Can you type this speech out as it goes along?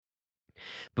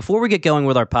Before we get going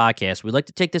with our podcast, we'd like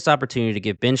to take this opportunity to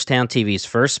give Bingetown TV's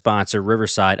first sponsor,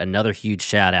 Riverside, another huge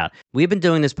shout out. We've been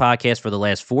doing this podcast for the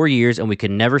last 4 years, and we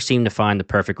could never seem to find the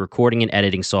perfect recording and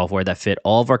editing software that fit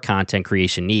all of our content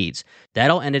creation needs. That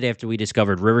all ended after we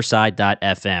discovered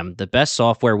Riverside.fm, the best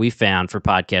software we found for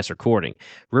podcast recording.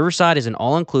 Riverside is an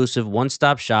all-inclusive,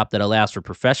 one-stop shop that allows for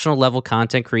professional-level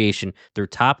content creation through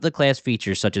top-of-the-class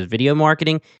features such as video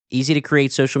marketing,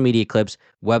 easy-to-create social media clips,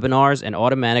 webinars, and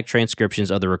automatic transcriptions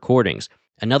of the recordings.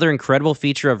 Another incredible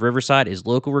feature of Riverside is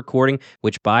local recording,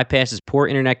 which bypasses poor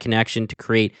internet connection to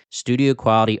create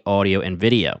studio-quality audio and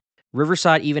video.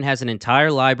 Riverside even has an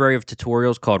entire library of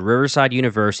tutorials called Riverside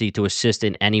University to assist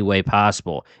in any way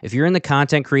possible. If you're in the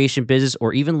content creation business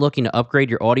or even looking to upgrade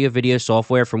your audio-video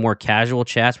software for more casual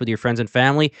chats with your friends and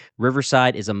family,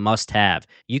 Riverside is a must-have.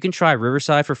 You can try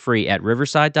Riverside for free at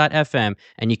riverside.fm,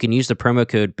 and you can use the promo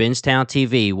code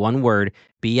BingetownTV, one word,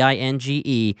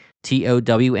 BINGETOWN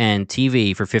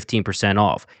TV for 15%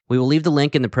 off. We will leave the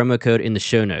link in the promo code in the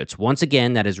show notes. Once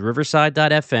again, that is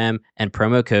riverside.fm and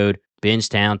promo code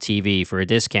Bingetown TV for a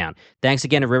discount. Thanks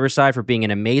again to Riverside for being an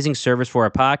amazing service for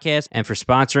our podcast and for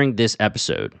sponsoring this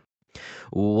episode.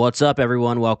 What's up,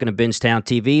 everyone? Welcome to Bingetown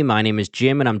TV. My name is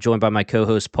Jim, and I'm joined by my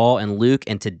co-hosts Paul and Luke,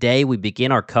 and today we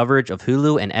begin our coverage of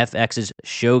Hulu and FX's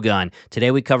Shogun.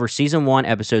 Today we cover Season 1,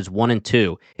 Episodes 1 and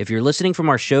 2. If you're listening from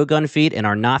our Shogun feed and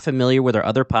are not familiar with our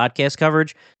other podcast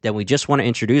coverage, then we just want to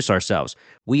introduce ourselves.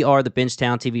 We are the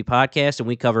Bingetown TV podcast, and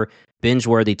we cover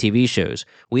binge-worthy TV shows.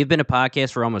 We've been a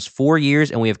podcast for almost 4 years,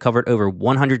 and we have covered over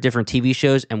 100 different TV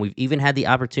shows, and we've even had the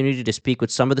opportunity to speak with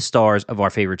some of the stars of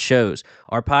our favorite shows.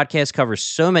 Our podcast covers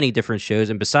so many different shows,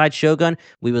 and besides Shogun,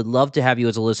 we would love to have you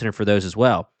as a listener for those as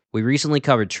well. We recently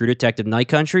covered True Detective Night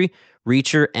Country,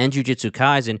 Reacher, and Jujutsu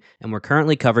Kaisen, and we're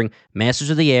currently covering Masters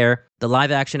of the Air, the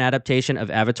live-action adaptation of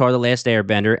Avatar: The Last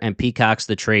Airbender, and Peacock's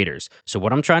The Traitors. So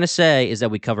what I'm trying to say is that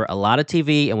we cover a lot of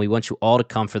TV, and we want you all to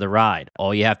come for the ride.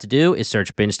 All you have to do is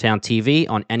search Bingetown TV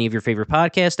on any of your favorite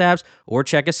podcast apps, or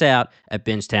check us out at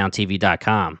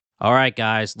bingetowntv.com. All right,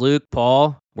 guys, Luke,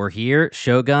 Paul, we're here.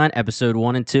 Shogun, Episode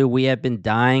 1 and 2. We have been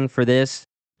dying for this.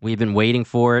 We've been waiting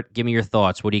for it. Give me your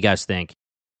thoughts. What do you guys think?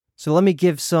 So let me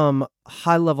give some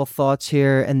high-level thoughts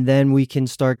here, and then we can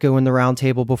start going the round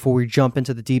table before we jump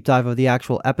into the deep dive of the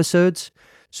actual episodes.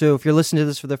 So if you're listening to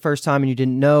this for the first time and you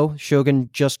didn't know, Shogun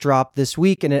just dropped this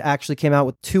week, and it actually came out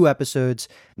with 2 episodes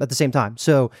at the same time.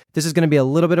 So this is going to be a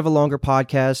little bit of a longer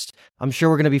podcast. I'm sure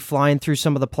we're going to be flying through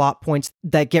some of the plot points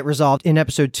that get resolved in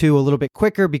episode 2 a little bit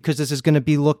quicker, because this is going to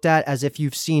be looked at as if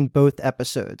you've seen both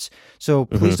episodes. So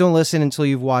please don't listen until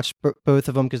you've watched both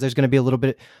of them, because there's going to be a little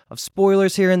bit of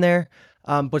spoilers here and there.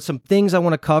 But some things I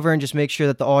want to cover and just make sure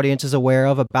that the audience is aware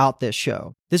of about this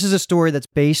show. This is a story that's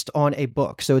based on a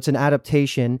book. So it's an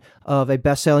adaptation of a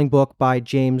best-selling book by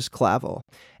James Clavell.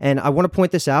 And I want to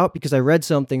point this out because I read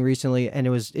something recently, and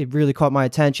it really caught my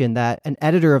attention that an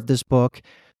editor of this book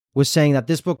was saying that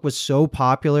this book was so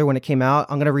popular when it came out.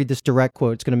 I'm going to read this direct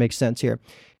quote. It's going to make sense here.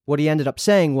 What he ended up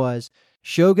saying was,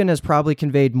 Shogun has probably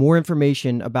conveyed more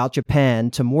information about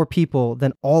Japan to more people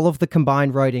than all of the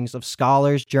combined writings of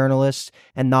scholars, journalists,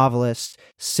 and novelists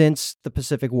since the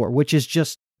Pacific War, which is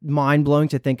just mind-blowing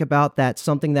to think about. That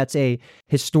something that's a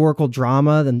historical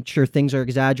drama, I'm sure things are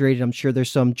exaggerated, I'm sure there's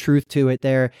some truth to it,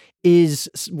 there is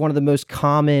one of the most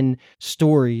common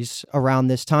stories around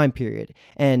this time period.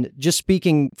 And just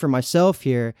speaking for myself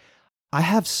here, I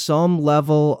have some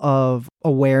level of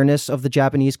awareness of the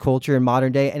Japanese culture in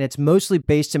modern day, and it's mostly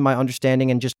based in my understanding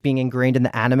and just being ingrained in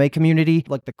the anime community,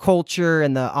 like the culture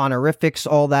and the honorifics,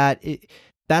 all that.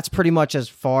 That's pretty much as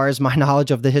far as my knowledge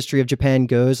of the history of Japan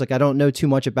goes. Like, I don't know too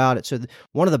much about it. So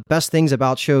one of the best things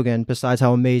about Shogun, besides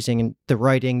how amazing and the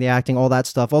writing, the acting, all that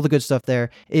stuff, all the good stuff there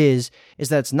is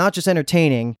that it's not just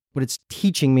entertaining, but it's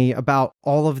teaching me about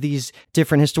all of these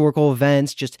different historical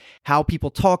events, just how people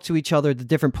talk to each other, the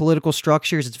different political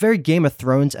structures. It's very Game of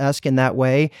Thrones-esque in that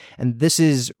way. And this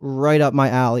is right up my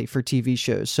alley for TV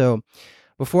shows. So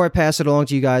before I pass it along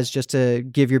to you guys, just to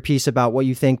give your piece about what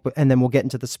you think, and then we'll get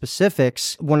into the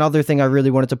specifics, one other thing I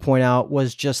really wanted to point out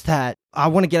was just that I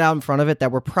want to get out in front of it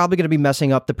that we're probably going to be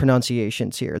messing up the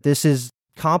pronunciations here. This is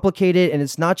complicated, and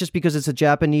it's not just because it's a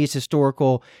Japanese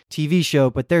historical TV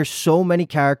show, but there's so many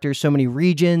characters, so many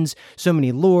regions, so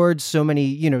many lords, so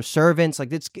many, servants.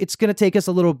 Like, it's going to take us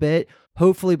a little bit.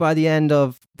 Hopefully by the end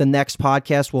of the next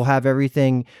podcast, we'll have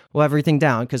everything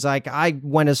down. Because I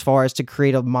went as far as to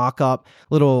create a mock-up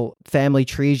little family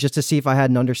trees just to see if I had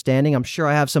an understanding. I'm sure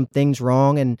I have some things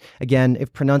wrong. And again,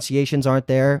 if pronunciations aren't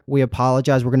there, we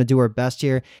apologize. We're going to do our best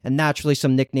here. And naturally,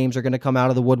 some nicknames are going to come out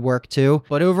of the woodwork too.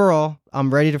 But overall,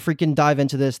 I'm ready to freaking dive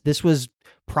into this. This was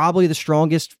probably the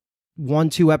strongest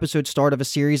 1-2 episode start of a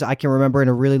series I can remember in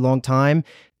a really long time.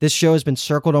 This show has been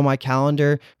circled on my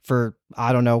calendar for,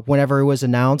 I don't know, whenever it was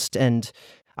announced. And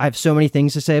I have so many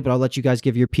things to say, but I'll let you guys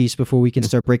give your piece before we can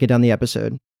start breaking down the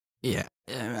episode. Yeah.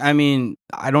 I mean,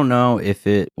 I don't know if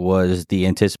it was the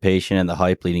anticipation and the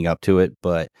hype leading up to it,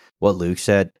 but what Luke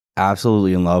said,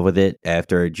 absolutely in love with it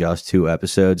after just 2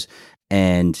 episodes.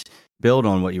 And build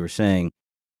on what you were saying,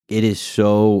 it is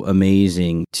so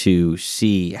amazing to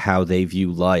see how they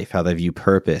view life, how they view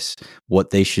purpose, what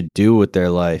they should do with their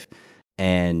life,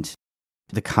 and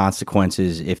the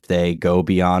consequences if they go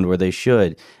beyond where they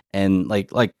should. And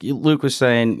like Luke was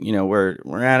saying, you know, we're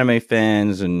anime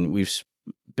fans and we've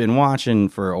been watching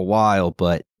for a while,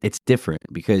 but it's different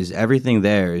because everything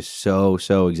there is so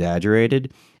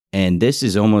exaggerated. And this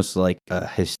is almost like a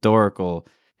historical,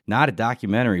 not a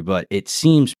documentary, but it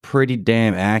seems pretty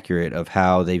damn accurate of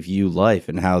how they view life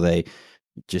and how they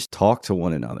just talk to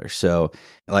one another. So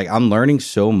like I'm learning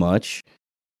so much,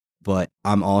 but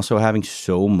I'm also having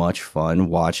so much fun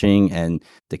watching, and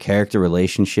the character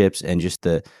relationships and just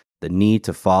the need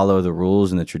to follow the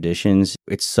rules and the traditions.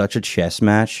 It's such a chess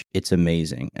match. It's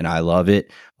amazing. And I love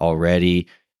it already.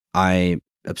 I'm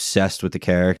obsessed with the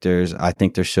characters. I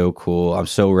think they're so cool. I'm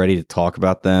so ready to talk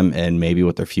about them and maybe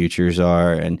what their futures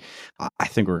are. And I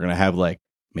think we're going to have like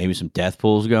maybe some death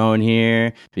pools going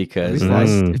here because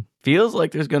it feels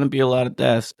like there's going to be a lot of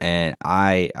deaths. And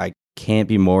I can't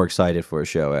be more excited for a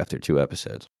show after 2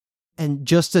 episodes. And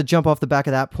just to jump off the back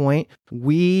of that point,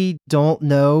 we don't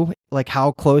know like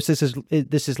how close this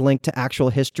is linked to actual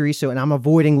history. So, and I'm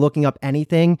avoiding looking up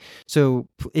anything. So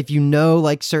if you know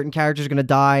like certain characters are going to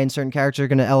die and certain characters are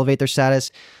going to elevate their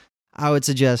status, I would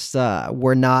suggest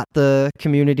we're not the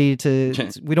community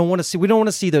we don't want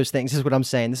to see those things is what I'm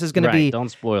saying. This is going to be, don't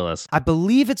spoil us. I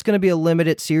believe it's going to be a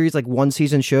limited series, like 1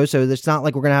 season show. So it's not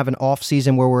like we're going to have an off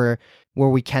season where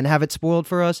we can have it spoiled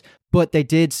for us. But they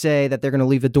did say that they're going to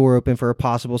leave the door open for a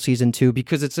possible season 2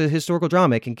 because it's a historical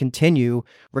drama. It can continue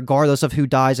regardless of who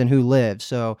dies and who lives.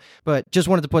 So, but just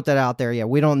wanted to put that out there. Yeah,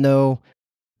 we don't know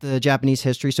the Japanese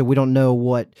history, so we don't know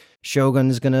what shogun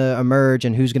is going to emerge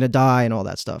and who's going to die and all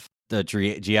that stuff. The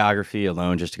geography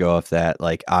alone, just to go off that,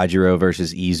 like Ajiro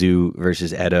versus Izu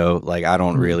versus Edo, like I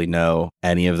don't really know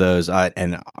any of those.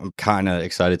 And I'm kind of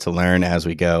excited to learn as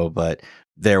we go, but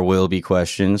there will be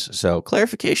questions. So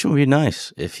clarification would be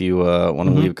nice if you want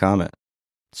to leave a comment.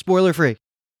 Spoiler free.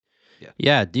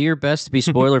 Yeah, do your best to be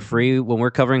spoiler free. When we're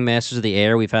covering Masters of the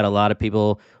Air, we've had a lot of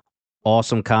people,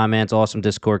 awesome comments, awesome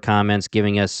Discord comments,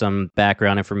 giving us some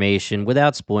background information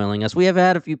without spoiling us. We have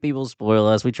had a few people spoil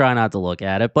us. We try not to look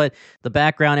at it, but the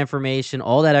background information,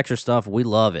 all that extra stuff, we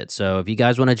love it. So if you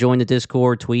guys want to join the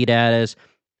Discord, tweet at us,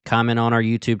 comment on our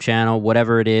YouTube channel,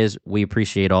 whatever it is, we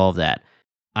appreciate all of that.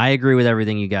 I agree with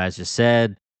everything you guys just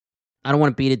said. I don't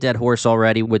want to beat a dead horse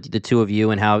already with the two of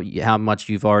you and how much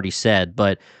you've already said,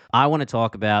 but I want to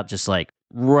talk about just like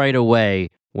right away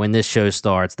when this show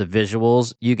starts, the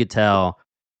visuals, you could tell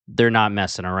they're not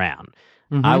messing around.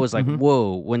 I was like,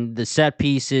 whoa, when the set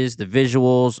pieces, the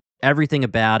visuals, everything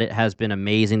about it has been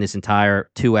amazing this entire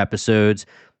 2 episodes.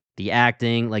 The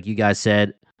acting, like you guys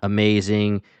said,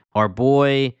 amazing. Our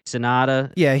boy,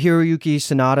 Sanada. Yeah, Hiroyuki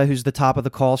Sanada, who's the top of the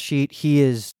call sheet, he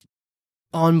is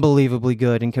unbelievably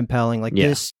good and compelling. Like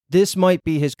this might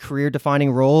be his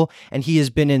career-defining role, and he has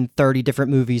been in 30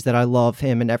 different movies that I love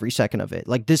him in every second of it.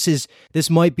 Like this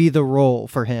might be the role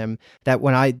for him that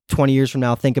when I 20 years from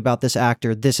now think about this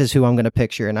actor, this is who I'm going to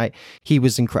picture, and he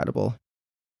was incredible.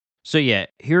 So yeah,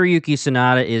 Hiroyuki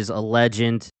Sanada is a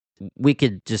legend. We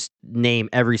could just name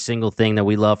every single thing that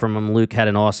we love from him. Luke had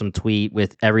an awesome tweet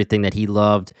with everything that he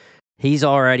loved. He's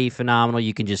already phenomenal.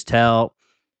 You can just tell.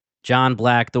 John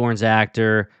Blackthorne's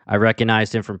actor, I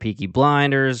recognized him from Peaky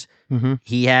Blinders.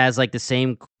 He has like the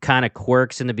same kind of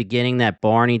quirks in the beginning that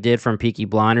Barney did from Peaky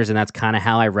Blinders, and that's kind of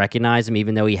how I recognized him,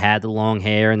 even though he had the long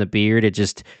hair and the beard. It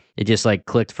just like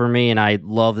clicked for me, and I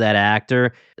love that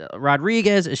actor.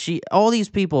 Rodriguez, all these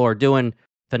people are doing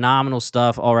phenomenal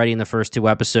stuff already in the first 2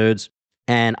 episodes,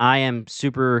 and I am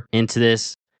super into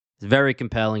this. It's very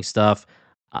compelling stuff.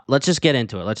 Let's just get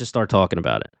into it. Let's just start talking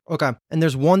about it. Okay. And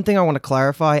there's one thing I want to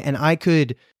clarify, and I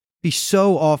could be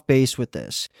so off base with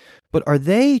this, but are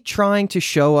they trying to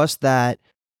show us that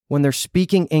when they're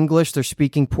speaking English, they're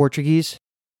speaking Portuguese?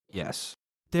 Yes.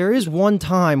 There is one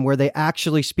time where they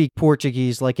actually speak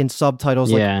Portuguese, like in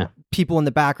subtitles, like people in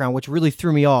the background, which really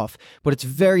threw me off, but it's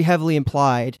very heavily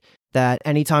implied that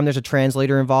anytime there's a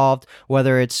translator involved,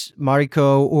 whether it's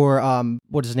Mariko or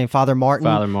what is his name, Father Martin,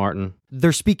 Father Martin,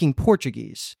 they're speaking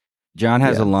Portuguese. John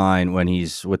has a line when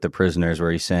he's with the prisoners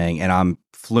where he's saying, and I'm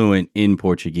fluent in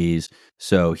Portuguese.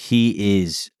 So he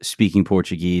is speaking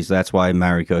Portuguese. That's why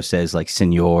Mariko says like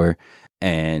senor,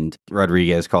 and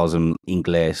Rodriguez calls him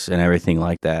Inglés and everything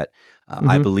like that.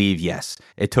 I believe, yes.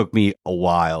 It took me a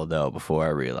while, though, before I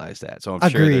realized that. So I'm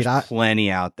sure there's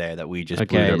plenty out there that we just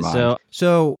blew their mind.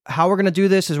 So how we're going to do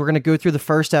this is we're going to go through the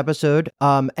first episode,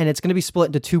 and it's going to be split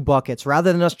into two buckets.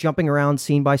 Rather than us jumping around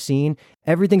scene by scene,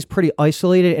 everything's pretty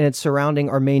isolated, and it's surrounding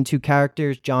our main two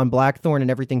characters, John Blackthorne and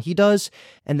everything he does,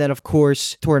 and then, of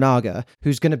course, Toranaga,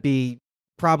 who's going to be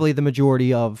probably the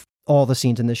majority of all the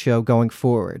scenes in the show going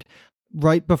forward.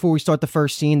 Right before we start the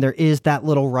first scene, there is that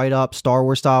little write-up, Star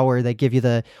Wars style, where they give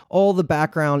you all the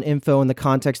background info and the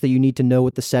context that you need to know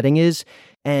what the setting is.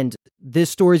 And this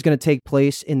story is going to take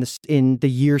place in the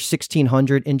year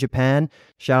 1600 in Japan.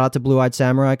 Shout out to Blue Eyed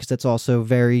Samurai, because that's also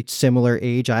very similar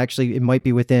age. It might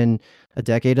be within a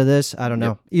decade of this. I don't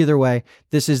know. Yep. Either way,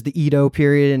 this is the Edo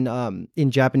period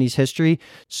in Japanese history.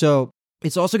 So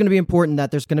it's also going to be important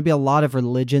that there's going to be a lot of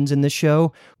religions in this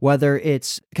show, whether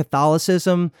it's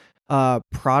Catholicism,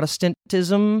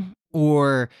 Protestantism,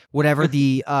 or whatever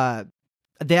they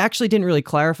actually didn't really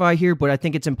clarify here, but I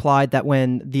think it's implied that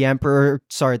when the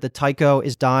Taiko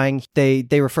is dying, they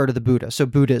refer to the Buddha. So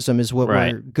Buddhism is what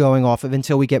we're going off of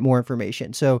until we get more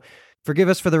information. So forgive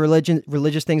us for the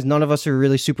religious things. None of us are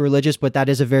really super religious, but that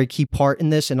is a very key part in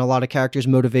this and a lot of characters'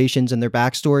 motivations and their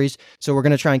backstories. So we're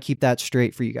going to try and keep that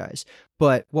straight for you guys.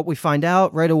 But what we find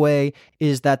out right away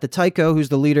is that the Taiko, who's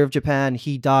the leader of Japan,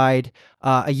 he died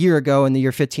a year ago in the year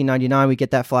 1599. We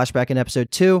get that flashback in episode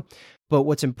 2. But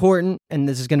what's important, and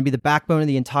this is going to be the backbone of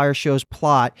the entire show's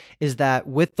plot, is that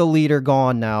with the leader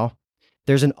gone now,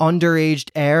 there's an underaged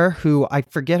heir who I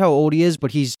forget how old he is,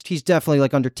 but he's definitely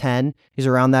like under 10. He's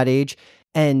around that age.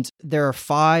 And there are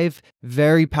 5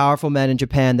 very powerful men in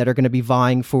Japan that are going to be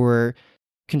vying for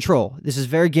control. This is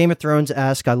very Game of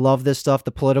Thrones-esque. I love this stuff,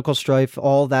 the political strife,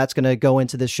 all that's going to go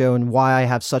into this show, and why I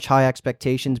have such high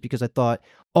expectations, because I thought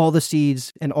all the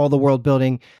seeds and all the world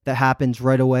building that happens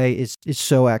right away is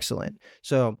so excellent.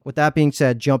 So with that being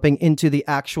said, jumping into the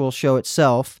actual show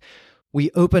itself,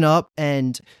 we open up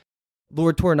and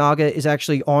Lord Toranaga is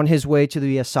actually on his way to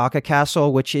the Osaka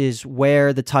Castle, which is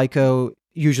where the Taiko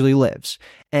usually lives.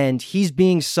 And he's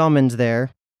being summoned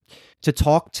there to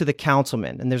talk to the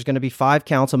councilmen. And there's going to be 5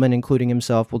 councilmen, including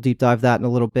himself. We'll deep dive that in a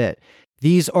little bit.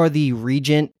 These are the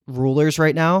regent rulers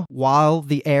right now. While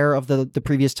the heir of the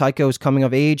previous Taiko is coming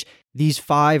of age, these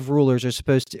 5 rulers are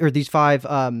supposed to, or these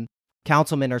 5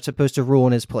 councilmen are supposed to rule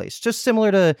in his place. Just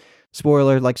similar to,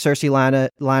 spoiler, like Cersei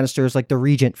Lannister is like the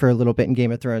regent for a little bit in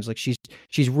Game of Thrones. Like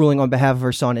she's ruling on behalf of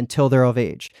her son until they're of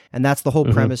age. And that's the whole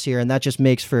premise here. And that just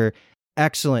makes for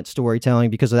excellent storytelling,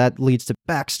 because that leads to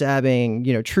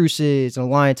backstabbing, truces and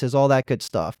alliances, all that good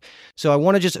stuff. So I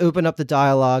want to just open up the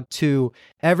dialogue to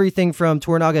everything from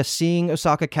Toranaga seeing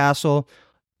Osaka Castle,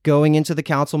 going into the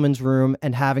councilman's room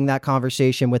and having that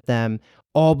conversation with them,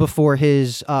 all before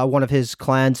his one of his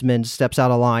clansmen steps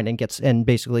out of line and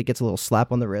basically gets a little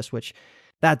slap on the wrist, which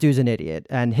that dude's an idiot.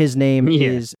 And his name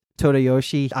is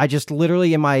Todayoshi. I just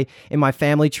literally in my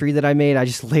family tree that I made, I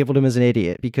just labeled him as an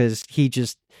idiot because he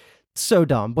just so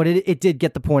dumb. But it did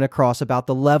get the point across about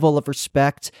the level of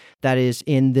respect that is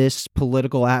in this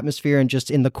political atmosphere and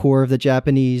just in the core of the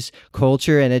Japanese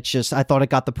culture. And I thought it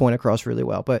got the point across really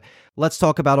well. But let's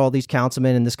talk about all these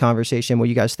councilmen in this conversation. What do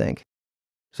you guys think?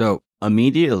 So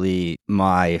immediately,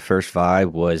 my first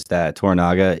vibe was that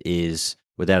Toranaga is,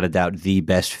 without a doubt, the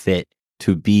best fit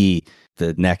to be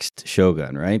the next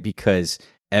Shogun, right? Because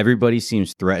everybody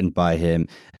seems threatened by him.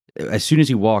 As soon as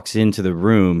he walks into the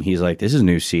room, he's like, this is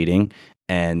new seating.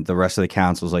 And the rest of the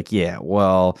council's like, yeah,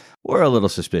 well, we're a little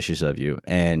suspicious of you.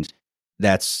 And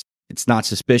it's not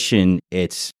suspicion,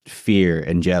 it's fear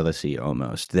and jealousy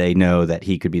almost. They know that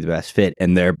he could be the best fit,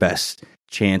 and their best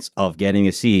chance of getting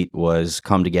a seat was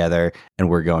come together and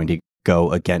we're going to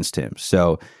go against him.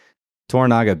 So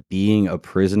Toranaga being a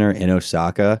prisoner in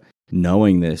Osaka,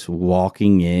 knowing this,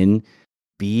 walking in,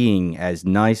 being as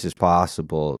nice as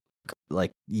possible,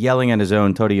 like yelling at his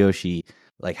own Todayoshi,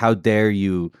 like, how dare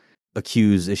you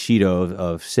accuse Ishido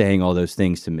of saying all those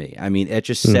things to me. I mean, it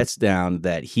just sets down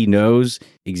that he knows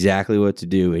exactly what to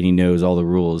do and he knows all the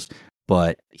rules,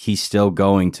 but he's still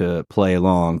going to play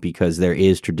along because there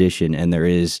is tradition and there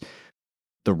is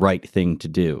the right thing to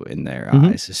do in their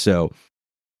eyes. So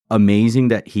amazing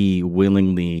that he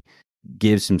willingly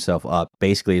gives himself up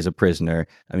basically as a prisoner.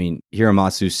 I mean,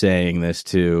 Hiramatsu's saying this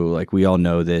too, like, we all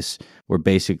know this. We're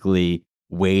basically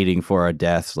waiting for our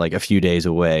deaths like a few days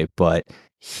away, but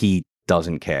he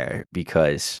doesn't care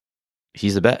because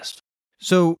he's the best.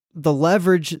 So the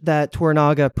leverage that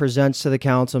Toranaga presents to the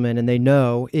councilman, and they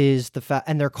know, is the fact,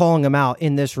 and they're calling him out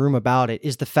in this room about it,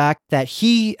 is the fact that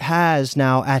he has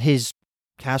now at his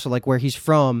castle, like where he's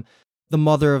from, the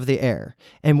mother of the heir.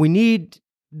 And we need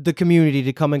the community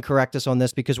to come and correct us on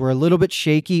this because we're a little bit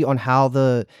shaky on how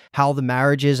the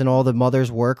marriages and all the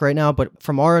mothers work right now. But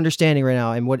from our understanding right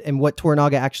now, and what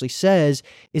Toranaga actually says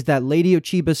is that Lady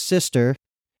Ochiba's sister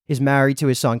is married to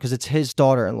his son because it's his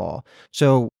daughter-in-law.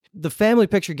 So the family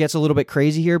picture gets a little bit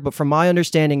crazy here, but from my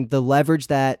understanding, the leverage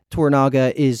that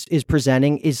Toranaga is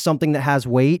presenting is something that has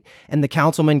weight, and the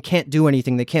councilman can't do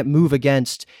anything. They can't move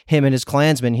against him and his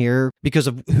clansmen here because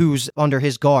of who's under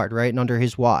his guard, right, and under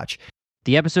his watch.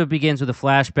 The episode begins with a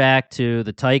flashback to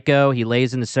the Taiko. He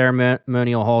lays in the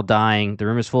ceremonial hall dying. The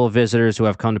room is full of visitors who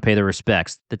have come to pay their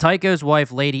respects. The Taiko's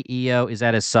wife, Lady Io, is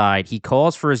at his side. He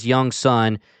calls for his young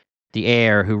son, the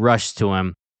heir, who rushes to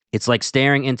him. It's like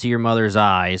staring into your mother's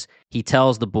eyes. He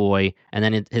tells the boy, and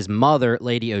then his mother,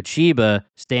 Lady Ochiba,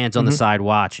 stands on the side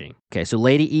watching. Okay, so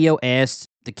Lady Io asks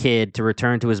the kid to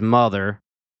return to his mother,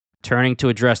 turning to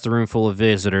address the room full of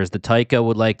visitors. The Taiko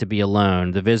would like to be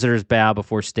alone. The visitors bow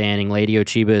before standing. Lady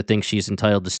Ochiba thinks she's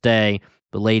entitled to stay,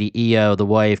 but Lady Io, the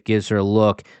wife, gives her a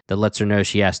look that lets her know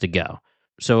she has to go.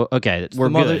 So, okay, we're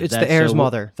good. It's the heir's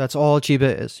mother. That's all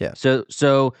Ochiba is, yeah.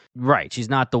 So right, she's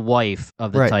not the wife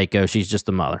of the Taiko. She's just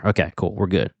the mother. Okay, cool. We're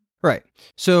good. Right.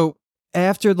 So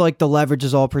after like the leverage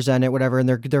is all presented, whatever, and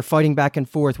they're fighting back and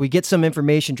forth, we get some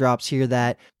information drops here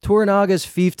that Toranaga's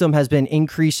fiefdom has been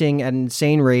increasing at an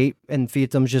insane rate, and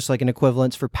fiefdom's just like an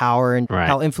equivalence for power and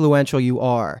how influential you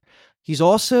are. He's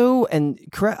also, and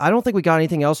I don't think we got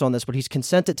anything else on this, but he's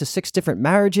consented to 6 different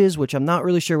marriages, which I'm not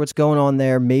really sure what's going on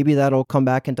there. Maybe that'll come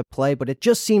back into play, but it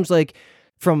just seems like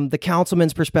from the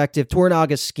councilman's perspective,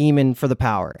 Toranaga's scheming for the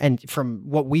power. And from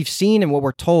what we've seen and what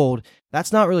we're told,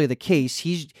 that's not really the case.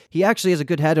 He actually has a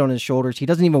good head on his shoulders. He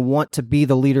doesn't even want to be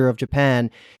the leader of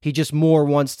Japan. He just more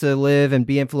wants to live and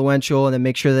be influential and then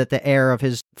make sure that the heir of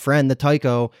his friend, the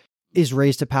Taiko, is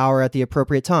raised to power at the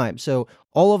appropriate time. So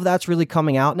all of that's really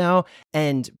coming out now.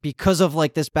 And because of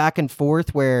like this back and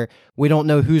forth where we don't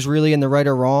know who's really in the right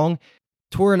or wrong,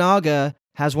 Toranaga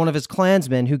has one of his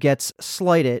clansmen who gets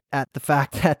slighted at the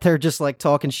fact that they're just like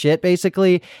talking shit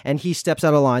basically. And he steps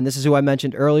out of line. This is who I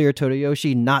mentioned earlier,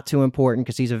 Todoyoshi, not too important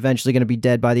because he's eventually going to be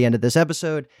dead by the end of this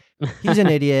episode. He's an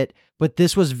idiot, but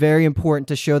this was very important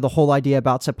to show the whole idea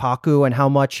about seppuku and how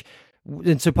much.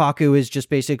 And seppuku is just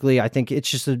basically, I think it's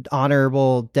just an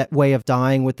honorable way of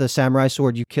dying with the samurai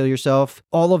sword. You kill yourself.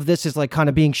 All of this is like kind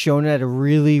of being shown at a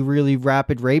really, really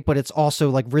rapid rate, but it's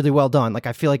also like really well done. Like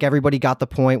I feel like everybody got the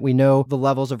point. We know the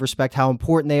levels of respect, how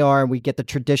important they are, and we get the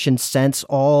tradition sense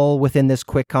all within this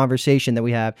quick conversation that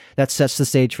we have that sets the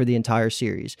stage for the entire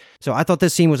series. So I thought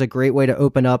this scene was a great way to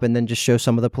open up and then just show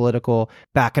some of the political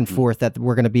back and forth that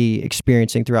we're going to be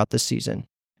experiencing throughout this season.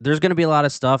 There's going to be a lot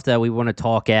of stuff that we want to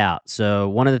talk out. So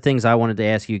one of the things I wanted to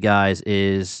ask you guys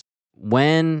is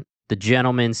when the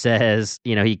gentleman says,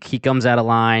 you know, he comes out of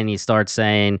line, he starts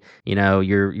saying, you know,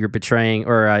 you're betraying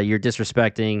or you're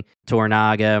disrespecting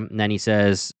Toranaga, and then he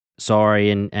says sorry,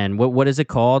 and what is it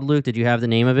called, Luke? Did you have the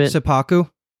name of it? Seppuku,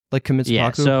 like commit seppuku.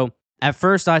 Yeah. So at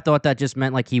first I thought that just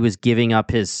meant like he was giving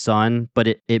up his son, but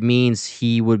it means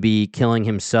he would be killing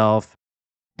himself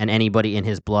and anybody in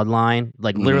his bloodline,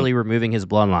 like literally removing his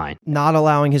bloodline. Not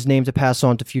allowing his name to pass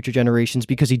on to future generations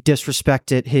because he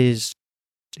disrespected his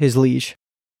liege.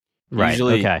 Right,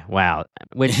 okay, wow.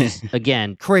 Which is,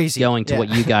 again, crazy. Going to what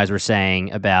you guys were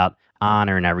saying about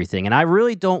honor and everything. And I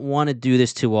really don't want to do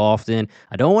this too often.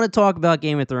 I don't want to talk about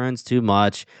Game of Thrones too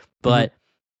much, but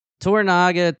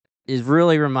Toranaga is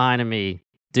really reminding me,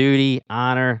 duty,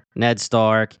 honor, Ned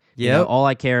Stark. You know, all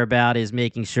I care about is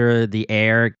making sure the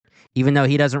heir, even though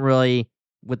he doesn't really,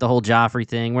 with the whole Joffrey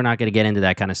thing, we're not going to get into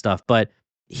that kind of stuff, but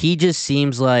he just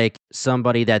seems like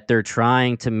somebody that they're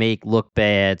trying to make look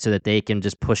bad so that they can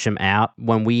just push him out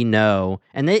when we know,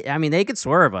 and they could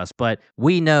swerve us, but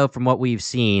we know from what we've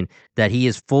seen that he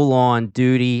is full on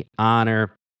duty,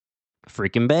 honor,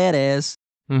 freaking badass.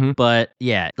 But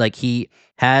yeah, like he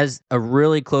has a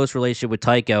really close relationship with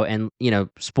Taiko, and you know,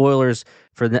 spoilers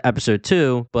for the episode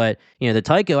 2, but you know, the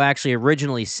Taiko actually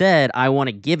originally said, "I want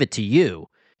to give it to you.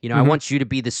 You know, I want you to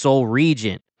be the sole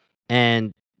regent."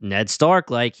 And Ned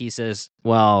Stark, like he says,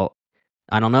 "Well,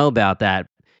 I don't know about that."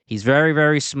 He's very,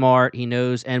 very smart. He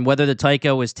knows, and whether the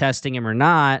Taiko was testing him or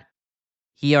not,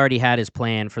 he already had his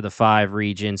plan for the 5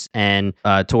 regents. And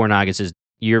Toranaga says,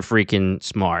 "You're freaking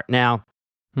smart." Now.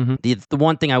 The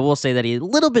one thing I will say that he a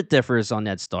little bit differs on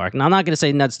Ned Stark. Now, I'm not going to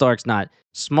say Ned Stark's not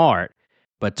smart,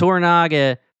 but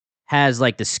Toranaga has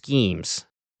like the schemes.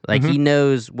 Like, Mhm. he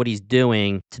knows what he's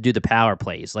doing to do the power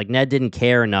plays. Like, Ned didn't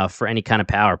care enough for any kind of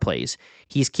power plays.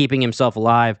 He's keeping himself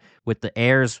alive with the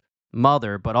heir's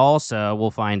mother, but also,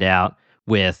 we'll find out,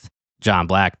 with John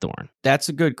Blackthorne. That's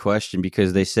a good question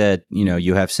because they said,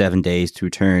 you have 7 days to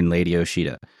return Lady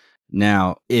Yoshida.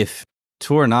 Now, if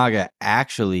Toranaga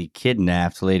actually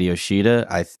kidnapped Lady Yoshida,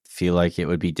 I feel like it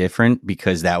would be different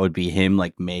because that would be him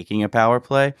like making a power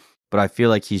play. But I feel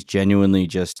like he's genuinely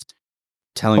just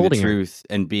telling Holding the her. truth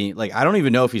and being like, I don't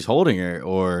even know if he's holding her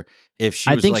or if she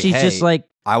I was think like, she's hey, just like,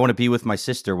 I want to be with my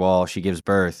sister while she gives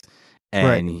birth.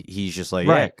 And he's just like,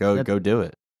 Right. yeah, go do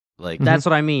it. Like, that's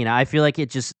what I mean. I feel like it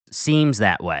just seems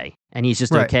that way. And he's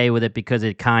just Right. okay with it because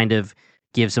it kind of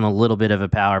gives him a little bit of a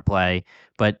power play.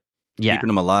 But yeah, keeping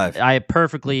him alive. I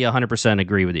perfectly 100%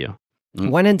 agree with you.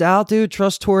 When in doubt, dude,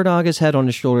 trust Toranaga's head on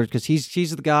his shoulders because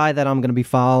he's the guy that I'm going to be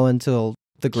following till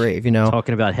the grave,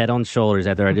 Talking about head on shoulders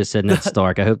after I just said Ned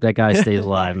Stark. I hope that guy stays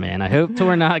alive, man. I hope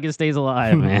Toranaga stays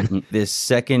alive, man.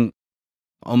 This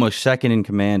almost second in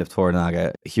command of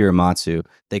Toranaga, Hiramatsu,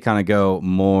 they kind of go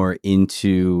more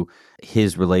into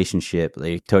his relationship.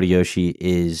 Like, Todoyoshi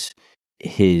is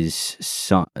his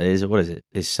son. What is it?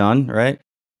 His son, right?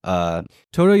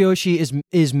 Todoyoshi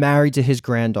is married to his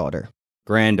granddaughter.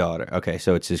 Okay,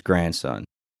 so it's his grandson.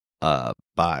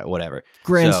 By whatever.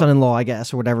 Grandson-in-law, I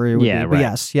guess, or whatever it would be. Right. But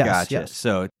yes, Gotcha. yes.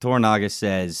 So Toranaga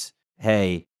says,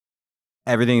 hey,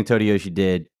 everything Todoyoshi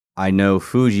did, I know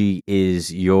Fuji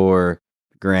is your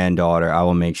granddaughter. I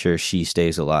will make sure she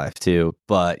stays alive too.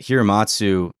 But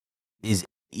Hiramatsu is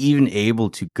even able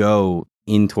to go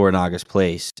in Toranaga's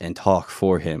place and talk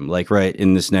for him. Like, right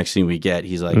in this next scene we get,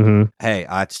 he's like, hey,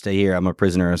 I have to stay here. I'm a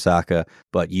prisoner in Osaka,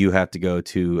 but you have to go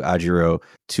to Ajiro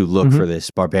to look for this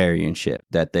barbarian ship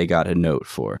that they got a note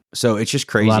for. So it's just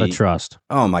crazy. A lot of trust.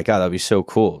 Oh my God, that'd be so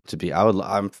cool to be. I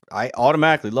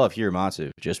automatically love Hiramatsu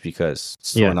just because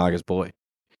it's Toranaga's boy.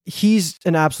 He's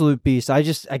an absolute beast. I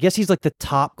guess he's like the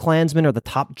top clansman or the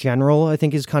top general, I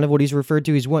think is kind of what he's referred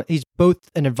to. He's both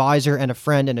an advisor and a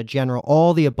friend and a general,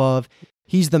 all the above.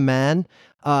 He's the man.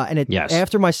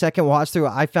 After my second watch through,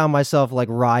 I found myself like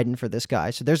riding for this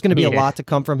guy. So there's going to be a lot to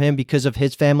come from him because of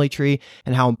his family tree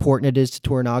and how important it is to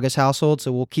Toranaga's household.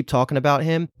 So we'll keep talking about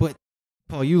him. But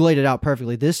Paul, you laid it out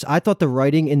perfectly. I thought the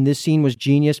writing in this scene was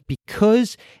genius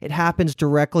because it happens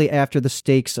directly after the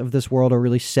stakes of this world are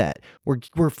really set.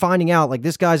 We're finding out like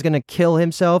this guy's going to kill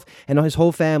himself and his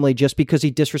whole family just because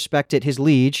he disrespected his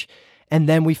liege. And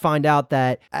then we find out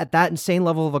that at that insane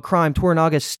level of a crime,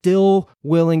 Toranaga is still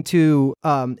willing to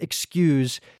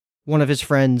excuse one of his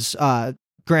friend's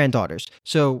granddaughters.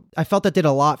 So I felt that did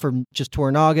a lot for just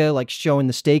Toranaga, like showing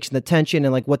the stakes and the tension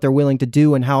and like what they're willing to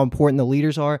do and how important the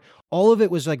leaders are. All of it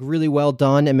was like really well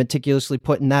done and meticulously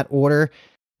put in that order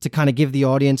to kind of give the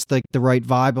audience the right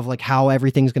vibe of like how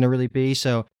everything's going to really be.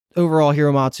 So overall,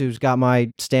 Hiramatsu's got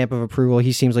my stamp of approval.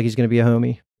 He seems like he's going to be a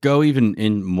homie. Go even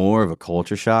in more of a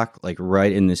culture shock, like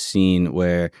right in this scene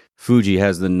where Fuji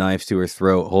has the knife to her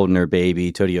throat, holding her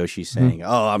baby. Todoyoshi saying,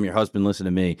 "Oh, I'm your husband. Listen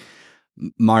to me."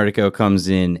 Mariko comes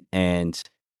in and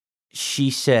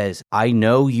she says, "I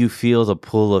know you feel the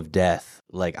pull of death.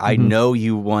 Like, I know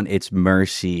you want its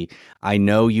mercy. I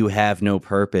know you have no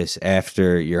purpose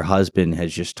after your husband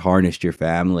has just tarnished your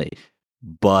family.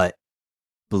 But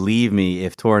believe me,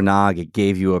 if Toranaga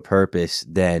gave you a purpose,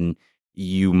 then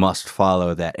you must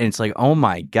follow that." And it's like, oh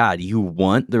my God, you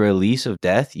want the release of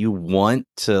death? You want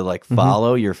to like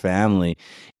follow your family?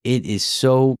 It is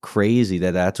so crazy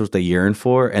that that's what they yearn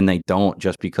for, and they don't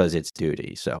just because it's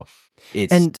duty. So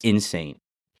it's insane.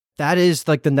 That is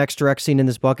like the next direct scene in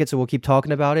this bucket, so we'll keep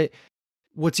talking about it.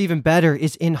 What's even better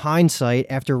is in hindsight,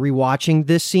 after rewatching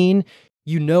this scene,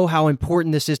 you know how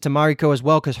important this is to Mariko as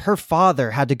well, because her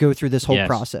father had to go through this whole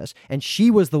process, and she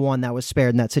was the one that was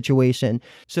spared in that situation.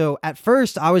 So at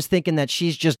first, I was thinking that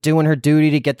she's just doing her duty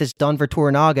to get this done for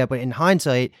Toranaga, but in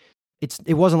hindsight,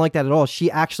 it wasn't like that at all. She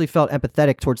actually felt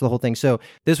empathetic towards the whole thing. So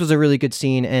this was a really good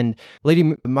scene, and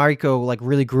Lady Mariko like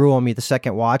really grew on me the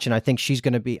second watch, and I think she's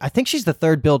the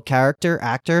third build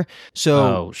actor.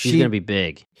 So she's going to be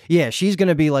big. Yeah, she's going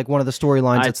to be like one of the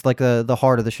storylines that's like the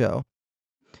heart of the show.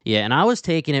 Yeah, and I was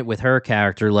taking it with her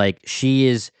character like she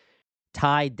is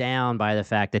tied down by the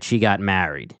fact that she got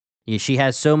married. Yeah, she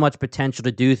has so much potential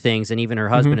to do things, and even her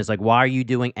husband is like, "Why are you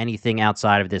doing anything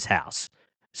outside of this house?"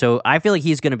 So I feel like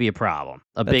he's going to be a problem,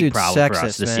 a big problem for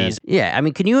us this season. Yeah, I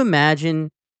mean, can you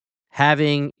imagine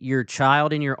having your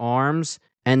child in your arms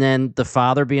and then the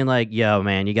father being like, "Yo,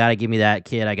 man, you got to give me that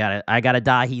kid. I gotta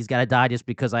die. He's got to die just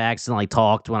because I accidentally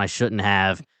talked when I shouldn't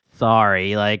have.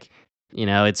 Sorry." Like,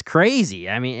 it's crazy.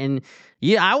 I mean, and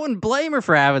Yeah, I wouldn't blame her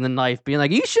for having the knife, being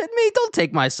like, "You shouldn't me? Don't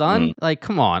take my son." Like,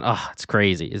 come on. Oh, it's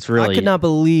crazy. It's really. I could not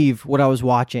believe what I was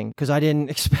watching because I didn't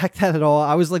expect that at all.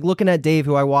 I was like looking at Dave,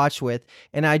 who I watched with,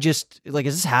 and I just like,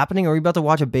 is this happening? Are we about to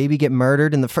watch a baby get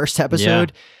murdered in the first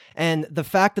episode? Yeah. And the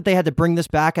fact that they had to bring this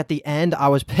back at the end, I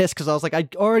was pissed because I was like, I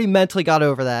already mentally got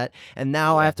over that. And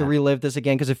now I have to relive this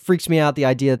again because it freaks me out, the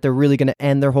idea that they're really going to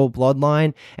end their whole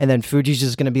bloodline and then Fuji's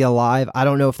just going to be alive. I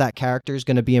don't know if that character is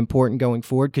going to be important going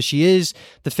forward because she is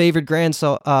the favored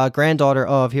granddaughter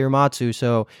of Hiramatsu.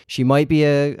 So she might be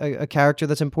a character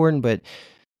that's important. But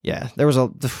yeah,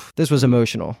 this was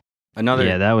emotional.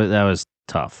 That was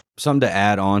tough. Something to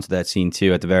add on to that scene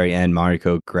too. At the very end,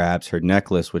 Mariko grabs her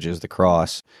necklace, which is the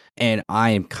cross, and I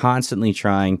am constantly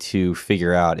trying to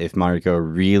figure out if Mariko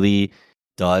really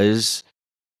does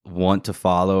want to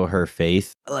follow her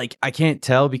faith. Like, I can't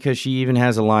tell because she even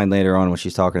has a line later on when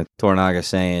she's talking to Toranaga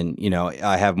saying,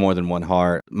 I have more than one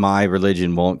heart. My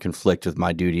religion won't conflict with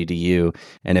my duty to you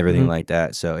and everything like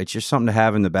that. So it's just something to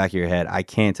have in the back of your head. I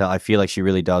can't tell. I feel like she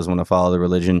really does want to follow the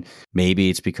religion.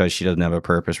 Maybe it's because she doesn't have a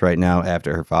purpose right now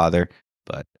after her father,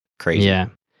 but crazy. Yeah.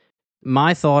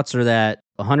 My thoughts are that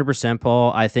 100%,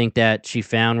 Paul. I think that she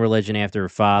found religion after her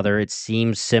father. It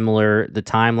seems similar. The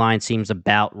timeline seems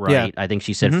about right. Yeah. I think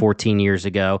she said 14 years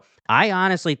ago. I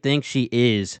honestly think she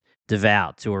is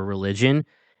devout to her religion.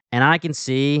 And I can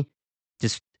see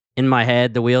just in my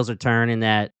head, the wheels are turning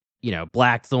that,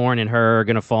 Blackthorn and her are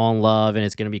going to fall in love and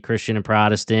it's going to be Christian and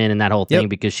Protestant and that whole thing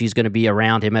because she's going to be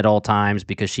around him at all times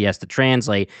because she has to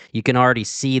translate. You can already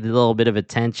see the little bit of a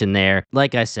tension there.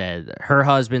 Like I said, her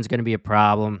husband's going to be a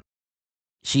problem.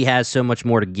 She has so much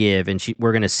more to give, and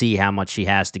we're going to see how much she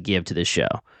has to give to this show.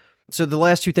 So the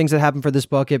last two things that happen for this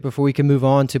bucket before we can move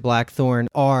on to Blackthorn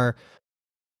are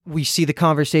we see the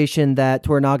conversation that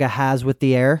Toranaga has with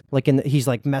the heir. He's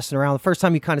like messing around. The first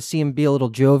time you kind of see him be a little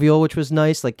jovial, which was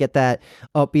nice, like get that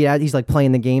upbeat. He's like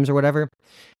playing the games or whatever.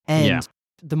 And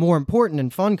the more important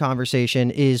and fun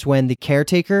conversation is when the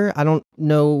caretaker, I don't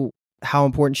know how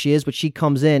important she is, but she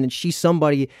comes in and she's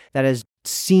somebody that has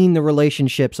seen the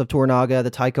relationships of Toranaga,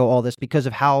 the Taiko, all this because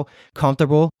of how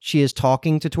comfortable she is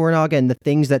talking to Toranaga and the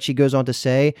things that she goes on to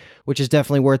say, which is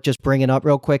definitely worth just bringing up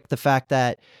real quick. The fact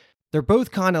that they're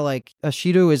both kind of like,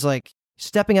 Ashido is like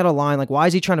stepping out of line. Like, why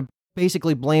is he trying to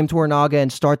basically blame Toranaga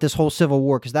and start this whole civil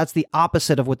war? Because that's the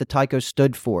opposite of what the Taiko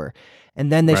stood for.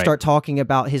 And then they start talking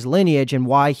about his lineage and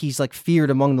why he's like feared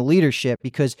among the leadership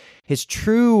because his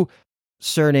true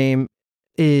surname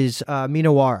is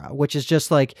Minowara, which is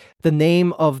just like the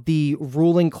name of the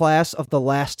ruling class of the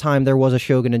last time there was a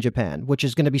shogun in Japan, which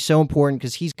is going to be so important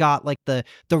because he's got like the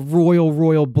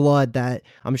royal blood that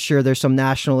I'm sure there's some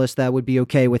nationalists that would be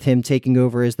okay with him taking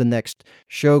over as the next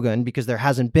shogun because there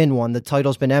hasn't been one. The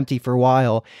title's been empty for a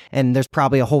while and there's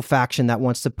probably a whole faction that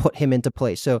wants to put him into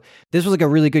place. So this was like a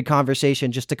really good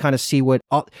conversation just to kind of see what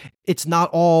it's not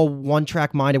all one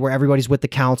track minded where everybody's with the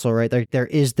council, right? There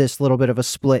is this little bit of a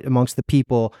split amongst the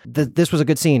people. This was a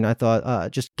good scene, I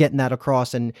thought, just getting that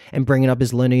across and bringing up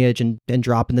his lineage and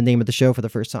dropping the name of the show for the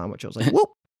first time, which I was like, whoop.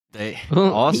 They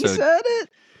also he said it.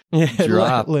 Yeah,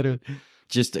 drop literally.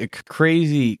 Just a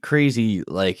crazy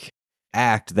like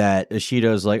act that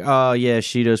Ishido's like, oh yeah,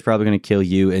 Ishido's probably going to kill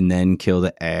you and then kill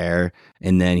the heir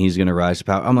and then he's going to rise to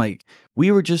power. I'm like, we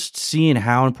were just seeing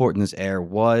how important this heir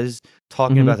was,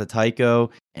 talking about the Taiko,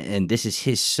 and this is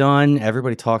his son.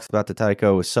 Everybody talks about the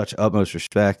Taiko with such utmost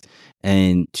respect,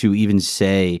 and to even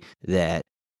say that,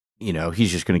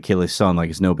 he's just going to kill his son like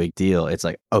it's no big deal. It's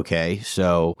like, okay,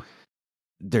 so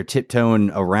they're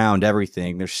tiptoeing around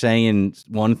everything. They're saying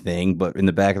one thing, but in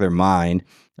the back of their mind,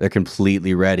 they're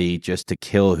completely ready just to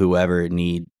kill whoever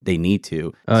they need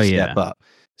to step up.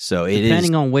 So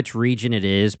depending on which region it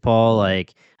is, Paul,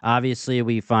 like obviously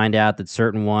we find out that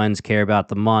certain ones care about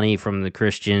the money from the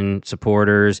Christian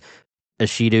supporters.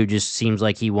 Ishido just seems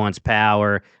like he wants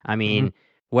power. I mean,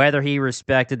 whether he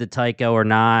respected the Taiko or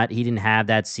not, he didn't have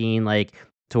that scene like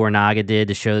Toranaga did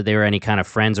to show that they were any kind of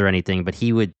friends or anything, but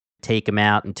he would take him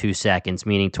out in 2 seconds,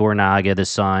 meaning Toranaga, the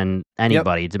son,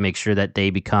 anybody, to make sure that they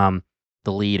become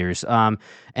the leaders.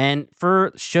 And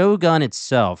for Shogun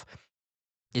itself,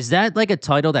 is that like a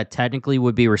title that technically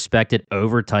would be respected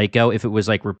over Taiko if it was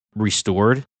like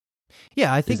restored?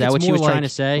 Yeah, I think is that what she was trying to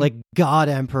say? Like God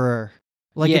Emperor.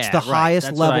 Like it's the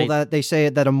highest level that they say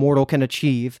that a mortal can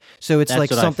achieve. So it's like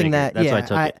something that,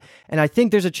 and I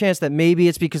think there's a chance that maybe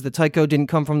it's because the Taiko didn't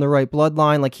come from the right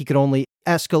bloodline. Like he could only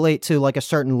escalate to like a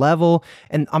certain level.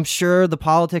 And I'm sure the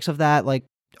politics of that like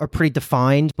are pretty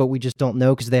defined, but we just don't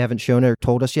know because they haven't shown it or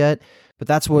told us yet. But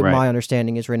that's what my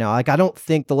understanding is right now. Like I don't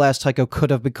think the last Taiko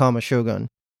could have become a shogun.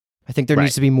 I think there Right.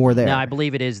 needs to be more there. No, I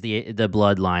believe it is the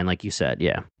bloodline, like you said.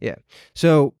 Yeah. Yeah.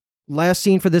 So last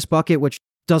scene for this bucket, which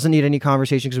doesn't need any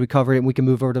conversation because we covered it and we can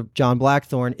move over to John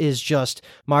Blackthorne, is just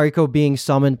Mariko being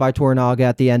summoned by Toranaga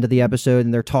at the end of the episode,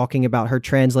 and they're talking about her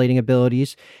translating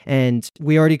abilities. And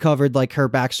we already covered like her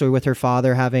backstory with her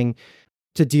father having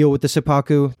to deal with the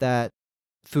seppuku that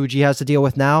Fuji has to deal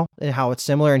with now and how it's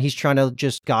similar, and he's trying to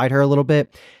just guide her a little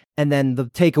bit. And then the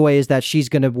takeaway is that she's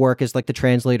going to work as like the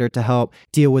translator to help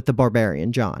deal with the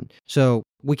barbarian John. So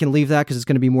we can leave that because it's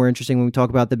going to be more interesting when we talk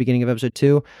about the beginning of episode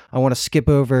 2. I want to skip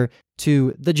over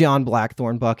to the John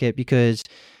Blackthorne bucket because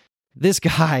this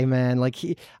guy, man, like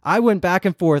I went back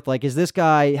and forth. Like, is this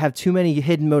guy have too many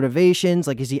hidden motivations?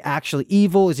 Like, is he actually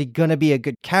evil? Is he going to be a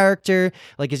good character?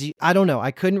 Like, is he, I don't know.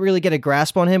 I couldn't really get a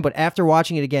grasp on him, but after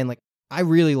watching it again, like I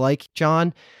really like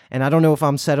John. And I don't know if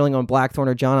I'm settling on Blackthorne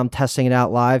or John. I'm testing it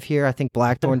out live here. I think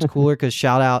Blackthorne's cooler because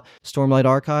shout out Stormlight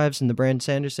Archives and the Brandon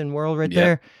Sanderson world right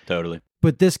there. Totally.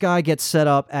 But this guy gets set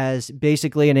up as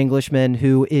basically an Englishman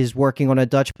who is working on a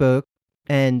Dutch boat,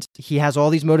 and he has all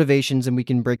these motivations, and we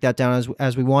can break that down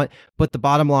as we want. But the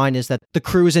bottom line is that the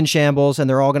crew is in shambles and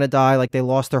they're all going to die. Like they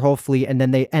lost their whole fleet, and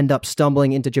then they end up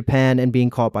stumbling into Japan and being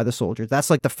caught by the soldiers. That's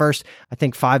like the first, I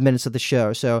think, 5 minutes of the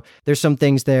show. So there's some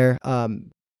things there.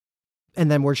 And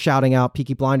then we're shouting out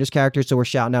Peaky Blinders characters. So we're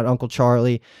shouting out Uncle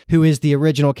Charlie, who is the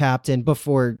original captain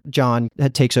before John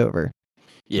takes over.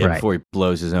 Yeah, Right. before he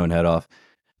blows his own head off.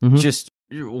 Mhm. Just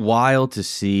wild to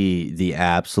see the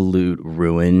absolute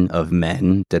ruin of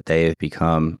men that they have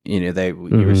become. You know,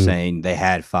 you were saying they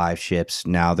had 5 ships.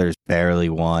 Now there's barely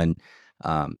one.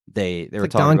 They were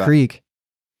Like talking Don about, Krieg.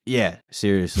 yeah,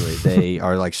 seriously. They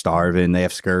are like starving. They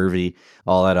have scurvy,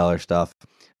 all that other stuff.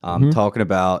 Talking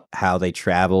about how they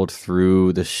traveled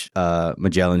through the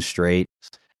Magellan Strait,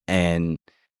 and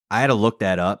I had to look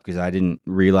that up because I didn't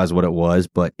realize what it was,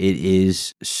 but it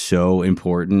is so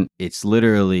important. It's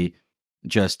literally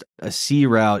just a sea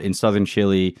route in southern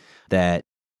Chile that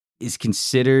is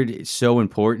considered so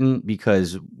important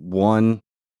because, one,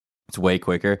 it's way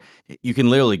quicker. You can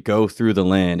literally go through the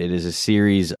land. It is a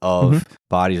series of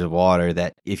bodies of water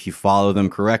that if you follow them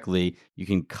correctly, you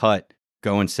can cut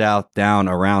going south down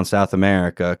around South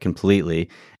America completely.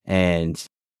 And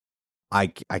I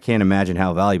can't imagine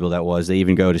how valuable that was. They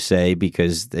even go to say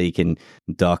because they can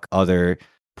duck other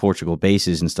Portugal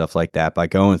bases and stuff like that by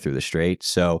going through the strait.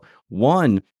 So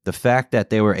one, the fact that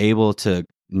they were able to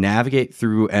navigate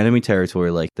through enemy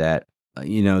territory like that,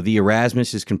 you know, the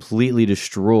Erasmus is completely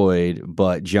destroyed,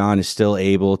 but John is still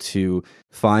able to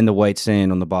find the white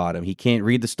sand on the bottom. He can't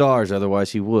read the stars,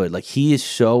 otherwise he would. Like, he is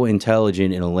so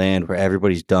intelligent in a land where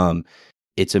everybody's dumb.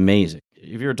 It's amazing.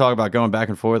 If you were talking about going back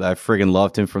and forth, I friggin'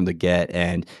 loved him from the get,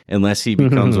 and unless he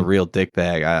becomes a real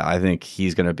dickbag, I think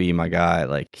he's going to be my guy.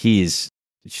 Like, he's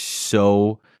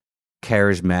so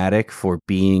charismatic for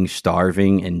being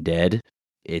starving and dead.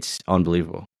 It's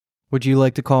unbelievable. Would you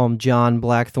like to call him John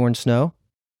Blackthorne Snow?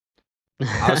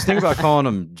 I was thinking about calling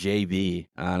him JB,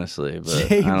 honestly. But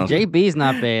JB's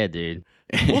not bad, dude.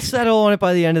 We'll settle on it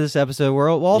by the end of this episode.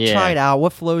 We'll all try it out.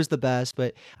 What flows the best?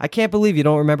 But I can't believe you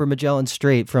don't remember Magellan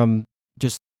Strait from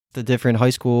just the different high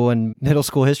school and middle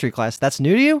school history class. That's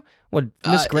new to you? What,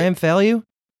 Miss Graham fail you?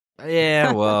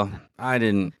 Yeah, well, I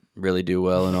didn't really do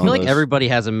well in all I feel like those. everybody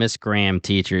has a Miss Graham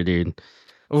teacher, dude.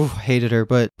 Oh, hated her,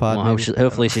 but Well,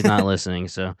 hopefully she's not listening.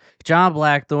 So, John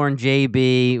Blackthorne,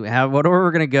 JB, what order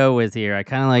we're gonna go with here? I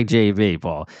kind of like JB,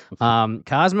 Paul.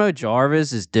 Cosmo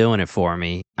Jarvis is doing it for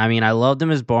me. I mean, I loved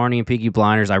him as Barney in Peaky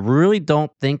Blinders. I really don't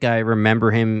think I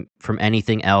remember him from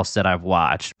anything else that I've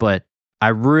watched, but I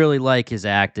really like his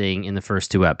acting in the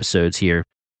first 2 episodes here,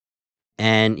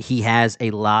 and he has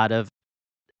a lot of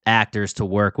actors to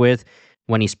work with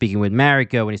when he's speaking with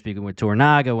Mariko, when he's speaking with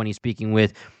Toranaga, when he's speaking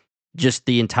with just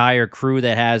the entire crew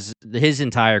that has his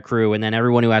entire crew, and then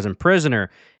everyone who has him prisoner.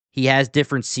 He has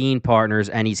different scene partners,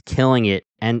 and he's killing it.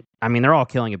 And I mean, they're all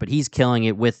killing it, but he's killing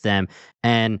it with them.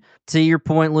 And to your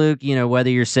point, Luke, you know, whether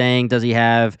you're saying does he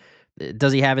have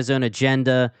his own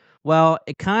agenda? Well,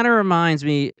 it kind of reminds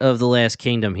me of The Last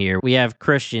Kingdom here. We have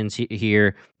Christians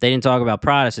here. They didn't talk about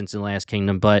Protestants in The Last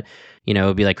Kingdom, but you know,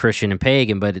 it'd be like Christian and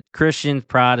pagan. But Christian,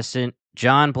 Protestant.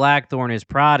 John Blackthorne is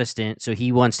Protestant, so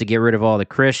he wants to get rid of all the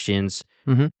Christians.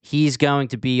 He's going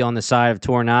to be on the side of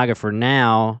Toranaga for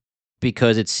now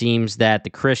because it seems that the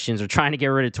Christians are trying to get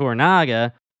rid of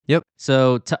Toranaga. Yep.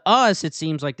 So to us, it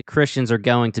seems like the Christians are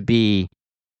going to be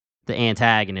the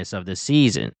antagonists of this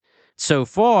season. So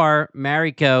far,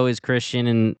 Mariko is Christian,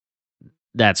 and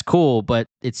that's cool, but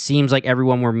it seems like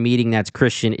everyone we're meeting that's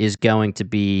Christian is going to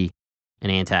be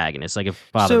an antagonist. Like if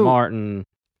Father Martin...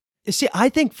 See, I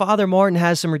think Father Martin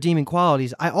has some redeeming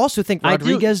qualities. I also think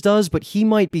Rodriguez does, but he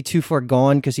might be too far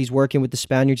gone because he's working with the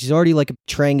Spaniards. He's already like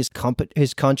betraying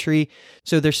his country.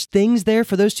 So there's things there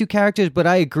for those two characters, but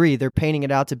I agree. They're painting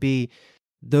it out to be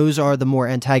those are the more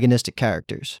antagonistic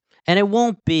characters. And it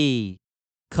won't be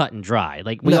cut and dry.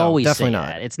 Like we always say not.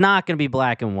 that. It's not going to be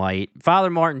black and white.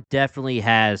 Father Martin definitely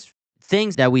has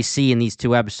things that we see in these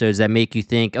two episodes that make you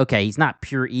think, okay, he's not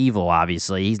pure evil,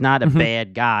 obviously. He's not a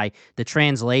bad guy. The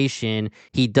translation,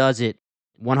 he does it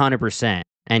 100%.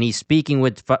 And he's speaking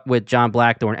with John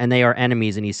Blackthorne, and they are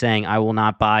enemies, and he's saying, I will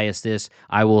not bias this.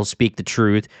 I will speak the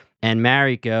truth. And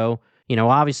Mariko,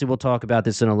 obviously we'll talk about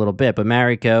this in a little bit, but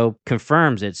Mariko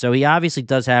confirms it. So he obviously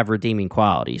does have redeeming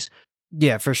qualities.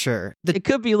 Yeah, for sure. It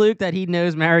could be, Luke, that he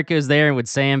knows Mariko's there and would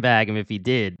sandbag him if he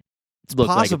did. It's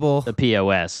possible. Like the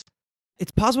POS. It's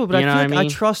possible, but I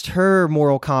trust her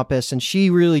moral compass, and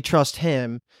she really trusts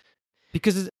him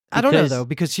because I don't know though,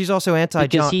 because she's also anti.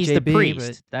 Because he's JB, the priest.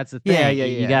 But, that's the thing. Yeah.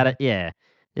 You gotta.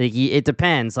 Like, it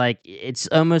depends. Like it's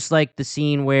almost like the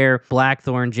scene where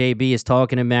Blackthorn JB is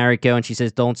talking to Mariko, and she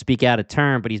says, "Don't speak out of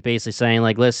turn." But he's basically saying,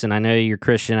 like, "Listen, I know you're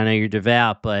Christian, I know you're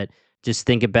devout, but just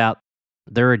think about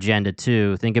their agenda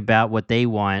too. Think about what they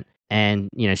want." And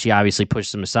she obviously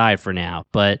pushed them aside for now,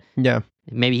 but yeah.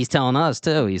 Maybe he's telling us,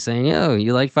 too. He's saying, yo,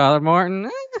 you like Father Martin?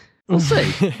 We'll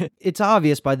see. It's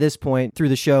obvious by this point through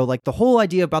the show, like the whole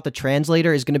idea about the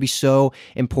translator is going to be so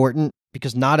important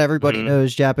because not everybody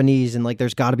knows Japanese, and like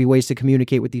there's got to be ways to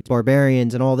communicate with these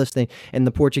barbarians and all this thing, and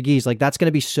the Portuguese. Like that's going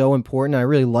to be so important. I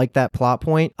really like that plot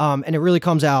point. And it really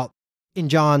comes out in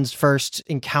John's first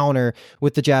encounter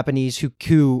with the Japanese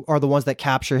who are the ones that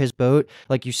capture his boat.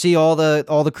 Like you see all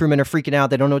the crewmen are freaking out.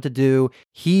 They don't know what to do.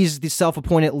 He's the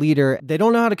self-appointed leader. They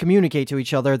don't know how to communicate to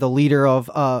each other. The leader of,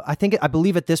 I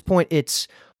believe at this point it's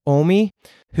Omi,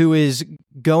 who is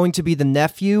going to be the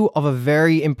nephew of a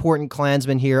very important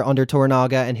clansman here under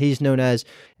Toranaga. And he's known as,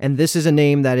 and this is a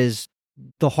name that is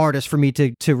the hardest for me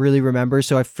to really remember.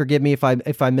 So forgive me if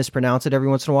I mispronounce it every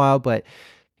once in a while, but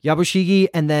Yabushigi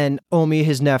and then Omi,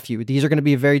 his nephew. These are going to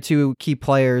be very two key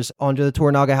players under the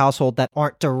Toranaga household that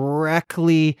aren't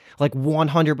directly like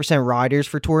 100% riders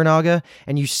for Toranaga.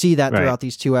 And you see that throughout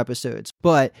these two episodes.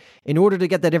 But in order to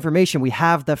get that information, we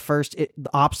have the first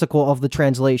obstacle of the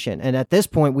translation. And at this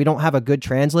point, we don't have a good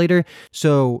translator.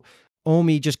 So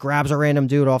Omi just grabs a random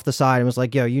dude off the side and was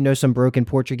like, yo, you know some broken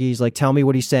Portuguese, like tell me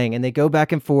what he's saying. And they go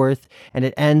back and forth, and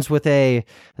it ends with a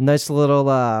nice little,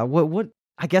 what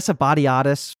I guess a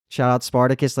Badiatus, shout out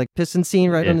Spartacus, like piston scene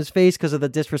right on his face because of the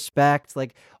disrespect.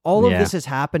 Like all of this is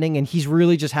happening, and he's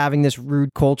really just having this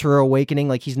rude cultural awakening.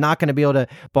 Like he's not going to be able to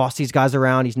boss these guys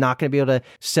around. He's not going to be able to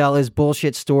sell his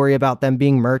bullshit story about them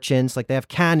being merchants. Like they have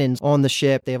cannons on the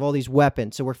ship. They have all these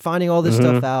weapons. So we're finding all this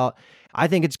stuff out. I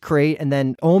think it's great. And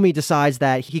then Omi decides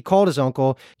that he called his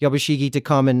uncle Yabushigi to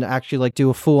come and actually like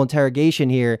do a full interrogation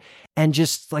here, and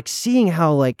just like seeing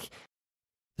how like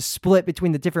split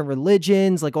between the different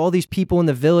religions, like all these people in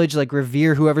the village like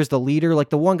revere whoever's the leader.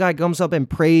 Like the one guy comes up and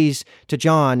prays to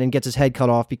John and gets his head cut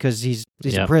off because he's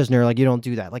a prisoner. Like you don't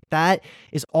do that. Like that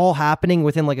is all happening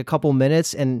within like a couple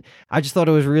minutes, and I just thought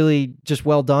it was really just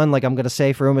well done. Like I'm gonna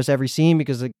say for almost every scene,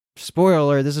 because like spoiler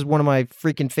alert, this is one of my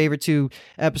freaking favorite 2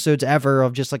 episodes ever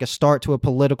of just like a start to a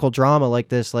political drama like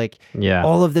this. Like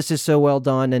all of this is so well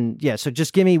done. And so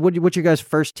just give me what's your guys'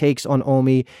 first takes on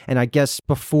Omi, and I guess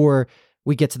before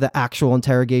we get to the actual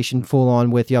interrogation full on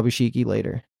with Yabushiki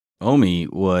later. Omi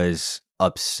was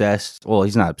obsessed. Well,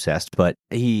 he's not obsessed, but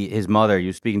he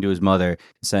was speaking to his mother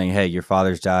saying, hey, your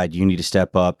father's died. You need to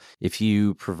step up. If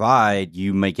you provide,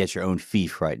 you might get your own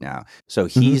fief right now. So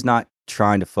he's not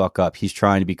trying to fuck up. He's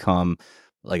trying to become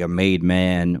like a made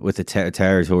man with the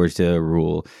territories to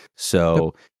rule.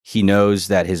 So he knows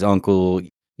that his uncle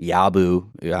Yabu,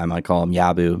 I might call him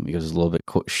Yabu because it's a little bit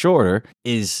shorter,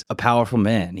 is a powerful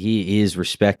man. He is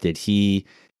respected. He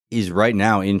is right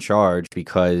now in charge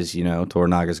because,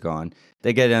 Toranaga's gone.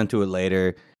 They get into it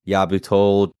later. Yabu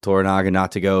told Toranaga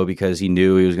not to go because he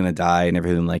knew he was going to die and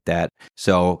everything like that.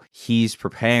 So he's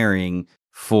preparing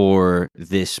for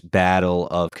this battle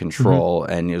of control.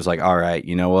 And he was like, all right,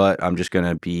 you know what? I'm just going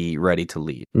to be ready to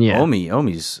lead. Yeah.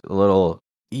 Omi's a little...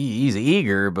 He's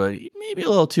eager, but maybe a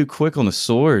little too quick on the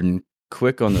sword and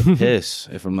quick on the piss,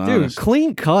 if I'm honest. Dude,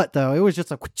 clean cut, though. It was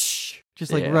just like,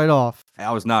 right off.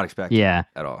 I was not expecting that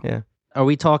at all. Yeah. Are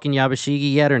we talking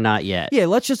Yabushigi yet or not yet? Yeah,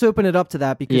 let's just open it up to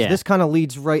that because this kind of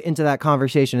leads right into that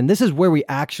conversation. And this is where we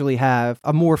actually have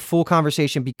a more full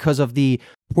conversation because of the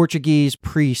Portuguese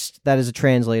priest that is a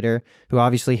translator who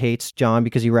obviously hates John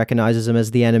because he recognizes him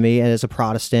as the enemy and as a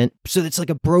Protestant. So it's like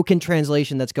a broken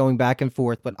translation that's going back and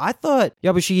forth. But I thought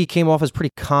Yabushigi came off as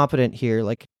pretty competent here.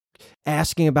 Like,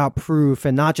 asking about proof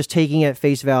and not just taking it at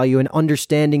face value and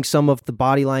understanding some of the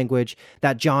body language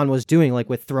that John was doing, like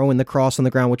with throwing the cross on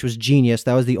the ground, which was genius.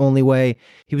 That was the only way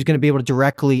he was going to be able to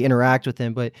directly interact with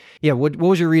him. But yeah, what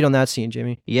was your read on that scene,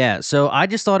 Jimmy? Yeah, so I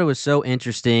just thought it was so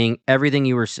interesting, everything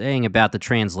you were saying about the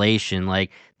translation.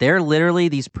 Like, they're literally,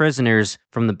 these prisoners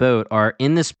from the boat are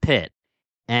in this pit,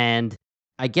 and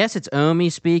I guess it's Omi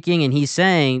speaking, and he's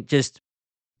saying, just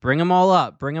bring them all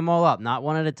up, not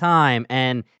one at a time.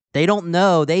 And they don't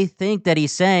know. They think that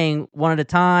he's saying one at a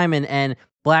time, and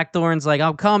Blackthorn's like,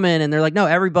 I'm coming, and they're like, no,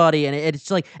 everybody. And it's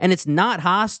like, and it's not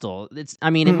hostile. It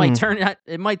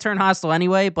might turn hostile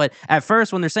anyway, but at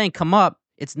first when they're saying come up,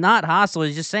 it's not hostile.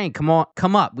 It's just saying, come on,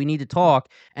 come up. We need to talk.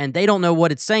 And they don't know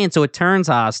what it's saying, so it turns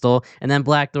hostile. And then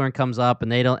Blackthorn comes up,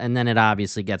 and then it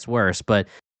obviously gets worse. But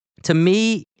to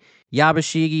me,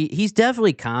 Yabashigi, he's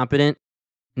definitely competent.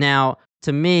 Now,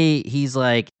 to me, he's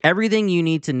like everything you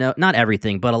need to know, not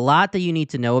everything, but a lot that you need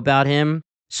to know about him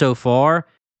so far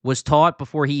was taught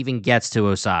before he even gets to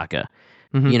Osaka.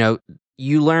 Mm-hmm.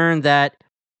 You learn that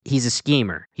he's a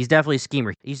schemer. He's definitely a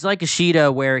schemer. He's like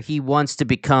Ishida, where he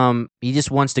just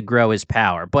wants to grow his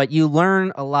power. But you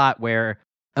learn a lot where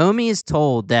Omi is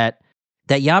told that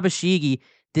Yabashigi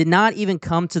did not even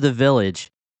come to the village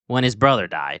when his brother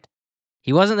died.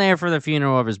 He wasn't there for the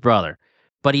funeral of his brother,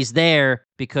 but he's there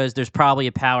because there's probably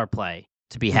a power play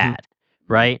to be had,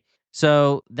 right?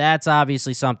 So that's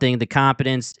obviously something. The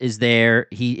competence is there.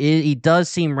 He does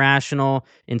seem rational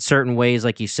in certain ways,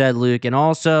 like you said, Luke. And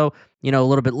also, a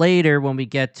little bit later when we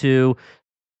get to,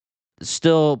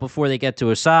 still before they get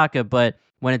to Osaka, but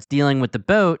when it's dealing with the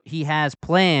boat, he has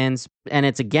plans, and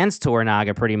it's against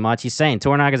Toranaga pretty much. He's saying,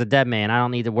 Toranaga's a dead man. I don't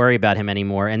need to worry about him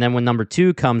anymore. And then when number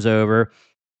 2 comes over,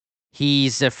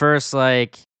 he's at first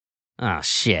like, oh,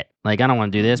 shit. Like, I don't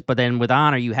want to do this. But then with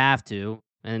honor, you have to.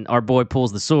 And our boy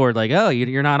pulls the sword like, oh,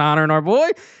 you're not honoring our boy?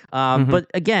 But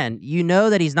again, you know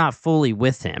that he's not fully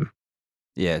with him.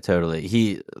 Yeah, totally.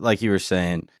 He, like you were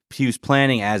saying, he was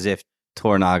planning as if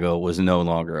Toranaga was no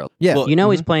longer. Yeah. Well,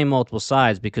 he's playing multiple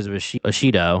sides because of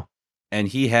Ishido. And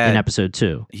he had, in episode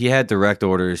 2, he had direct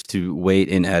orders to wait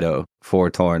in Edo for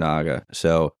Toranaga.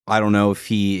 So I don't know if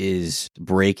he is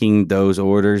breaking those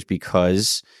orders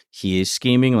because he is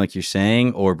scheming, like you're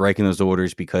saying, or breaking those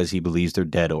orders because he believes they're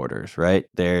dead orders, right?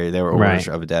 They were orders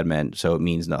of a dead man, so it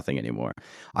means nothing anymore.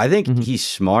 I think he's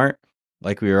smart.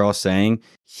 Like we were all saying,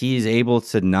 he's able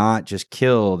to not just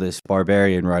kill this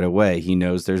barbarian right away. He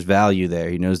knows there's value there.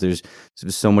 He knows there's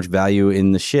so much value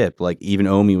in the ship. Like even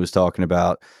Omi was talking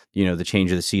about, the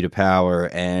change of the seat of power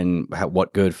and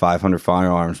what good 500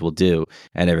 firearms will do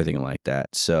and everything like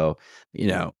that. So,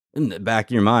 in the back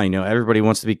of your mind, everybody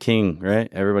wants to be king, right?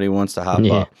 Everybody wants to hop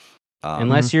up.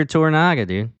 Unless you're Toranaga,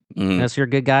 dude. Unless you're a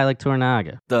good guy like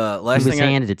Toranaga. The last thing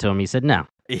handed it to him. He said no.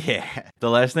 Yeah. The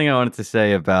last thing I wanted to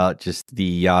say about just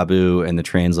the Yabu and the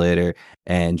translator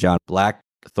and John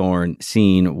Blackthorn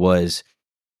scene was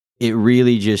it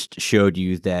really just showed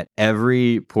you that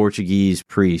every Portuguese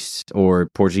priest or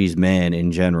Portuguese man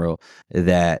in general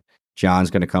that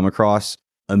John's going to come across,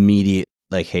 immediate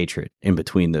hatred in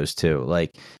between those two.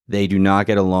 Like they do not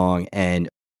get along. And,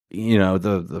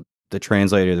 the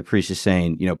translator, the priest is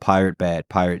saying, pirate bad,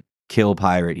 pirate kill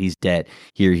pirate, he's dead.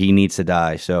 Here, he needs to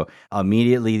die. So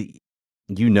immediately,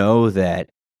 that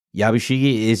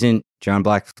Yabashigi isn't John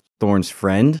Blackthorn's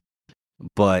friend,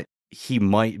 but he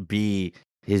might be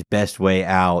his best way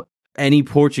out. Any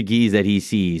Portuguese that he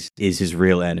sees is his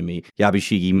real enemy.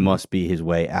 Yabashigi must be his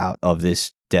way out of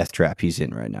this death trap he's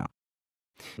in right now.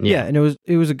 Yeah, and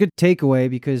it was a good takeaway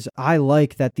because I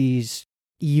like that these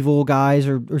evil guys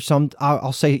or some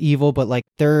I'll say evil, but like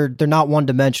they're not one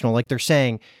dimensional. Like they're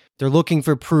saying they're looking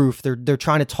for proof. They're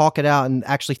trying to talk it out and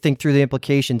actually think through the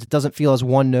implications. It doesn't feel as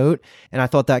one note, and I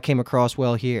thought that came across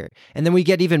well here. And then we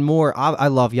get even more. I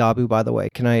love Yabu, by the way.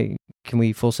 Can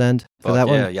we full send for that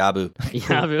one? Yeah, Yabu.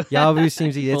 Yabu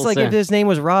seems easy. It's like if his name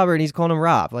was Robert and he's calling him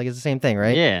Rob. Like it's the same thing,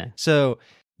 right? Yeah. So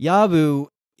Yabu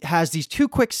has these 2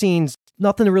 quick scenes.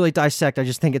 Nothing to really dissect. I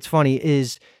just think it's funny.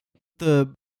 Is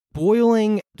the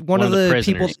boiling one of the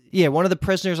people? Yeah, one of the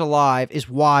prisoners alive is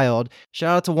wild.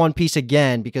 Shout out to One Piece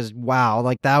again because wow,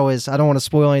 like that was. I don't want to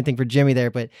spoil anything for Jimmy there,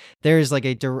 but there's like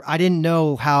I didn't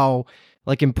know how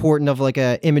important of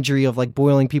a imagery of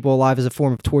boiling people alive as a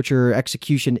form of torture or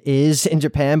execution is in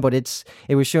Japan, but it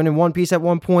was shown in One Piece at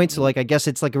one point, so I guess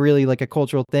it's really a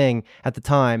cultural thing at the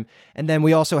time. And then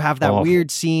we also have that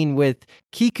weird scene with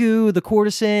Kiku, the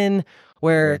courtesan,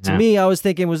 where to me I was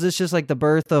thinking, was this just the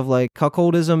birth of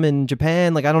cuckoldism in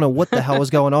Japan? I don't know what the hell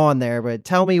was going on there, but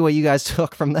tell me what you guys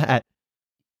took from that.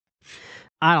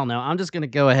 I don't know. I'm just gonna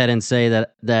go ahead and say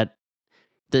that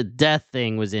the death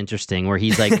thing was interesting, where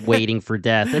he's like waiting for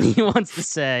death, and he wants to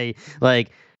say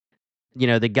like,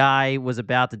 the guy was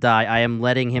about to die. I am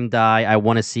letting him die. I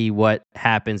want to see what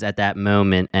happens at that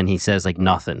moment. And he says like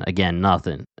nothing. Again,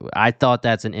 nothing. I thought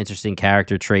that's an interesting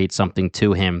character trait, something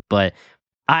to him, but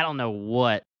I don't know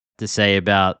what to say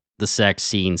about the sex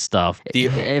scene stuff.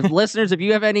 If listeners, if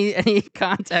you have any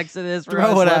context to this,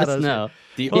 throw it let at us know.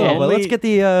 But let's get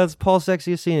the Paul's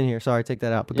sexiest scene in here. Sorry, take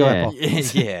that out. But go ahead, Paul.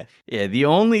 Yeah. The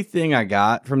only thing I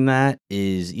got from that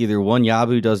is either one,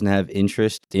 Yabu doesn't have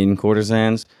interest in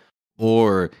courtesans,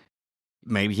 or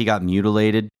maybe he got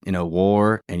mutilated in a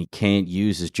war and he can't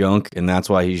use his junk, and that's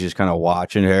why he's just kind of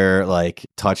watching her like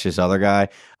touch this other guy.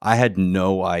 I had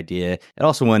no idea. It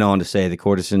also went on to say the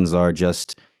courtesans are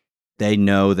just, they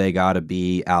know they got to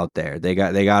be out there. They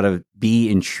got to be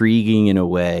intriguing in a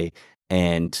way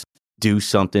and do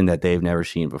something that they've never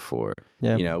seen before.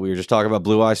 Yeah. We were just talking about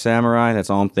Blue Eye Samurai. That's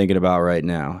all I'm thinking about right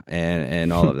now,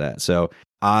 and all of that. So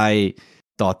I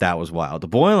thought that was wild. The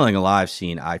boiling alive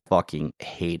scene, I fucking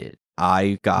hated.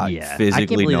 I got physically I can't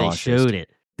believe nauseous. they showed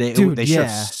it. They showed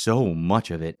so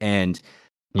much of it, and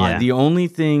the only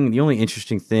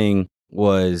interesting thing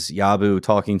was Yabu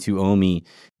talking to Omi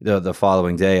the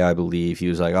following day. I believe he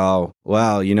was like, "Oh,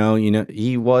 wow,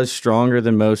 he was stronger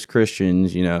than most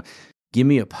Christians. Give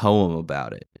me a poem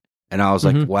about it." And I was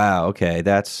like, "Wow, okay,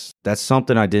 that's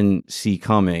something I didn't see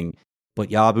coming." But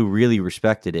Yabu really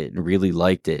respected it and really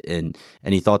liked it, and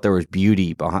he thought there was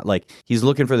beauty behind. Like, he's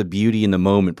looking for the beauty in the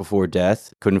moment before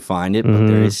death, couldn't find it, but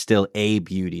there is still a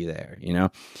beauty there,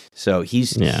 So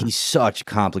he's such a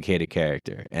complicated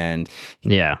character, and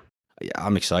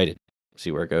I'm excited to see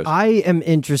where it goes. I am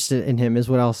interested in him, is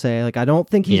what I'll say. Like, I don't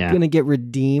think he's going to get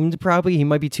redeemed. Probably he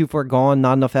might be too far gone,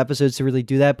 not enough episodes to really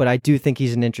do that. But I do think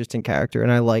he's an interesting character,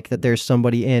 and I like that there's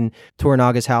somebody in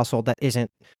Toranaga's household that isn't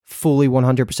fully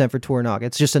 100% for Toranaga.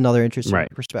 It's just another interesting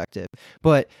perspective.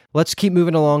 But let's keep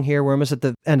moving along here. We're almost at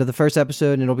the end of the first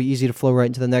episode, and it'll be easy to flow right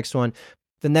into the next one.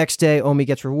 The next day, Omi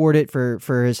gets rewarded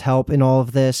for his help in all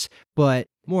of this. But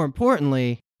more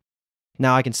importantly,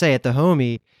 now I can say it, the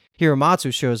homie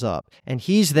Hiromatsu shows up, and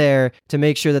he's there to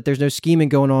make sure that there's no scheming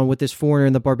going on with this foreigner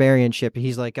in the barbarian ship.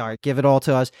 He's like, all right, give it all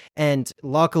to us. And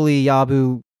luckily,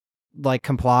 Yabu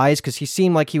complies, because he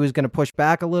seemed like he was going to push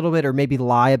back a little bit, or maybe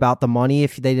lie about the money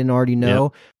if they didn't already know.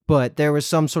 Yep. But there was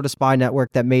some sort of spy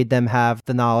network that made them have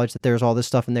the knowledge that there's all this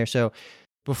stuff in there. So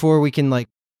before we can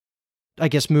I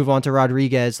guess move on to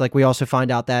Rodriguez, we also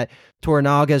find out that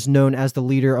Toranaga is known as the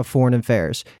leader of foreign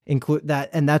affairs, include that,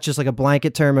 and that's just a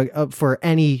blanket term for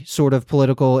any sort of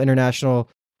political international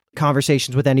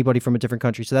conversations with anybody from a different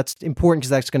country. So that's important, because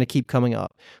that's going to keep coming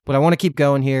up. But I want to keep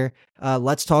going here.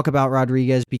 Let's talk about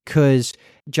Rodriguez, because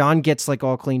John gets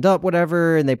all cleaned up,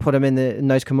 whatever, and they put him in the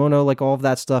nice kimono. All of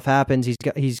that stuff happens.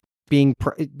 He's being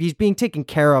taken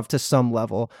care of to some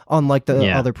level, unlike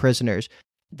the other prisoners.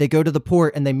 They go to the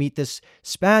port and they meet this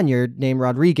Spaniard named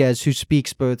Rodriguez, who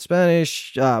speaks both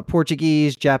Spanish,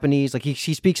 Portuguese, Japanese.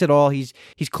 He speaks it all. He's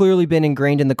clearly been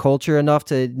ingrained in the culture enough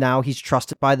to now he's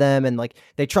trusted by them, and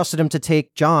they trusted him to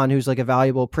take John, who's a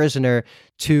valuable prisoner,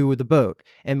 to the boat.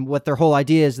 And what their whole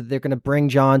idea is that they're going to bring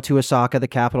John to Osaka, the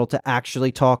capital, to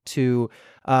actually talk to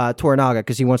Toranaga,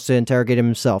 because he wants to interrogate him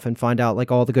himself and find out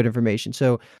all the good information.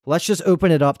 So let's just open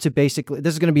it up to basically,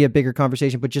 this is going to be a bigger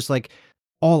conversation, but just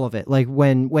all of it.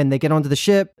 When they get onto the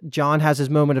ship, John has his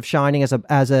moment of shining as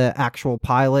a actual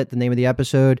pilot, the name of the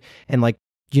episode, and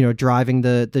driving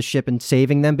the ship and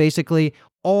saving them, basically,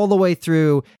 all the way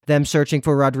through them searching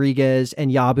for Rodriguez and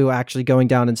Yabu actually going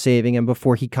down and saving him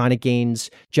before he kind of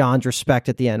gains John's respect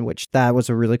at the end, which that was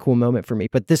a really cool moment for me.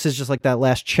 But this is just that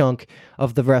last chunk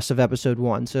of the rest of episode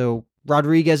 1. So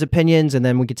Rodriguez opinions, and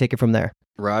then we can take it from there.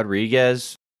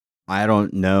 Rodriguez, I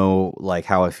don't know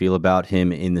how I feel about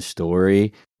him in the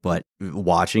story, but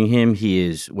watching him, he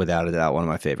is without a doubt one of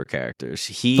my favorite characters.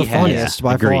 The funniest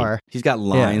by far. He's got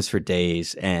lines for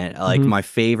days, and my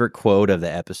favorite quote of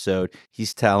the episode,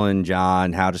 he's telling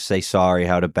John how to say sorry,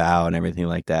 how to bow, and everything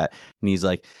like that. And he's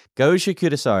like, "Goshi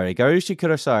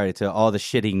kudasari to all the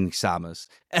shitting samas."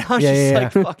 And I was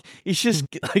just fuck. He's just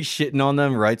shitting on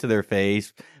them right to their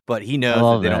face. But he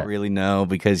knows that they don't really know,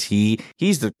 because he's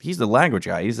the language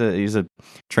guy. He's a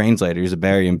translator. He's a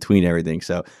barrier in between everything.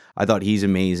 So I thought he's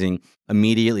amazing.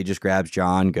 Immediately just grabs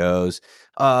John, goes,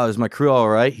 "Is my crew all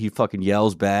right?" He fucking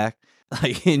yells back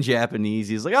in Japanese.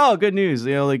 He's like, "Oh, good news.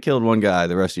 They only killed one guy.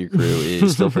 The rest of your crew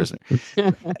is still prisoner."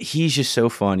 He's just so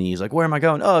funny. He's like, "Where am I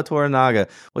going?" "Oh, Toranaga.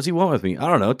 What's he want with me?" "I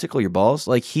don't know. Tickle your balls."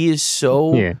 He is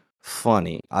so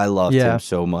funny. I loved him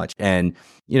so much. And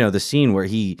the scene where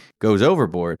he goes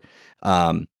overboard,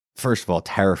 first of all,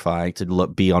 terrifying to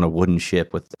be on a wooden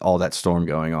ship with all that storm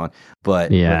going on.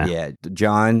 But yeah,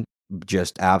 John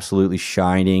just absolutely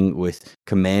shining with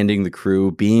commanding the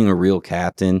crew, being a real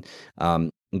captain.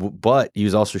 But he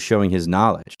was also showing his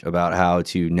knowledge about how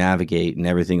to navigate and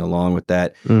everything along with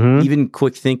that. Even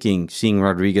quick thinking, seeing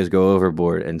Rodriguez go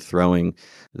overboard and throwing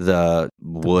the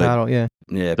wood, paddle,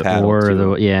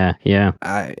 paddle.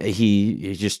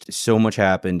 He just so much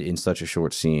happened in such a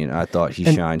short scene. I thought he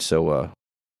shined so well.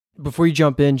 Before you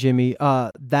jump in, Jimmy,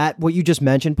 that what you just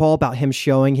mentioned, Paul, about him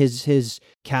showing his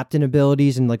captain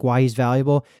abilities and like why he's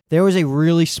valuable. There was a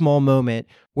really small moment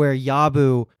where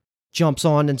Yabu jumps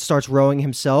on and starts rowing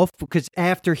himself, because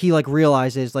after he like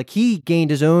realizes, like, he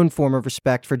gained his own form of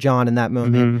respect for John in that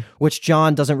moment, which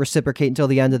John doesn't reciprocate until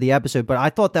the end of the episode. But I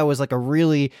thought that was like a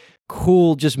really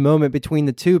cool just moment between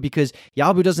the two, because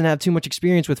Yabu doesn't have too much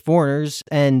experience with foreigners,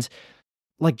 and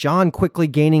like John quickly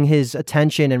gaining his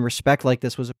attention and respect like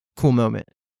this was a cool moment.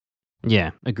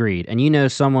 Yeah, agreed.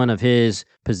 And someone of his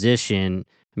position,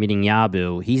 meaning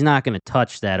Yabu, he's not going to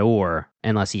touch that oar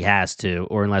unless he has to,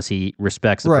 or unless he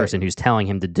respects the person who's telling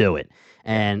him to do it.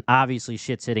 And obviously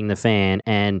shit's hitting the fan,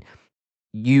 and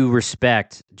you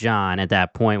respect John at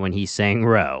that point when he's saying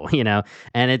row,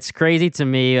 And it's crazy to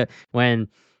me when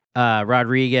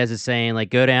Rodriguez is saying,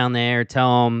 like, go down there,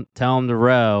 tell him to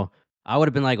row. I would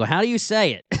have been like, well, how do you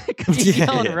say it? Because he's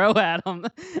yelling row at him.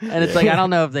 And it's like, I don't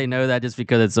know if they know that just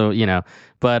because it's so,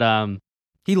 but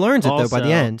he learns it though by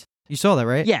the end. You saw that,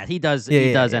 right? Yeah, he does.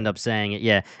 He does end up saying it.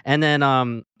 Yeah, and then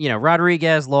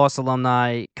Rodriguez, Lost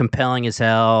alumni, compelling as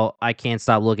hell. I can't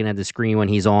stop looking at the screen when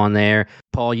he's on there.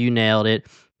 Paul, you nailed it.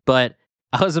 But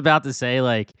I was about to say,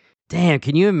 like, damn,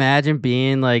 can you imagine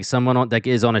being like someone that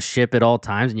is on a ship at all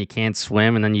times and you can't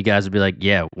swim, and then you guys would be like,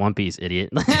 yeah, One Piece, idiot.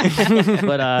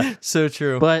 But so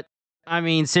true. But I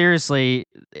mean, seriously,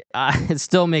 it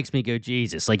still makes me go,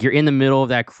 Jesus. Like, you're in the middle of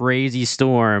that crazy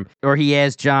storm, or he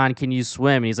asks John, can you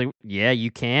swim? And he's like, yeah,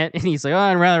 you can't. And he's like, oh,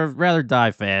 I'd rather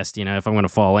die fast, if I'm going to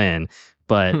fall in.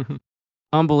 But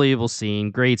unbelievable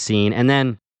scene, great scene. And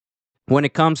then when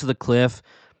it comes to the cliff,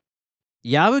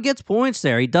 Yabu gets points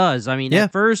there. He does. I mean,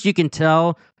 at first you can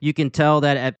tell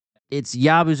that it's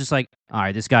Yabu's just like, all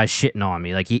right, this guy's shitting on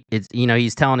me. Like,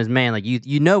 he's telling his man, like,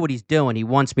 you know what he's doing. He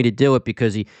wants me to do it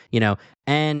because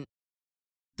and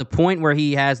the point where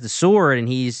he has the sword and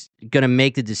he's going to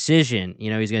make the decision,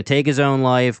 he's going to take his own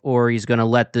life or he's going to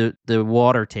let the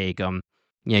water take him.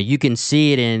 You can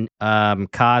see it in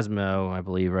Cosmo, I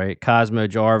believe, right? Cosmo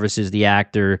Jarvis is the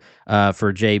actor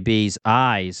for JB's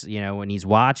eyes, when he's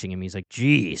watching him. He's like,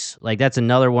 geez, like, that's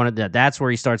another one of that's where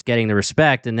he starts getting the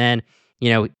respect. And then,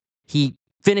 he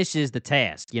finishes the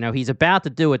task. He's about to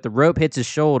do it. The rope hits his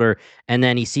shoulder, and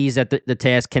then he sees that the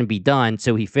task can be done,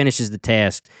 so he finishes the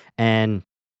task. And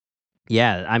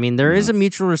yeah, I mean, there is a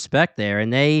mutual respect there.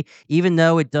 And even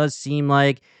though it does seem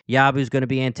like Yabu's going to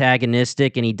be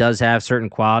antagonistic, and he does have certain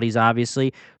qualities,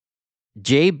 obviously,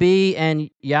 JB and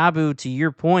Yabu, to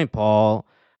your point, Paul,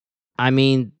 I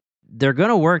mean, they're going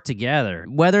to work together,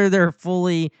 whether they're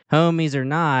fully homies or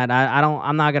not.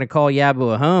 I'm not going to call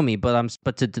Yabu a homie,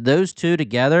 but to those two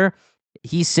together,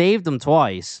 he saved them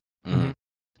twice. Mm-hmm.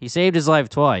 He saved his life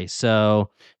twice. So,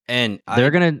 and I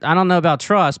don't know about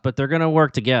trust, but they're going to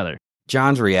work together.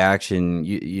 John's reaction,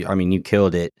 you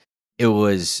killed it. It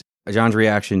was John's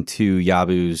reaction to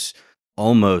Yabu's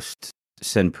almost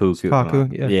senpuku.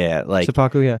 Seppuku, yeah, like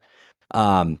seppuku, yeah.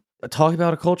 Talk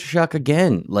about a culture shock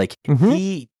again. Like,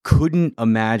 he couldn't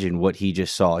imagine what he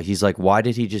just saw. He's like, why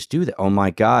did he just do that? Oh my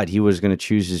God, he was going to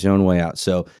choose his own way out.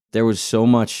 So there was so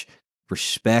much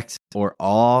respect or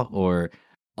awe or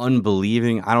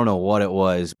unbelieving. I don't know what it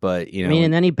was, but I mean,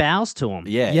 and then he bows to him.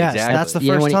 Yeah, yes, exactly. That's the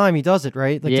first time he does it,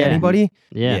 right? Like, to anybody.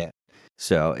 Yeah.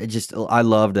 So I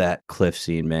love that cliff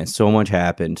scene, man. So much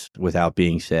happened without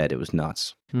being said. It was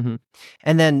nuts. And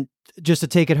then just to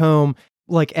take it home,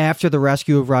 like, after the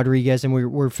rescue of Rodriguez and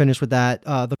we're finished with that,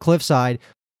 the cliffside,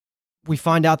 we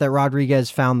find out that Rodriguez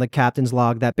found the captain's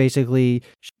log that basically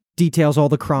details all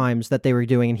the crimes that they were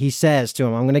doing. And he says to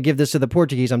him, I'm going to give this to the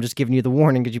Portuguese. I'm just giving you the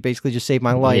warning because you basically just saved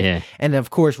my life. Yeah. And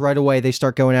of course, right away, they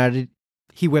start going at it.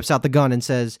 He whips out the gun and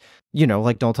says,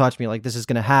 like, don't touch me. Like, this is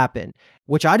going to happen,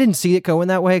 which I didn't see it going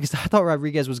that way because I thought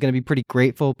Rodriguez was going to be pretty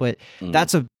grateful, but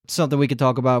that's something we could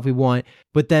talk about if we want.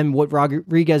 But then what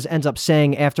Rodriguez ends up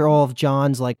saying after all of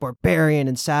John's like barbarian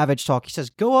and savage talk, he says,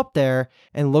 go up there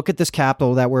and look at this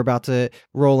capital that we're about to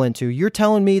roll into. You're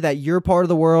telling me that your part of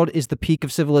the world is the peak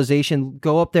of civilization.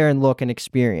 Go up there and look and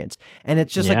experience. And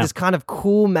it's just like this kind of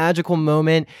cool, magical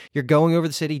moment. You're going over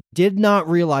the city, did not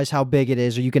realize how big it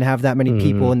is, or you can have that many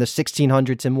people in the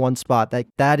 1600s in one spot.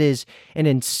 That is an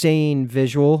insane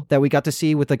visual that we got to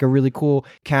see with like a really cool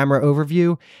camera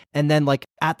overview. And then like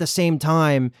at the same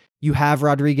time, you have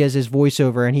Rodriguez's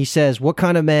voiceover, and he says, "What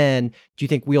kind of man do you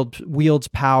think wields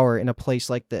power in a place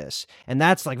like this?" And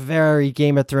that's like very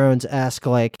Game of Thrones-esque.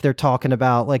 Like they're talking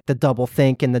about like the double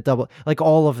think and the double, like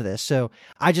all of this. So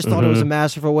I just thought it was a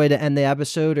masterful way to end the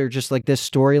episode, or just like this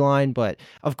storyline. But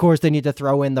of course, they need to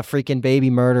throw in the freaking baby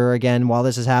murder again while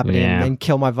this is happening and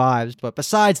kill my vibes. But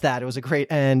besides that, it was a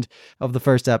great end of the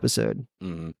first episode.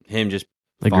 Him just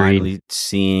finally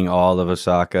seeing all of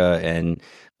Osaka and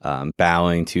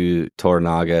bowing to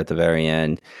Toranaga at the very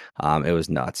end. It was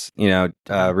nuts.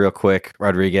 Real quick,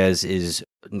 Rodriguez is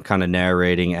kind of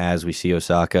narrating as we see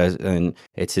Osaka, and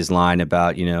it's his line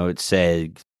about, it's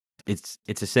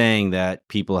a saying that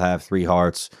people have three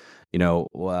hearts,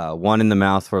 one in the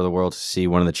mouth for the world to see,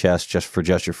 one in the chest just for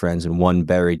your friends, and one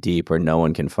buried deep where no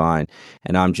one can find.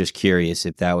 And I'm just curious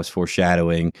if that was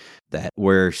foreshadowing that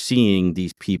we're seeing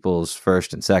these people's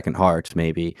first and second hearts,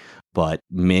 maybe, but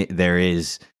there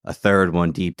is a third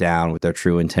one deep down with their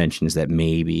true intentions that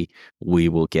maybe we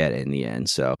will get in the end.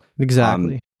 So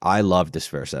exactly. I loved this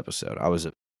first episode. I was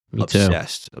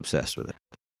obsessed with it.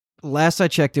 Last I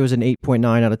checked, it was an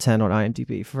 8.9 out of 10 on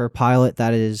IMDb. For a pilot,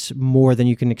 that is more than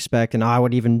you can expect, and I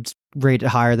would even rate it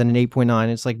higher than an 8.9.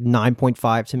 It's like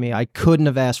 9.5 to me. I couldn't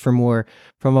have asked for more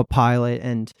from a pilot,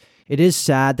 and it is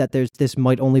sad that this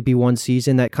might only be one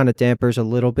season. That kind of dampers a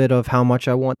little bit of how much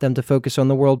I want them to focus on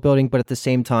the world building, but at the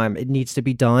same time, it needs to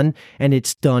be done, and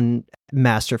it's done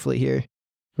masterfully here.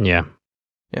 Yeah.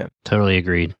 Totally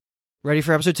agreed. Ready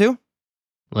for episode 2?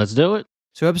 Let's do it.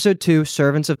 So episode 2,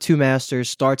 Servants of Two Masters,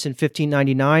 starts in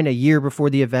 1599, a year before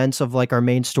the events of like our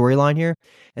main storyline here.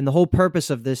 And the whole purpose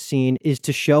of this scene is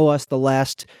to show us the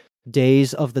last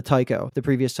days of the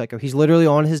previous Tycho. He's literally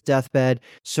on his deathbed,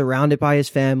 surrounded by his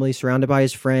family, surrounded by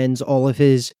his friends. All of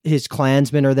his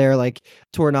clansmen are there. Like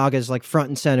Toranaga's like front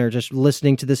and center, just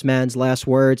listening to this man's last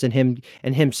words and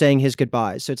him saying his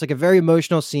goodbyes. So it's like a very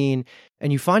emotional scene,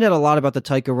 and you find out a lot about the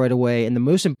Tycho right away. And the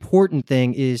most important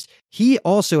thing is he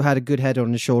also had a good head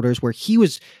on his shoulders, where he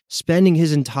was spending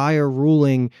his entire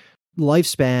ruling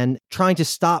lifespan trying to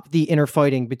stop the inner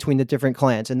fighting between the different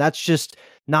clans. And that's just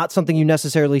not something you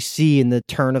necessarily see in the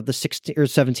turn of the 16th or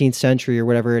 17th century or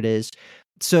whatever it is.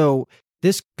 So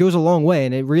this goes a long way,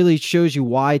 and it really shows you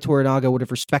why Toranaga would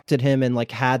have respected him and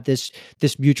like had this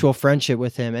mutual friendship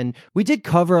with him. And we did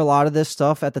cover a lot of this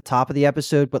stuff at the top of the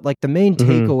episode, but like the main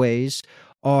takeaways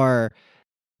are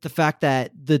the fact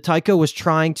that the Tycho was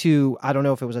trying to, I don't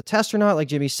know if it was a test or not, like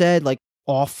Jimmy said, like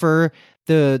offer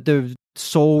the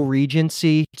sole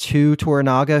regency to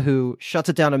Toranaga, who shuts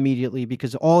it down immediately,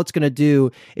 because all it's going to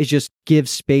do is just give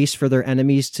space for their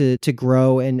enemies to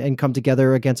grow and come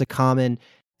together against a common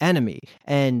enemy.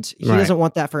 And he doesn't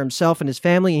want that for himself and his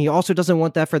family, and he also doesn't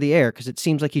want that for the heir, because it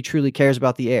seems like he truly cares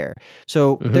about the heir.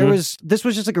 So this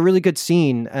was just like a really good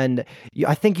scene, and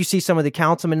I think you see some of the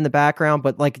councilmen in the background,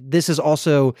 but like this is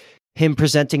also him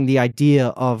presenting the idea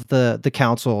of the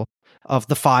council of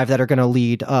the 5 that are going to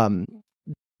lead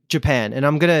Japan. And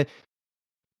I'm going to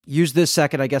use this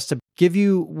second, I guess, to give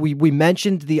you, we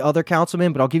mentioned the other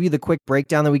councilmen, but I'll give you the quick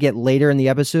breakdown that we get later in the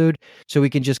episode, so we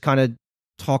can just kind of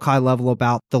talk high level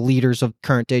about the leaders of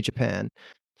current day Japan.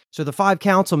 So the 5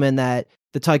 councilmen that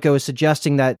the Tycho is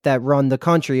suggesting that run the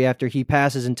country after he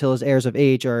passes until his heirs of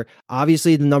age are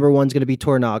obviously the number one's going to be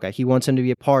Toranaga. He wants him to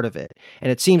be a part of it.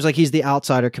 And it seems like he's the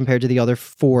outsider compared to the other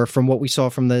 4 from what we saw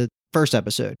from the first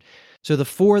episode. So the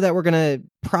 4 that we're going to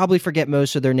probably forget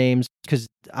most of their names, because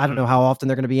I don't know how often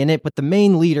they're going to be in it, but the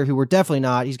main leader, who we're definitely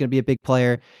not, he's going to be a big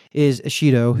player, is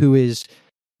Ishido, who is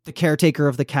the caretaker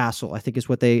of the castle, I think is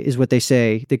what they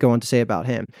say, they go on to say about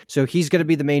him. So he's going to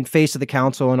be the main face of the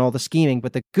council and all the scheming.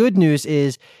 But the good news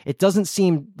is it doesn't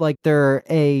seem like they're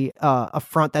a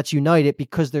front that's united,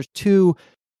 because there's 2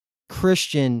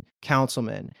 Christian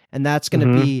councilmen, and that's going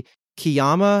to be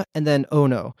Kiyama and then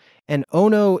Ono. And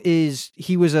Ono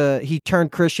he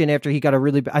turned Christian after he got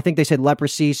I think they said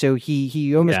leprosy, so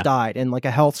he almost died, and like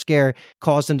a health scare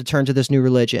caused him to turn to this new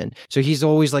religion. So he's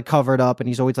always like covered up, and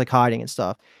he's always like hiding and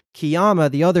stuff.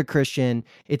 Kiyama, the other Christian,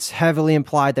 it's heavily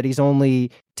implied that he's only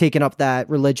taken up that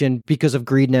religion because of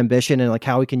greed and ambition, and like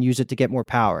how he can use it to get more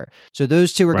power. So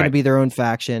those 2 are going to be their own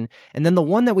faction. And then the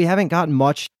one that we haven't gotten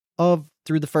much of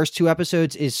through the first 2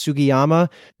 episodes is Sugiyama,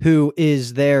 who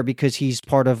is there because he's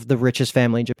part of the richest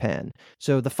family in Japan.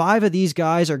 So the 5 of these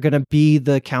guys are going to be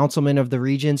the councilmen of the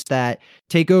regents that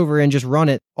take over and just run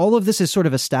it. All of this is sort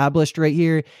of established right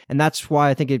here, and that's why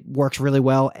I think it works really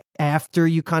well after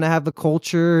you kind of have the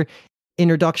culture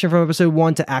introduction from episode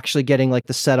 1 to actually getting like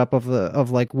the setup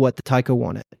of like what the Taiko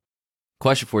wanted.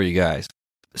 Question for you guys.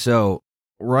 So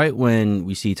right when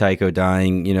we see Taiko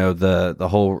dying, the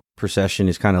whole procession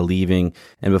is kind of leaving,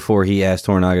 and before he asks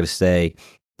Toranaga to stay,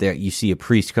 there you see a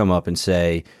priest come up and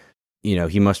say,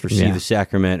 he must receive the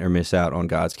sacrament or miss out on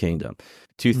God's kingdom.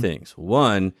 Two things.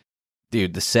 One,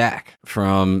 dude, the sack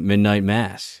from Midnight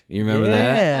Mass. You remember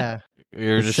that? Yeah.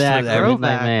 You're The sack from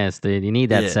Midnight Mass, dude. You need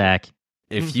that sack.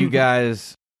 If you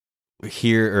guys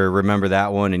hear or remember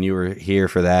that one and you were here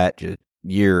for that,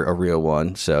 you're a real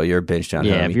one. So you're a Bingetown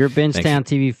homie. If you're a Bingetown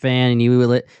TV fan and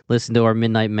you listen to our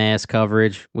Midnight Mass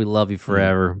coverage, we love you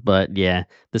forever. But yeah,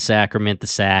 the sacrament, the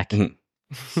sack.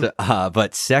 So,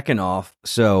 but second off,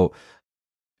 so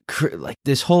like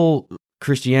this whole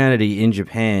Christianity in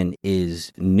Japan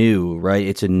is new, right?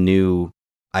 It's a new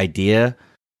idea.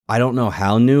 I don't know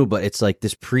how new, but it's like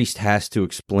this priest has to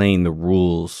explain the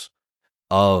rules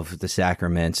of the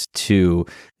sacraments to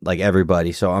like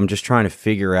everybody. So I'm just trying to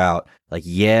figure out, like,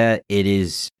 it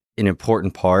is an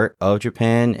important part of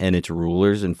Japan and its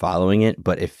rulers and following it,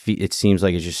 but it seems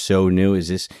like it's just so new. Is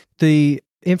this the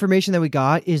information that we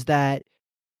got? Is that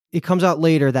it comes out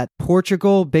later that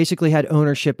Portugal basically had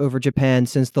ownership over Japan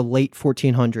since the late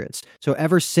 1400s. So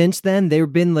ever since then,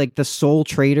 they've been like the sole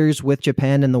traders with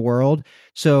Japan in the world.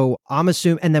 So I'm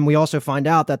assuming, and then we also find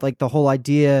out that like the whole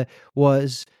idea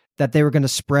was that they were going to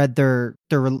spread the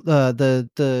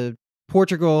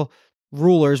Portugal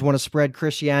rulers want to spread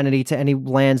Christianity to any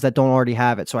lands that don't already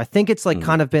have it. So I think it's like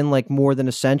kind of been like more than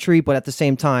a century, but at the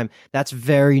same time, that's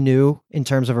very new in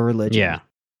terms of a religion. Yeah.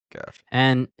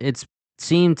 And it's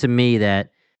seemed to me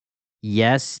that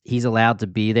yes, he's allowed to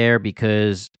be there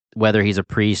because whether he's a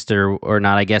priest or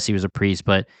not, I guess he was a priest,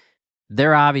 but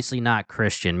they're obviously not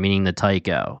Christian, meaning the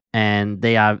Taiko, and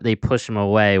they push him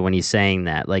away when he's saying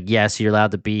that. Like, yes, you're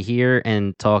allowed to be here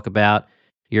and talk about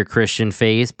your Christian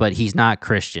faith, but he's not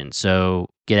Christian, so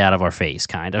get out of our face,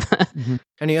 kind of.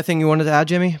 Anything you wanted to add,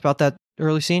 Jimmy, about that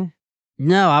early scene?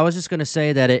 No, I was just going to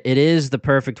say that it is the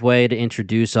perfect way to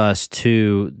introduce us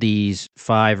to these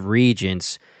 5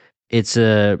 regents. It's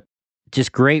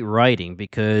just great writing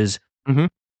because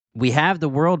we have the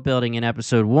world building in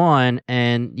episode 1,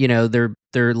 and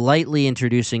they're lightly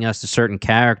introducing us to certain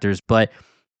characters, but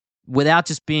without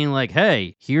just being like,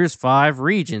 hey, here's 5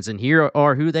 regents and here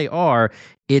are who they are.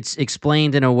 It's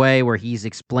explained in a way where he's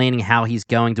explaining how he's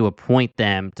going to appoint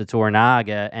them to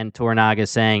Toranaga, and Toranaga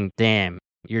saying, damn,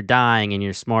 you're dying and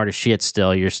you're smart as shit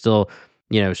still. You're still,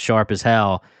 sharp as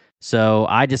hell. So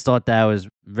I just thought that was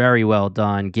very well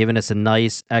done, giving us a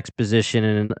nice exposition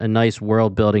and a nice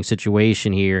world building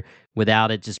situation here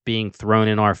without it just being thrown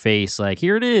in our face. Like,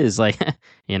 here it is. Like,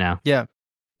 Yeah.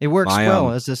 It works well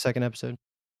as the second episode.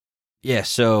 Yeah.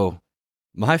 So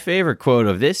my favorite quote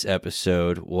of this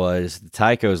episode was the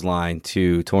Taiko's line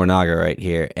to Toranaga right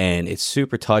here. And it's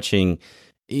super touching.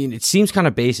 It seems kind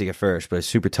of basic at first, but it's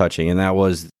super touching. And that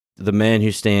was, the man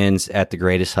who stands at the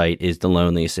greatest height is the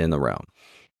loneliest in the realm.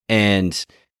 And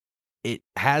it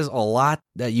has a lot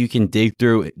that you can dig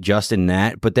through just in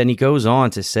that. But then he goes on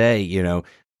to say,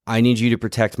 I need you to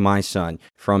protect my son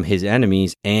from his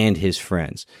enemies and his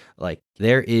friends. Like,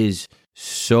 there is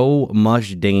so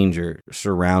much danger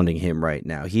surrounding him right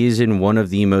now. He is in one of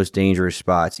the most dangerous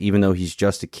spots. Even though he's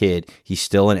just a kid, he's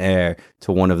still an heir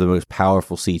to one of the most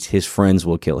powerful seats. His friends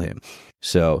will kill him.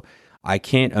 So I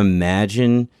can't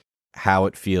imagine how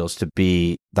it feels to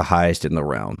be the highest in the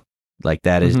realm. Like,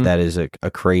 that is a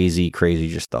crazy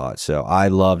just thought. So I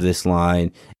love this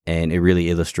line, and it really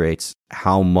illustrates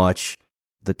how much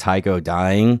the Taiko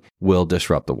dying will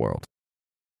disrupt the world.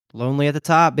 Lonely at the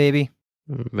top, baby.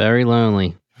 Very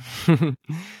lonely.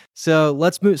 So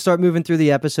let's start moving through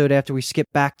the episode after we skip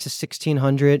back to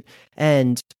 1600.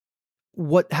 And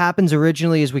what happens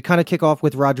originally is we kind of kick off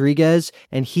with Rodriguez,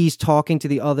 and he's talking to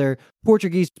the other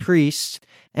Portuguese priests,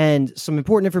 and some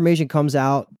important information comes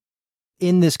out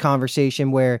in this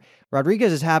conversation where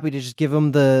Rodriguez is happy to just give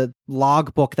him the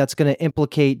logbook that's going to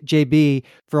implicate JB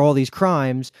for all these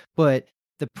crimes, but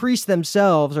the priests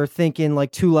themselves are thinking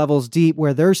like 2 levels deep,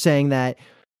 where they're saying that,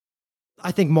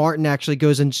 I think Martin actually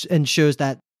goes and shows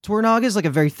that Toranaga is like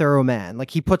a very thorough man. Like,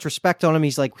 he puts respect on him.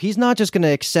 He's like, he's not just going to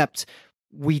accept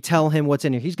we tell him what's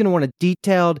in here. He's going to want a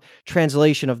detailed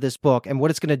translation of this book. And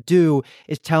what it's going to do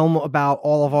is tell him about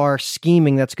all of our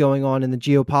scheming that's going on in the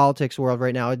geopolitics world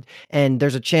right now. And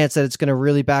there's a chance that it's going to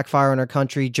really backfire on our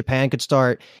country. Japan could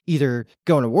start either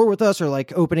going to war with us or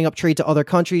like opening up trade to other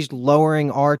countries,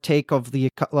 lowering our take of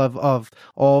of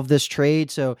all of this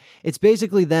trade. So it's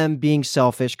basically them being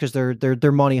selfish because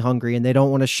they're money hungry and they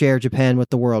don't want to share Japan with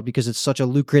the world because it's such a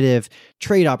lucrative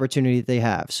trade opportunity that they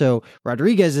have. So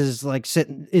Rodriguez is like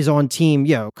is on team,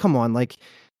 come on, like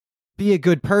be a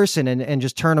good person and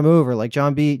just turn him over. Like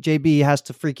JB has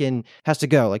to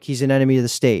go. Like he's an enemy of the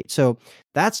state. So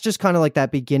that's just kind of like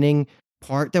that beginning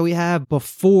part that we have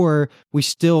before we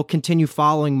still continue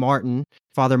following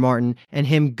Father Martin, and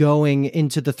him going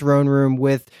into the throne room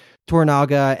with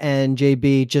Toranaga and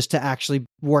JB just to actually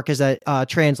work as a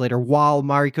translator while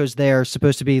Mariko's there,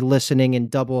 supposed to be listening and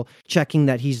double checking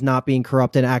that he's not being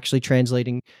corrupt and actually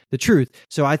translating the truth.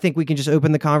 So I think we can just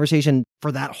open the conversation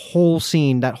for that whole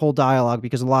scene, that whole dialogue,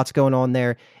 because a lot's going on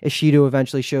there. Ishido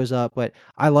eventually shows up, but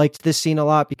I liked this scene a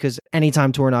lot because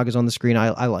anytime Toranaga's on the screen,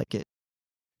 I like it.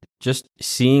 Just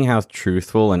seeing how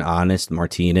truthful and honest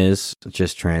Martin is,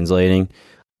 just translating,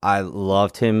 I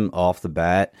loved him off the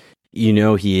bat. You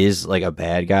know, he is like a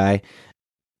bad guy,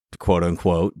 quote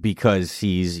unquote, because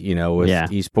he's,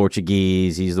 he's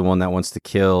Portuguese. He's the one that wants to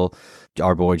kill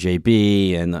our boy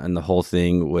JB and the whole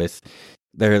thing with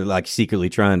they're like secretly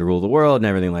trying to rule the world and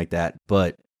everything like that.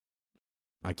 But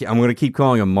I'm going to keep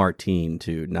calling him Martin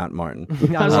too, not Martin.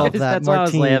 I love that. That's why I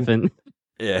was laughing.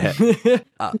 Yeah.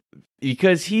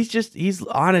 Because he's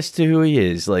honest to who he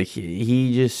is. Like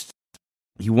he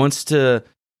wants to,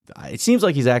 it seems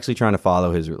like he's actually trying to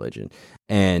follow his religion.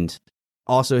 And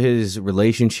also his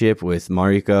relationship with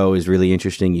Mariko is really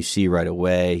interesting. You see right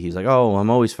away, he's like, oh,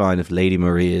 I'm always fine if Lady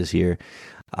Maria is here.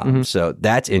 So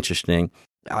that's interesting.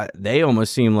 They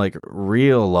almost seem like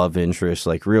real love interests,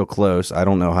 like real close. I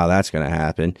don't know how that's going to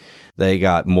happen. They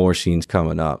got more scenes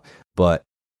coming up. But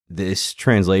this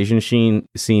translation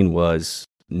scene was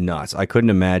nuts. I couldn't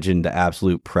imagine the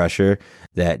absolute pressure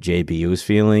that JB was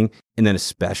feeling. And then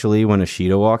especially when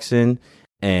Ishida walks in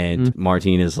and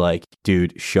Martin is like,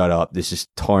 dude, shut up. This is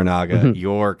Toranaga.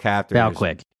 Your captor Bow is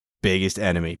quick. Biggest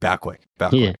enemy. Bow quick. Bow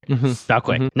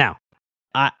quick. Now,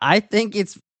 I think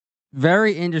it's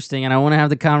very interesting, and I want to have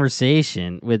the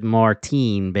conversation with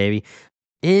Martin, baby.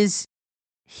 Is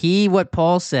he what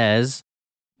Paul says,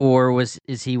 or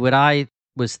is he what I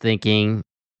was thinking,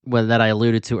 that I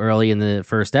alluded to early in the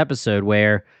first episode,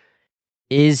 where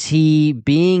is he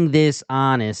being this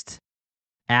honest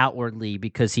outwardly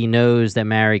because he knows that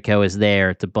Mariko is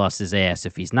there to bust his ass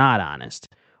if he's not honest?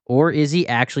 Or is he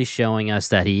actually showing us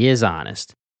that he is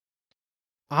honest?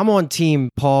 I'm on team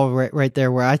Paul right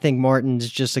there, where I think Martin's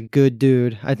just a good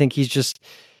dude. I think he's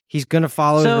going to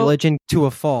follow his religion to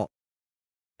a fault.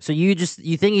 So you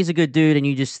think he's a good dude, and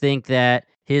you just think that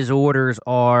his orders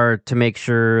are to make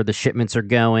sure the shipments are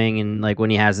going, and like when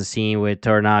he has the scene with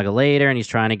Toranaga later and he's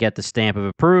trying to get the stamp of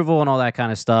approval and all that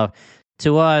kind of stuff.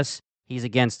 To us, he's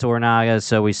against Toranaga,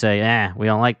 so we say, we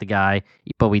don't like the guy,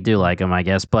 but we do like him, I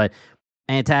guess. But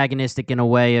antagonistic in a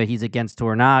way, he's against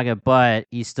Toranaga, but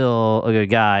he's still a good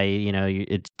guy.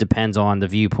 It depends on the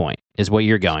viewpoint, is what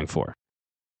you're going for.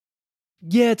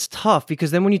 Yeah, it's tough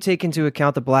because then when you take into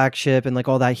account the black ship and like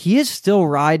all that, he is still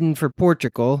riding for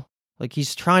Portugal. Like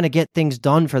he's trying to get things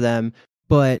done for them,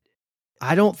 but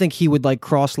I don't think he would like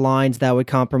cross lines that would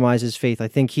compromise his faith. I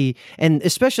think he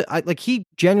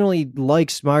genuinely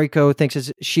likes Mariko,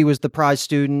 thinks she was the prize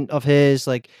student of his.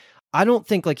 Like, I don't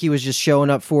think like he was just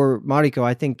showing up for Mariko.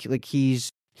 I think like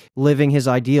he's living his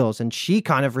ideals, and she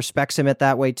kind of respects him at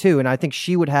that way too. And I think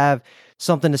she would have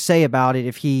something to say about it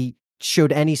if he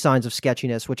showed any signs of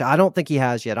sketchiness, which I don't think he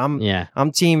has yet. I'm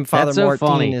team Father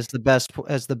Martin is the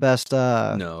best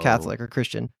Catholic or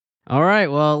Christian. All right,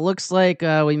 well, it looks like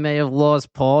we may have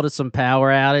lost Paul to some power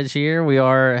outage here. We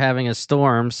are having a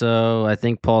storm, so I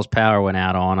think Paul's power went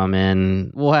out on him,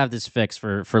 and we'll have this fixed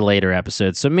for later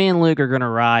episodes. So me and Luke are going to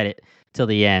ride it till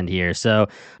the end here. So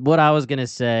what I was going to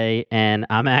say, and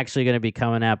I'm actually going to be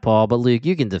coming at Paul, but Luke,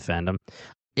 you can defend him.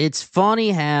 It's funny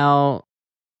how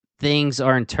things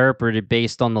are interpreted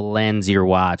based on the lens you're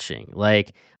watching.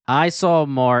 Like, I saw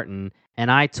Martin,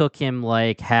 and I took him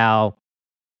like how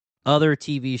other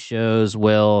TV shows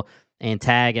will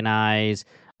antagonize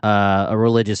a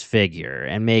religious figure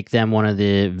and make them one of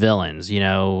the villains.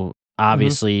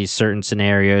 Obviously certain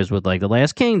scenarios with like The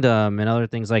Last Kingdom and other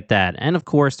things like that. And of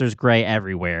course, there's gray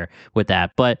everywhere with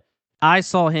that. But I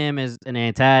saw him as an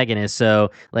antagonist.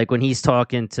 So like when he's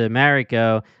talking to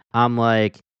Mariko, I'm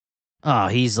like, oh,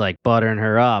 he's like buttering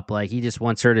her up. Like he just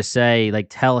wants her to say, like,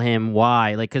 tell him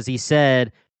why. Like, because he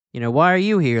said, why are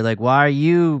you here? Like, why are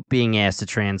you being asked to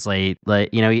translate? Like,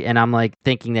 and I'm like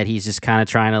thinking that he's just kind of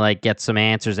trying to like get some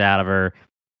answers out of her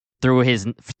through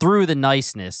the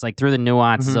niceness, like through the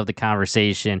nuances of the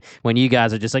conversation, when you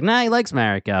guys are just like, nah, he likes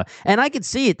Mariko. And I could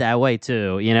see it that way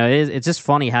too. It's just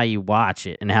funny how you watch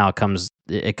it and how it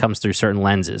comes through certain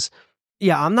lenses.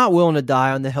 Yeah, I'm not willing to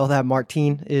die on the hill that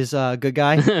Martine is a good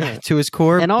guy to his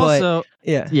core. And but also,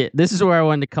 yeah, this is where I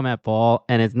wanted to come at Paul,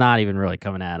 and it's not even really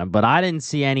coming at him, but I didn't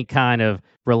see any kind of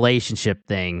relationship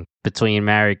thing between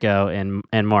Mariko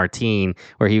and Martine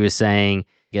where he was saying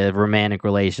a romantic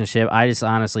relationship. I just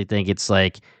honestly think it's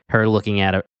like her looking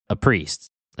at a priest.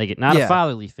 Like, not a Yeah.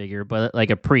 fatherly figure, but like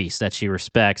a priest that she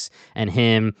respects, and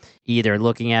him either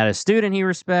looking at a student he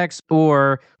respects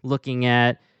or looking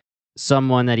at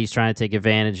someone that he's trying to take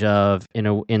advantage of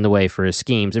in the way for his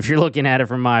schemes. If you're looking at it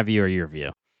from my view or your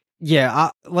view. Yeah,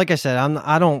 like I said,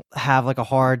 I don't have like a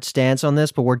hard stance on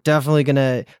this, but we're definitely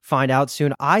gonna find out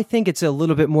soon. I think it's a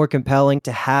little bit more compelling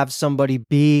to have somebody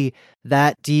be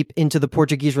that deep into the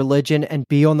Portuguese religion and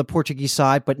be on the Portuguese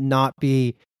side, but not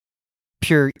be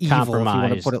pure evil, if you want to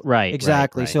Compromised. put it Right,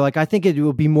 exactly. right. So like I think it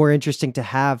will be more interesting to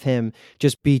have him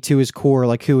just be to his core,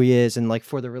 like who he is and like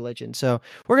for the religion. So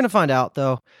we're gonna find out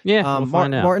though. Yeah, we'll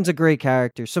find out. Martin's a great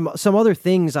character. Some other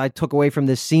things I took away from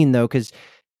this scene though, because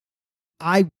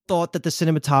I thought that the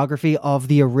cinematography of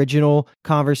the original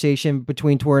conversation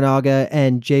between Toranaga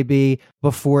and JB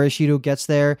before Ishido gets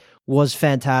there was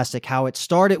fantastic. How it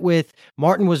started with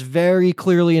Martin was very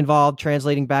clearly involved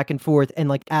translating back and forth, and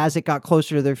like as it got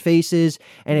closer to their faces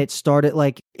and it started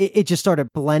like it just started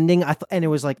blending. And it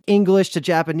was like English to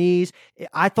Japanese.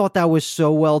 I thought that was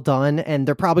so well done, and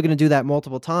they're probably going to do that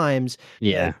multiple times.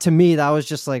 Yeah. To me, that was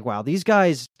just like, wow, these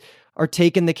guys are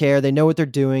taking the care. They know what they're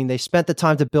doing. They spent the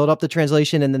time to build up the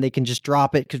translation, and then they can just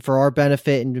drop it for our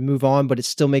benefit and move on, but it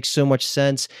still makes so much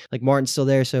sense. Like Martin's still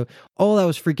there. So all that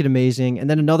was freaking amazing. And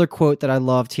then another quote that I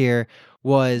loved here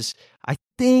was, I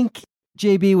think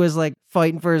JB was like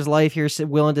fighting for his life here,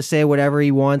 willing to say whatever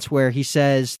he wants, where he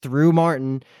says through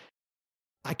Martin,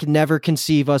 I can never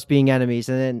conceive us being enemies.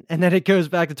 And then it goes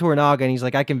back to Toranaga and he's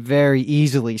like, I can very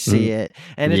easily see it.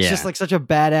 And it's just like such a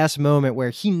badass moment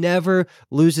where he never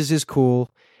loses his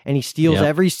cool and he steals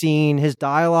every scene. His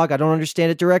dialogue, I don't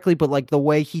understand it directly, but like the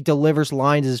way he delivers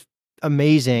lines is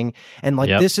amazing. And like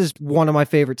this is one of my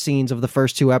favorite scenes of the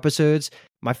first two episodes.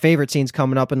 My favorite scene's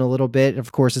coming up in a little bit.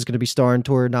 Of course, it's going to be starring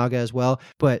Toranaga as well.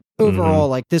 But overall,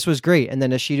 like this was great. And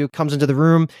then Ishido comes into the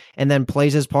room and then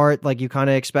plays his part like you kind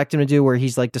of expect him to do, where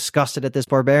he's like disgusted at this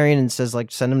barbarian and says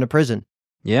like, send him to prison.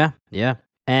 Yeah.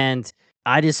 And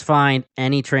I just find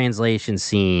any translation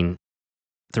scene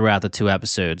throughout the two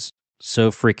episodes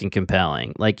so freaking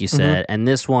compelling, like you said. And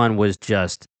this one was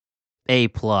just A+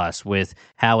 with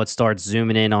how it starts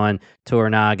zooming in on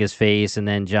Toranaga's face and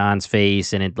then John's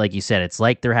face, and it, like you said, it's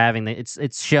like they're having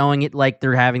it's showing it like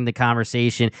they're having the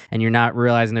conversation, and you're not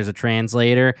realizing there's a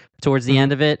translator towards the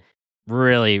end of it.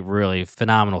 Really, really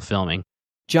phenomenal filming.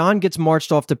 John gets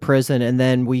marched off to prison, and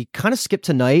then we kind of skip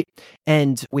to night,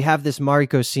 and we have this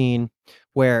Mariko scene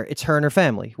where it's her and her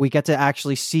family. We get to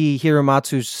actually see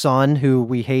Hiromatsu's son, who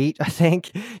we hate. I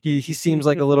think he seems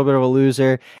like a little bit of a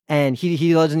loser, and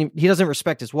he doesn't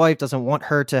respect his wife, doesn't want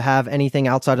her to have anything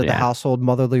outside of the household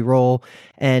motherly role,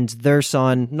 and their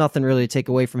son, nothing really to take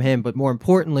away from him. But more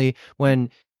importantly, when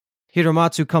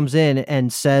Hiromatsu comes in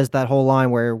and says that whole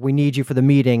line where we need you for the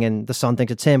meeting, and the son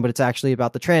thinks it's him, but it's actually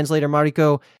about the translator,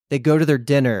 Mariko. They go to their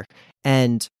dinner,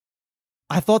 and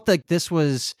I thought that this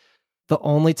was the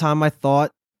only time I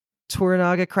thought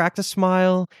Toranaga cracked a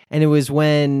smile, and it was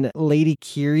when Lady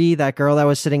Kiri, that girl that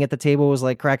was sitting at the table, was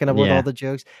like cracking up with all the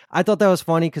jokes. I thought that was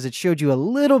funny because it showed you a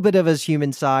little bit of his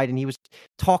human side, and he was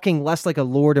talking less like a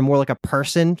lord and more like a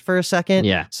person for a second.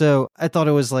 Yeah. So I thought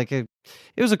it was like it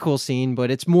was a cool scene, but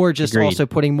it's more just also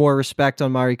putting more respect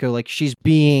on Mariko, like she's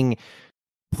being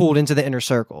pulled into the inner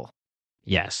circle.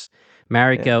 Yes.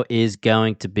 Mariko is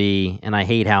going to be, and I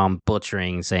hate how I'm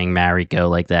butchering saying Mariko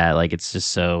like that. Like, it's just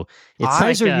so. It's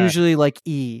Eyes like, are usually like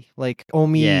E, like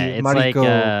Omi, it's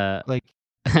Mariko, like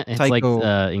it's Taiko.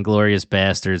 like Inglorious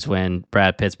Bastards when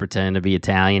Brad Pitt's pretending to be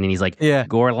Italian and he's like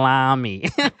Gorlami.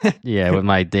 with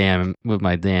my damn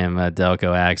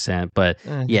Delco accent. But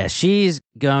yeah, she's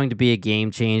going to be a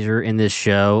game changer in this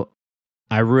show.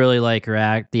 I really like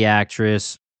her the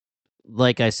actress.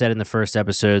 Like I said in the first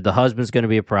episode, the husband's going to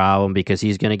be a problem because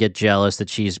he's going to get jealous that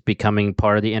she's becoming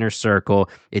part of the inner circle.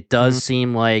 It does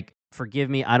seem like, forgive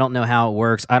me, I don't know how it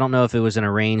works. I don't know if it was an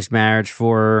arranged marriage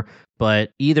for her,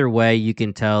 but either way, you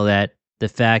can tell that the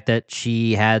fact that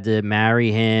she had to marry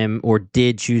him or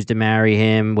did choose to marry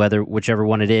him, whichever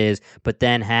one it is, but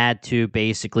then had to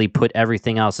basically put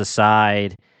everything else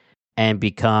aside and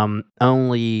become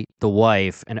only the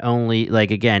wife, and only,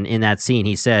 like, again, in that scene,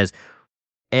 he says,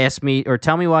 ask me or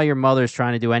tell me why your mother's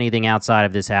trying to do anything outside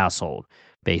of this household,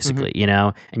 basically,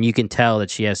 and you can tell that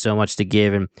she has so much to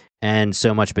give and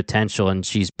so much potential, and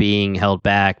she's being held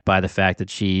back by the fact that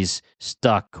she's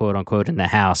stuck, quote unquote, in the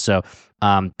house. So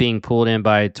being pulled in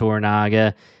by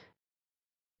Toranaga,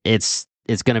 it's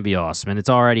going to be awesome, and it's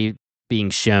already being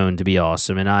shown to be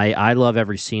awesome. And I love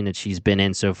every scene that she's been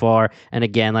in so far. And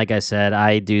again, like I said,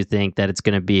 I do think that it's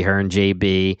going to be her and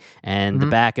JB, and the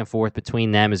back and forth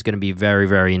between them is going to be very,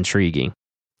 very intriguing.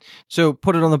 So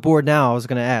put it on the board now. I was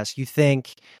going to ask, you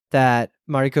think that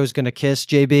Mariko's going to kiss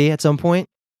JB at some point?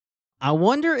 I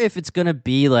wonder if it's going to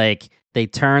be like they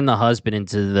turn the husband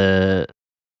into the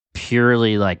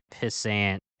purely like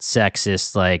pissant,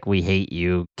 sexist, like we hate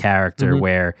you character,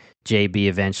 where JB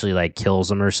eventually like kills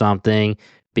him or something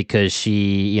because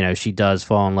she does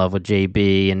fall in love with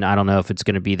JB. And I don't know if it's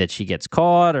going to be that she gets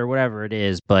caught or whatever it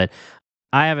is, but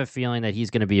I have a feeling that he's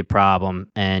going to be a problem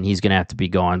and he's going to have to be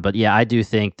gone. But yeah, I do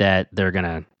think that they're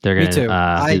gonna. Me too.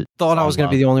 I thought I was going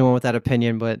to be the only one with that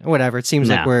opinion, but whatever. It seems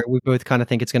like we both kind of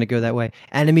think it's going to go that way.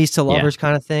 Enemies to lovers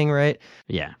kind of thing, right?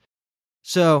 Yeah.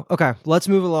 So, okay, let's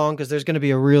move along because there's going to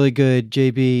be a really good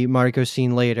JB Mariko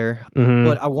scene later.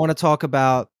 But I want to talk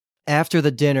about after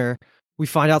the dinner, we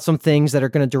find out some things that are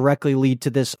going to directly lead to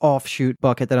this offshoot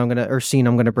bucket that scene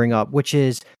I'm going to bring up, which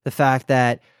is the fact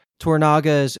that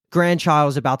Toranaga's grandchild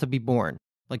is about to be born.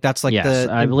 Like that's like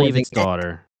I believe it's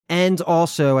daughter. And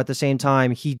also at the same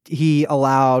time, he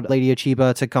allowed Lady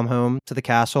Achiba to come home to the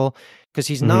castle because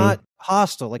he's not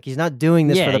hostile. Like he's not doing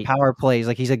this for the power plays.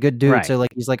 Like he's a good dude. Right. So like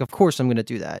he's like, of course I'm going to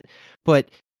do that. But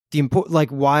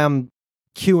why I'm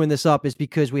queuing this up is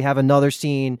because we have another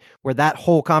scene where that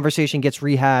whole conversation gets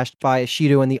rehashed by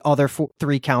Ishido and the other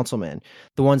three councilmen,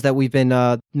 the ones that we've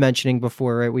been mentioning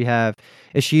before, right? We have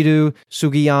Ishido,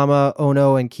 Sugiyama,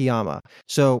 Ono, and Kiyama.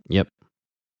 So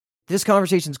this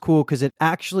conversation's cool because it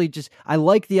actually I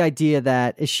like the idea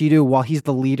that Ishido, while he's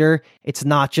the leader, it's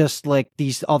not just like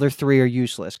these other three are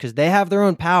useless because they have their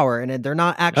own power and they're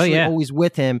not actually always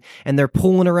with him, and they're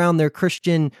pulling around their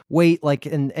Christian weight, like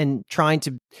and trying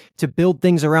to build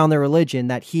things around their religion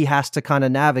that he has to kind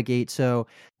of navigate. So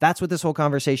that's what this whole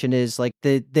conversation is. Like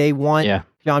they want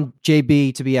John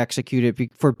JB to be executed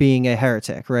for being a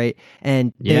heretic, right?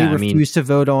 And they refuse to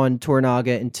vote on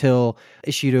Toranaga until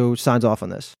Ishido signs off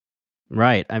on this.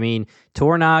 Right. I mean,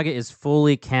 Toranaga is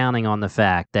fully counting on the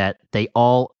fact that they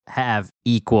all have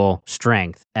equal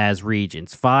strength as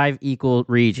regents, 5 equal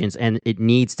regents, and it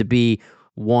needs to be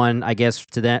one, I guess,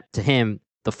 to him,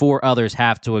 the 4 others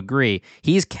have to agree.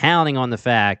 He's counting on the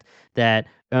fact that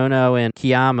Ono and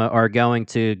Kiyama are going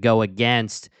to go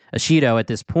against Ishido at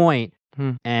this point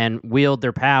and wield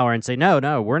their power and say,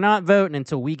 no, we're not voting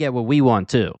until we get what we want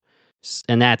to.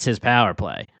 And that's his power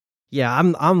play. Yeah,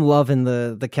 I'm loving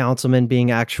the councilmen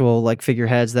being actual like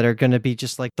figureheads that are going to be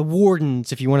just like the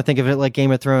wardens, if you want to think of it like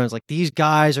Game of Thrones. Like these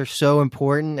guys are so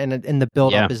important, and the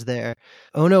build up is there.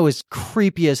 Ono is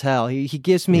creepy as hell. He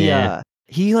gives me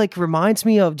he like reminds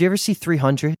me of. Do you ever see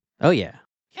 300? Oh yeah,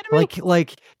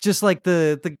 like just like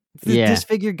the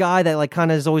disfigured guy that like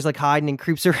kind of is always like hiding and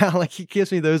creeps around. Like he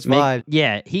gives me those vibes.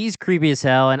 Yeah, he's creepy as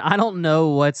hell, and I don't know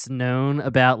what's known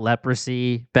about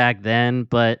leprosy back then,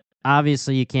 but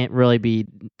obviously you can't really be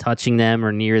touching them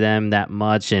or near them that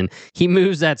much, and he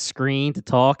moves that screen to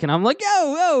talk, and I'm like,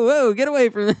 whoa, get away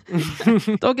from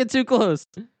them. Don't get too close.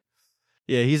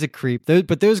 Yeah, he's a creep.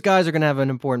 But those guys are going to have an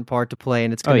important part to play,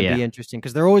 and it's going to be interesting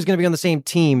because they're always going to be on the same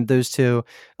team, those two,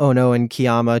 Ono and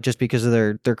Kiyama, just because of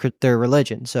their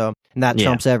religion. So, and that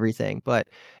trumps everything. But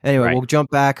anyway, we'll jump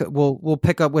back. We'll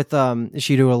pick up with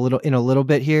Ishido a little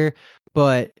bit here,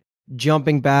 but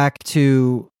jumping back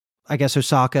to, I guess,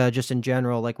 Osaka just in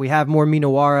general, like we have more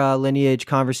Minowara lineage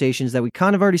conversations that we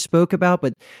kind of already spoke about,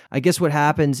 but I guess what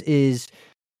happens is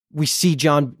we see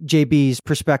John JB's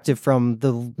perspective from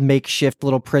the makeshift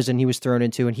little prison he was thrown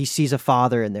into, and he sees a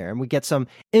father in there, and we get some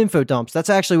info dumps. That's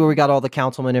actually where we got all the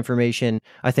councilman information,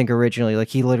 I think, originally. Like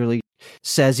he literally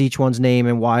says each one's name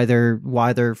and why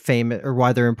they're famous or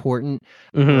why they're important.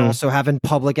 We're also having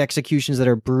public executions that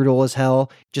are brutal as hell,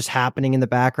 just happening in the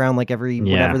background, like every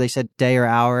whatever they said, day or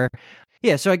hour.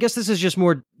 Yeah, so I guess this is just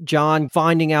more John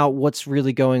finding out what's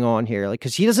really going on here, like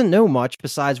because he doesn't know much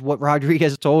besides what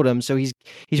Rodriguez told him. So he's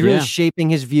really shaping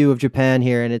his view of Japan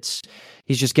here, and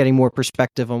he's just getting more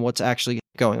perspective on what's actually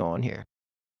going on here.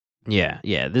 Yeah.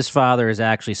 This father is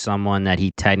actually someone that he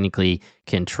technically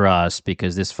can trust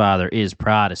because this father is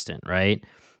Protestant, right?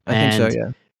 I think so,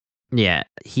 yeah. Yeah,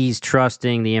 he's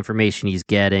trusting the information he's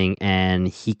getting, and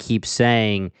he keeps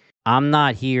saying, I'm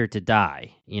not here to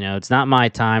die. It's not my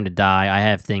time to die. I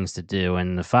have things to do.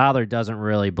 And the father doesn't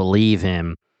really believe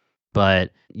him.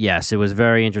 But yes, it was a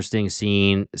very interesting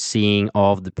seeing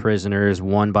all of the prisoners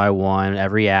one by one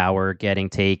every hour getting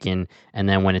taken. And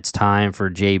then when it's time for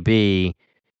JB,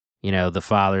 the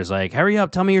father's like, hurry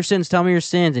up, tell me your sins, tell me your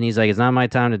sins. And he's like, it's not my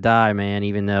time to die, man,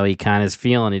 even though he kind of is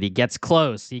feeling it. He gets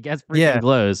close. He gets freaking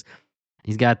close.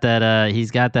 He's got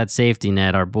that safety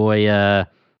net. Our boy, Yabu?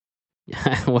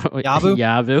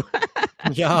 Yabu.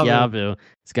 Yabu.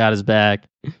 He's got his back.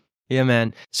 Yeah,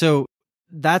 man. So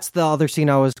that's the other scene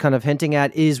I was kind of hinting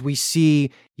at is we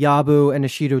see Yabu and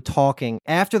Ishido talking.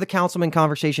 After the councilman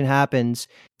conversation happens,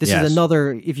 this is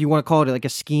another, if you want to call it like a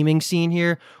scheming scene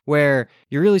here, where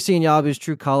you're really seeing Yabu's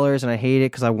true colors, and I hate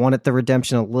it because I wanted the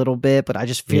redemption a little bit, but I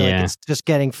just feel like it's just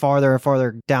getting farther and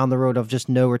farther down the road of just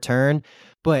no return.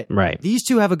 But these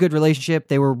two have a good relationship.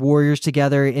 They were warriors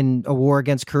together in a war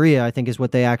against Korea, I think is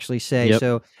what they actually say. Yep.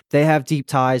 So they have deep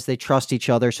ties. They trust each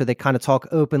other. So they kind of talk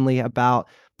openly about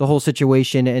the whole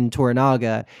situation in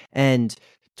Toranaga. And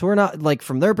Toranaga, like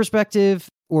from their perspective,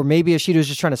 or maybe Ishido's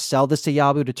just trying to sell this to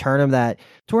Yabu to turn him that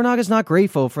Toranaga's not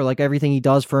grateful for like everything he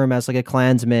does for him as like a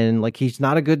clansman. Like he's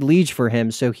not a good liege for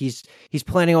him. So he's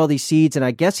planting all these seeds, and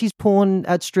I guess he's pulling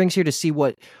at strings here to see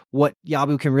what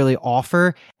Yabu can really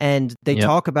offer. And they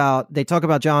talk about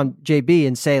John JB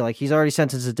and say like he's already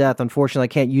sentenced to death. Unfortunately, I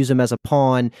can't use him as a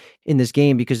pawn in this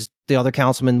game because the other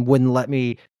councilman wouldn't let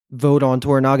me vote on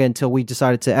Toranaga until we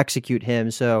decided to execute him.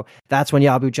 So that's when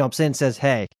Yabu jumps in and says,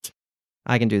 hey,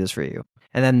 I can do this for you.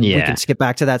 And then we can skip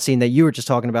back to that scene that you were just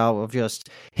talking about of just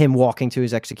him walking to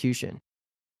his execution.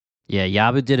 Yeah,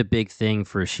 Yabu did a big thing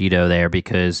for Ishido there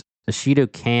because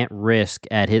Ishido can't risk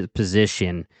at his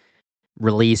position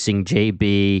releasing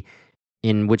JB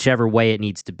in whichever way it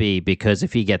needs to be, because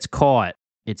if he gets caught,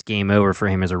 it's game over for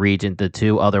him as a regent. The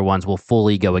two other ones will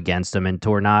fully go against him, and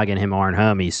Toranaga and him aren't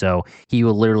homies, so he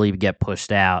will literally get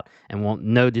pushed out, and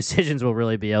no decisions will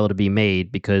really be able to be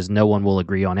made because no one will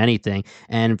agree on anything.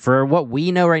 And for what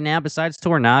we know right now, besides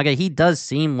Toranaga, he does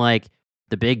seem like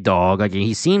the big dog. Like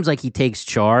he seems like he takes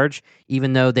charge,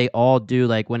 even though they all do.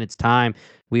 Like when it's time,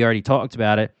 we already talked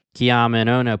about it. Kiyama and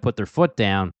Ono put their foot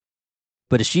down.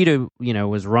 But Ishido,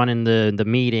 was running the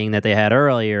meeting that they had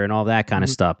earlier and all that kind of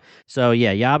stuff. So,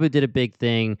 yeah, Yabu did a big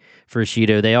thing for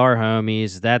Ishido. They are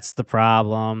homies. That's the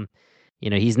problem.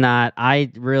 He's not...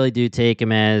 I really do take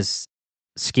him as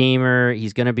schemer.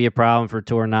 He's going to be a problem for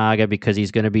Toranaga because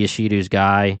he's going to be Ishido's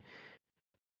guy.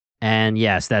 And,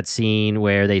 yes, that scene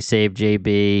where they save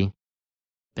JB,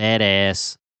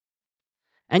 badass.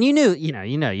 And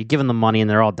you give them the money and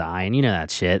they're all dying. You know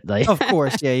that shit. Like, of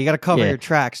course, yeah. You got to cover your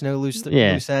tracks. No loose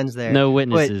ends there. No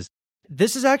witnesses. But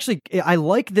this is actually, I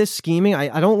like this scheming.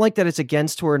 I don't like that it's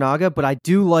against Toranaga, but I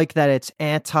do like that it's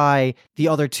anti the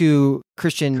other two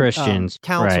Christians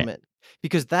councilmen. Right.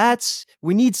 Because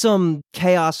we need some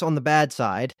chaos on the bad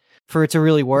side for it to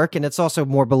really work. And it's also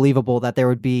more believable that there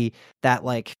would be that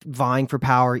like vying for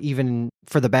power, even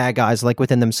for the bad guys, like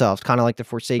within themselves, kind of like the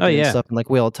Forsaken and stuff and like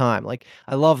Wheel of Time. Like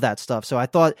I love that stuff. So I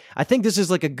think this is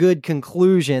like a good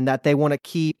conclusion that they want to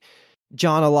keep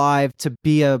John alive to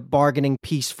be a bargaining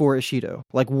piece for Ishido,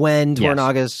 like when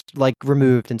Toranaga's like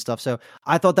removed and stuff. So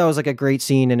I thought that was like a great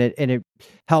scene, and it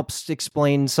helps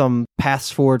explain some paths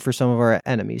forward for some of our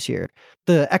enemies here.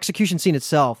 The execution scene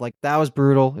itself, like that was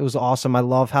brutal. It was awesome. I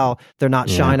love how they're not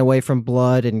shying away from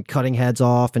blood and cutting heads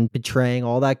off and betraying,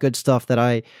 all that good stuff that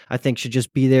I think should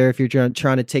just be there if you're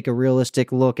trying to take a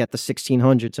realistic look at the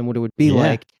 1600s and what it would be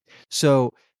like.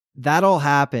 So that all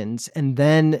happens, and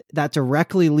then that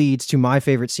directly leads to my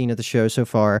favorite scene of the show so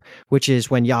far, which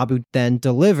is when Yabu then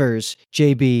delivers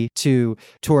JB to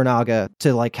Toranaga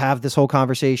to like have this whole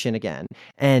conversation again.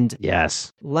 And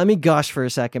let me gush for a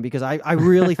second because I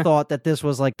really thought that this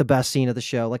was like the best scene of the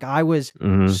show. Like I was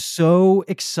so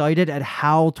excited at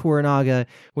how Toranaga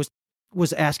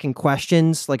was asking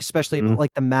questions, like especially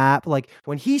like the map, like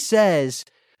when he says,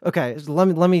 okay,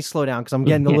 let me slow down because I'm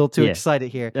getting a little too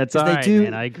excited here. That's all right,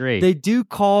 man. I agree. They do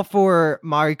call for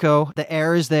Mariko. The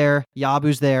heir is there.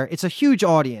 Yabu's there. It's a huge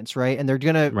audience, right? And they're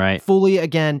going to fully,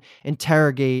 again,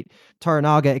 interrogate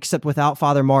Toranaga, except without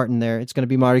Father Martin there. It's going to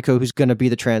be Mariko who's going to be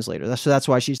the translator. So that's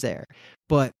why she's there.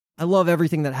 But I love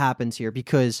everything that happens here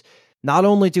because not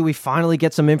only do we finally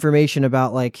get some information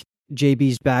about like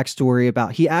JB's backstory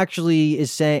about he actually is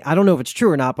saying, I don't know if it's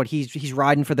true or not, but he's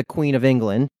riding for the Queen of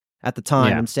England at the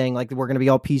time and saying like we're going to be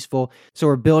all peaceful. So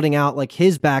we're building out like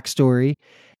his backstory.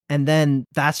 And then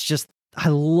that's just, I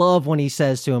love when he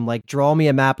says to him, like, draw me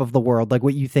a map of the world, like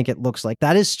what you think it looks like.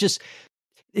 That is just,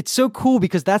 it's so cool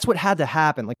because that's what had to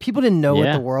happen. Like people didn't know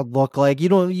what the world looked like.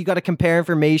 You got to compare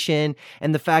information,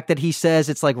 and the fact that he says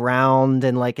it's like round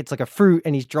and like it's like a fruit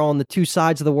and he's drawing the two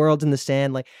sides of the world in the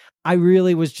sand. Like I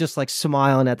really was just like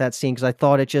smiling at that scene because I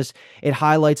thought it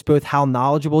highlights both how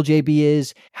knowledgeable JB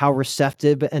is, how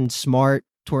receptive and smart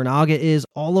Toranaga is,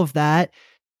 all of that.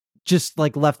 just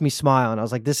like left me smiling. I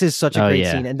was like, this is such a great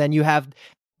scene. And then you have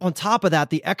on top of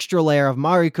that the extra layer of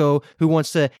Mariko, who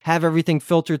wants to have everything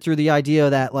filtered through the idea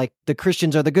that like the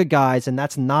Christians are the good guys, and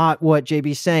that's not what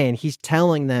JB's saying. He's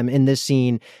telling them in this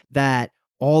scene that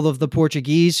all of the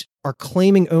Portuguese are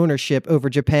claiming ownership over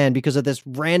Japan because of this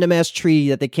random ass treaty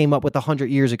that they came up with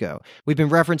 100 years ago. We've been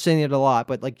referencing it a lot,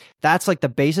 but like that's like the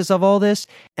basis of all this.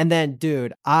 And then,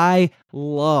 dude, I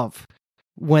love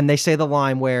when they say the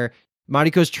line where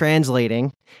Mariko's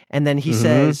translating, and then he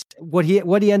says what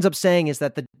he ends up saying is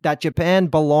that that Japan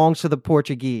belongs to the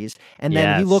Portuguese. And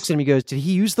then he looks at him, he goes, did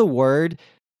he use the word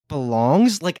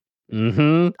belongs? Like,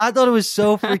 I thought it was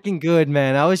so freaking good,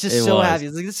 man. I was just happy. I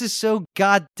was like, this is so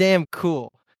goddamn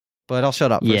cool. But I'll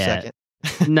shut up for a second.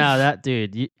 No, that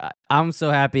dude, I'm so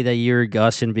happy that you're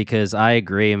gushing because I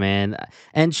agree, man.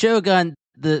 And Shogun,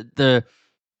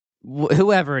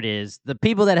 whoever it is, the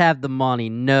people that have the money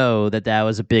know that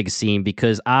was a big scene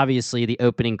because obviously the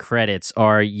opening credits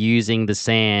are using the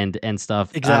sand and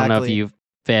stuff. Exactly. I don't know if you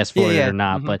fast forward or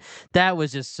not, but that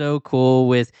was just so cool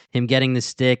with him getting the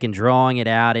stick and drawing it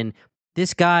out. And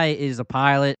this guy is a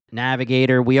pilot,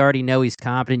 navigator. We already know he's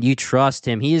competent. You trust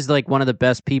him. He is like one of the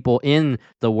best people in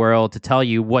the world to tell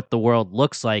you what the world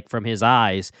looks like from his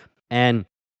eyes. And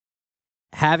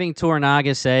having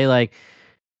Toranaga say like,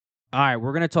 all right,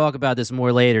 we're going to talk about this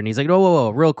more later. And he's like, whoa,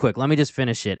 real quick. Let me just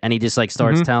finish it. And he just like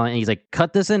starts telling, and he's like,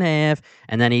 cut this in half.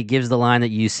 And then he gives the line that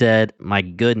you said, my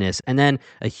goodness. And then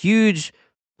a huge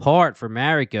part for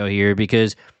Mariko here,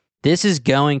 because this was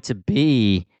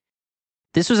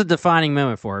a defining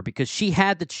moment for her because she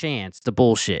had the chance to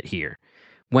bullshit here.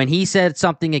 When he said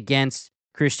something against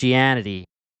Christianity,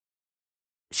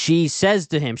 she says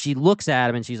to him, she looks at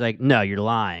him and she's like, no, you're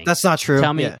lying. That's not true.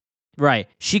 Tell me. Yeah. Right.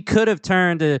 She could have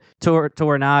turned to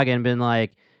Toranaga and been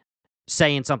like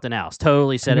saying something else.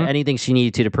 Totally said anything she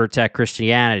needed to protect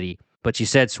Christianity. But she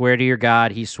said, swear to your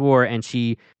God. He swore, and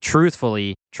she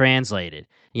truthfully translated.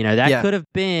 You know, that could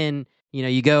have been, you know,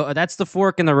 you go, that's the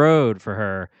fork in the road for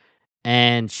her.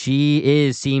 And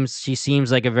she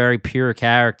seems like a very pure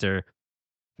character.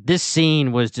 This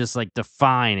scene was just like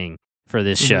defining for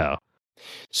this show.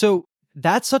 So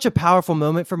that's such a powerful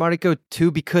moment for Mariko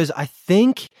too, because I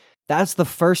think that's the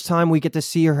first time we get to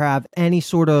see her have any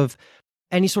sort of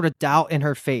doubt in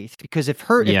her faith. Because if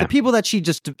the people that she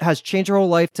just has changed her whole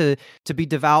life to be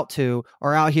devout to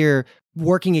are out here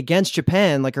working against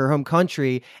Japan, like her home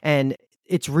country, and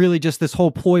it's really just this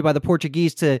whole ploy by the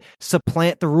Portuguese to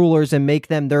supplant the rulers and make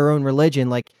them their own religion.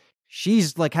 Like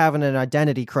she's like having an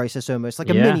identity crisis almost, like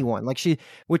a mini one. Like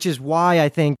which is why I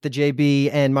think the JB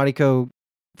and Mariko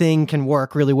thing can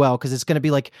work really well, because it's going to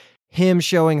be like him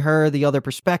showing her the other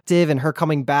perspective and her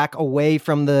coming back away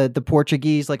from the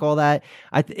Portuguese, like all that.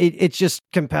 It's just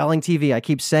compelling TV. I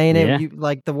keep saying it.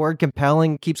 Like the word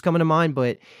compelling keeps coming to mind,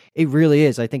 but it really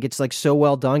is. I think it's like so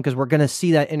well done because we're going to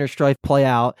see that inner strife play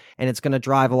out, and it's going to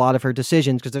drive a lot of her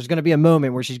decisions, because there's going to be a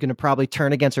moment where she's going to probably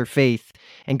turn against her faith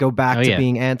and go back to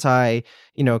being anti,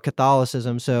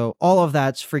 Catholicism. So all of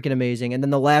that's freaking amazing. And then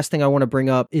the last thing I want to bring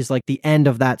up is like the end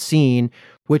of that scene,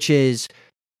 which is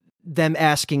them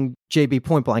asking JB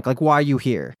point blank, like, why are you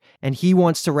here? And he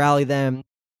wants to rally them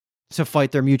to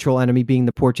fight their mutual enemy, being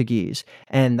the Portuguese.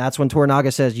 And that's when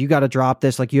Toranaga says, you got to drop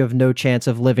this. Like, you have no chance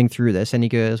of living through this. And he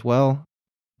goes, well,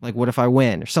 like, what if I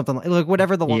win? Or something like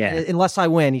whatever the one, unless I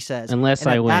win, he says. Unless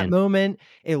I win. At that moment,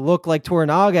 it looked like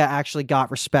Toranaga actually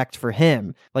got respect for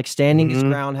him, like standing his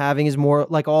ground, having his more,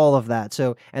 like all of that.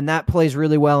 So, and that plays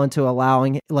really well into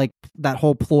allowing, like, that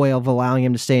whole ploy of allowing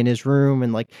him to stay in his room,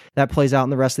 and like that plays out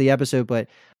in the rest of the episode. But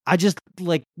I just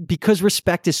like, because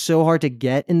respect is so hard to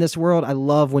get in this world, I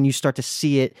love when you start to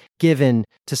see it given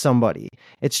to somebody.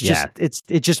 It's just,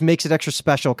 it just makes it extra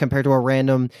special compared to a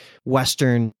random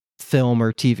Western film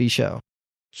or TV show.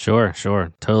 Sure.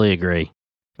 Totally agree.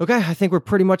 Okay, I think we're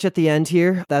pretty much at the end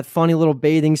here. That funny little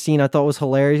bathing scene I thought was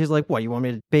hilarious. He's like, what, you want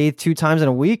me to bathe 2 times in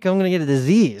a week? I'm going to get a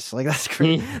disease. Like, that's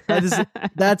crazy.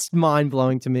 That's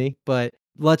mind-blowing to me. But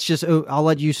I'll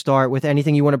let you start with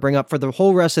anything you want to bring up for the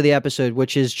whole rest of the episode,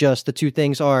 which is just the 2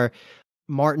 things are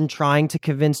Martin trying to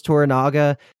convince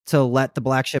Toranaga to let the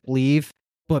Black Ship leave.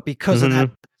 But because of that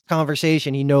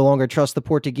conversation, he no longer trusts the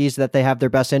Portuguese, that they have their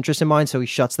best interest in mind, so he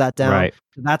shuts that down. Right.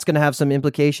 That's going to have some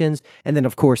implications. And then,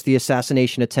 of course, the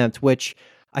assassination attempt, which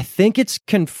I think it's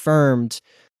confirmed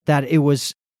that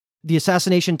the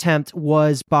assassination attempt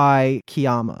was by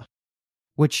Kiyama,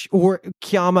 or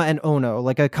Kiyama and Ono,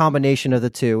 like a combination of the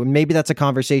two. And maybe that's a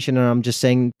conversation, and I'm just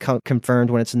saying confirmed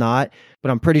when it's not.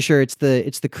 But I'm pretty sure it's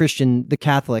the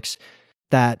Catholics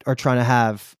that are trying to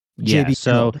have JB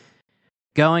killed.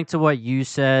 Going to what you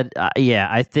said,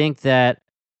 I think that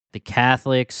the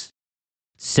Catholics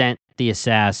sent the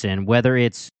assassin, whether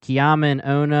it's Kiyama and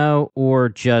Ono or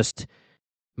just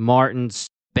Martin's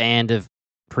band of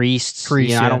priests.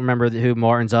 I don't remember who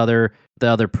Martin's the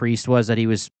other priest was that he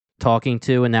was talking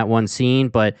to in that one scene,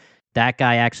 but that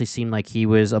guy actually seemed like he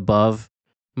was above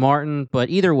Martin. But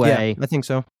either way, I think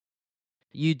so.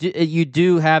 You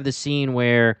do have the scene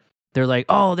where they're like,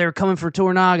 oh, they're coming for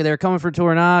Toranaga,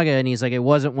 and he's like, it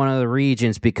wasn't one of the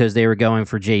regents because they were going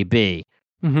for JB.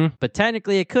 Mm-hmm. But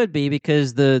technically, it could be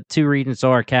because the two regents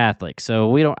are Catholic.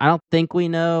 So I don't think we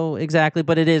know exactly,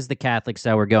 but it is the Catholics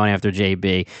that were going after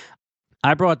JB.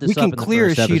 I brought this up. We can clear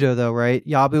Ishido though, right?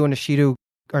 Yabu and Ishido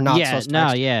are not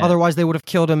suspects. Otherwise, they would have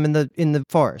killed him in the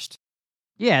forest.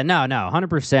 Yeah, no,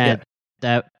 100%.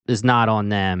 That is not on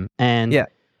them, and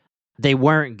they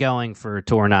weren't going for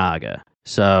Toranaga.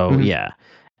 So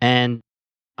and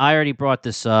I already brought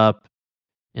this up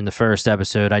in the first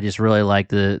episode. I just really like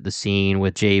the scene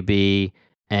with JB,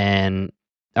 and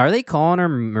are they calling her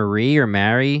Marie or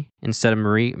Mary instead of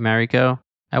Mariko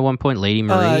at one point? Lady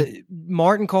Marie.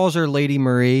 Martin calls her Lady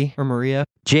Marie or Maria.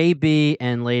 JB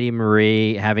and Lady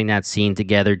Marie having that scene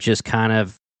together just kind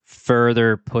of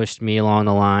further pushed me along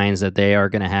the lines that they are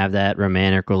going to have that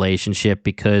romantic relationship,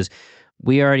 because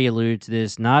we already alluded to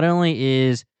this. Not only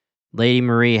is Lady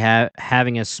Marie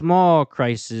having a small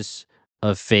crisis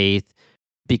of faith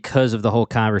because of the whole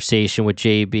conversation with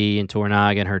JB and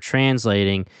Toranaga and her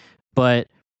translating, but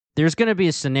there's going to be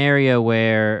a scenario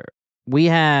where we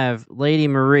have Lady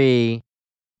Marie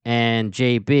and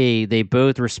JB. They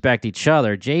both respect each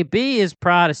other. JB is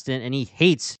Protestant and he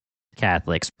hates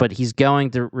Catholics, but he's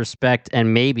going to respect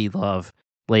and maybe love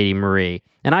Lady Marie.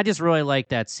 And I just really like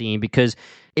that scene because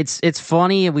it's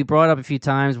funny, and we brought it up a few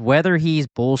times, whether he's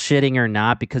bullshitting or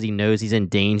not because he knows he's in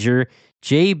danger.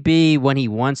 JB, when he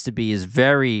wants to be, is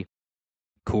very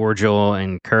cordial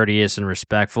and courteous and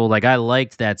respectful. Like, I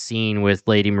liked that scene with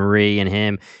Lady Marie and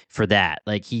him for that.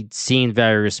 Like, he seemed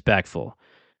very respectful.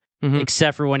 Mm-hmm.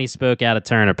 Except for when he spoke out of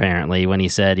turn, apparently, when he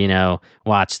said,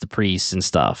 watch the priests and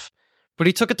stuff. But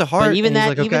he took it to heart. But even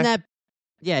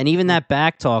that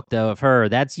back talk though of her,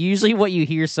 that's usually what you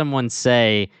hear someone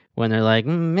say when they're like,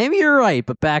 maybe you're right,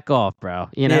 but back off, bro.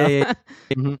 Yeah.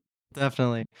 Mm-hmm.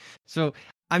 Definitely. So,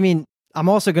 I mean, I'm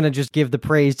also going to just give the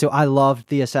praise to, I loved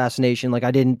the assassination. Like,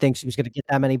 I didn't think she was going to get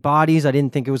that many bodies. I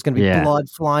didn't think it was going to be blood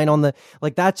flying on the,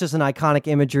 like, that's just an iconic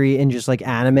imagery in just like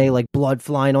anime, like blood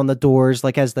flying on the doors,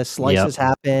 like as the slices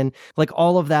happen, like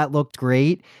all of that looked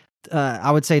great.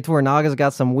 I would say Toranaga's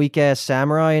got some weak ass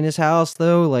samurai in his house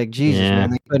though. Like, Jesus, man,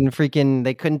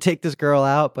 they couldn't take this girl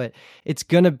out, but it's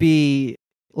going to be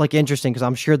like interesting because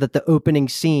I'm sure that the opening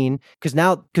scene,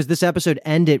 because this episode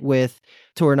ended with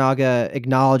Toranaga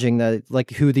acknowledging that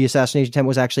like who the assassination attempt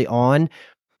was actually on,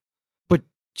 but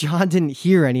John didn't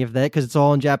hear any of that because it's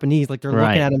all in Japanese. Like, they're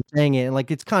looking at him saying it, and like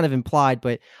it's kind of implied,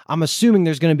 but I'm assuming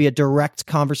there's going to be a direct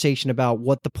conversation about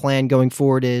what the plan going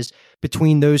forward is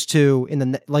between those two in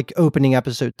the like opening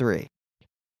episode 3.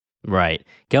 Right.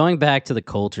 Going back to the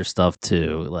culture stuff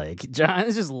too, like John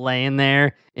is just laying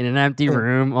there in an empty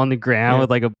room on the ground with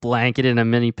like a blanket and a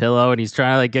mini pillow, and he's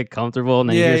trying to like get comfortable, and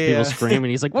then he hears people scream, and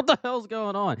he's like, what the hell's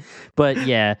going on? But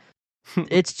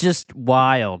it's just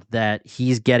wild that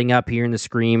he's getting up here and the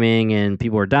screaming and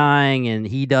people are dying, and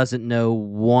he doesn't know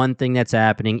one thing that's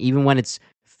happening, even when it's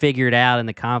figured out and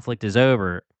the conflict is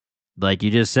over. Like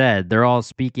you just said, they're all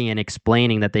speaking and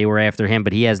explaining that they were after him,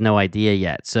 but he has no idea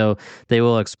yet. So they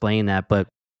will explain that. But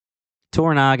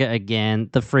Toranaga, again,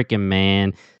 the freaking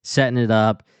man, setting it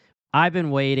up. I've been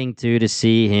waiting, to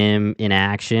see him in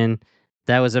action.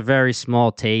 That was a very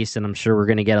small taste, and I'm sure we're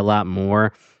going to get a lot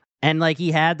more. And, like, he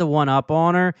had the one up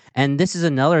on her. And this is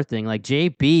another thing. Like,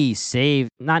 JB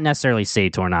not necessarily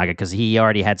saved Toranaga because he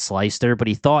already had sliced her, but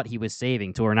he thought he was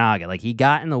saving Toranaga. Like, he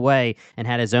got in the way and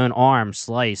had his own arm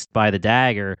sliced by the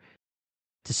dagger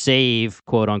to save,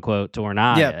 quote-unquote,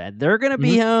 Toranaga. Yeah. They're going to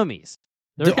be homies.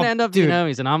 They're going to end up being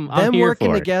homies, and I'm them here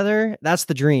working for together, that's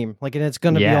the dream. Like, and it's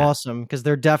going to be awesome because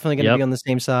they're definitely going to be on the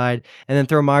same side. And then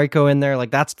throw Mariko in there.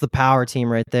 Like, that's the power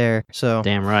team right there. So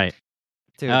damn right.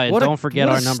 Dude, don't forget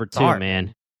our number start. 2,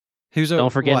 man. Don't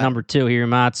forget number 2,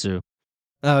 Hiramatsu.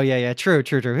 Oh, yeah. True.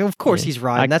 Of course he's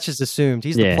riding. That's just assumed.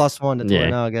 He's the +1 to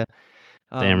Toranaga.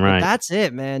 Damn right. That's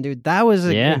it, man, dude. That was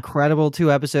an incredible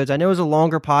 2 episodes. I know it was a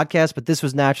longer podcast, but this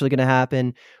was naturally going to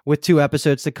happen with 2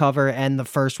 episodes to cover, and the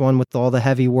first one with all the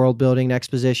heavy world building and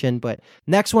exposition. But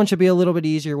next one should be a little bit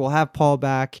easier. We'll have Paul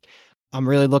back. I'm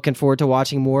really looking forward to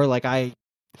watching more. Like I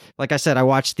said, I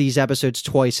watched these episodes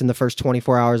twice in the first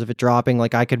 24 hours of it dropping.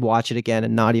 Like, I could watch it again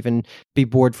and not even be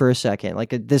bored for a second. Like,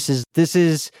 this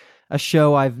is a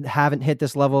show I haven't hit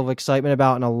this level of excitement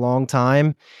about in a long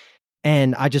time.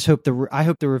 And I just hope the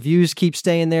reviews keep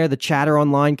staying there. The chatter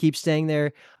online keeps staying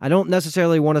there. I don't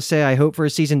necessarily want to say I hope for a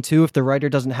season 2 if the writer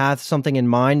doesn't have something in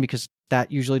mind, because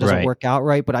that usually doesn't work out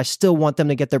right. But I still want them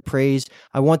to get their praise.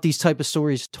 I want these type of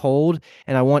stories told,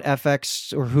 and I want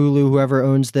FX or Hulu, whoever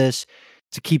owns this,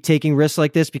 to keep taking risks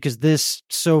like this, because this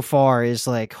so far is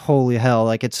like, holy hell,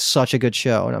 like it's such a good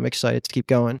show, and I'm excited to keep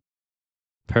going.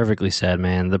 Perfectly said,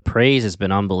 man. The praise has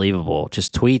been unbelievable.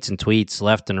 Just tweets and tweets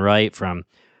left and right from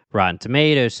Rotten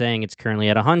Tomatoes saying it's currently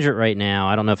at 100 right now.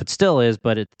 I don't know if it still is,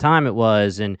 but at the time it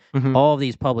was. And all of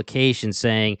these publications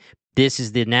saying this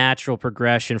is the natural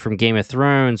progression from Game of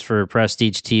Thrones for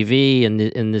prestige TV and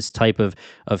in this type of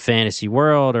fantasy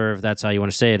world, or if that's how you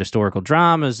want to say it, historical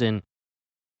dramas. And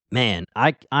man,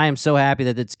 I am so happy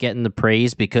that it's getting the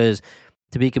praise, because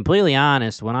to be completely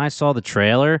honest, when I saw the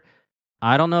trailer,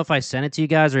 I don't know if I sent it to you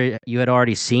guys or you had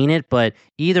already seen it, but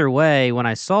either way, when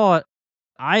I saw it,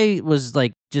 I was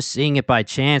like just seeing it by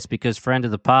chance, because friend of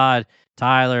the pod,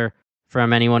 Tyler,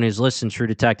 from anyone who's listened, True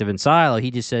Detective and Silo, he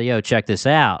just said, yo, check this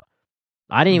out.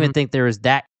 I didn't even think there was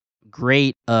that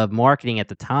great of marketing at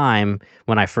the time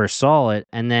when I first saw it.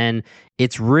 And then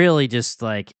it's really just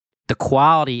like the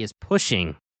quality is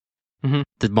pushing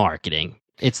the marketing.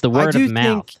 It's the word of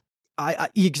mouth. I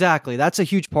exactly. That's a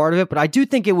huge part of it, but I do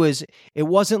think it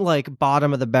wasn't like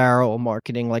bottom of the barrel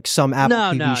marketing like some Apple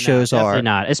TV shows are. Definitely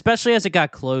not. Especially as it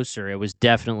got closer, it was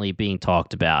definitely being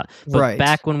talked about. But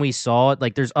back when we saw it,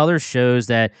 like there's other shows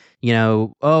that, in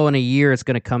a year it's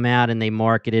going to come out and they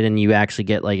market it and you actually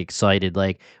get like excited.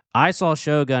 Like I saw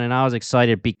Shogun and I was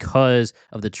excited because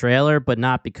of the trailer, but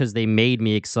not because they made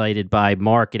me excited by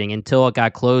marketing until it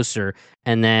got closer,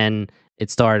 and then it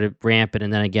started rampant,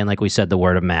 and then again, like we said, the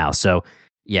word of mouth. So,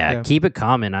 yeah. Keep it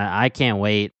coming. I can't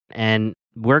wait. And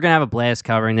we're going to have a blast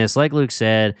covering this. Like Luke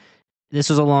said,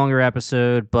 this was a longer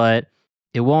episode, but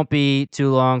it won't be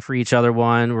too long for each other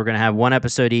one. We're going to have one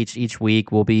episode each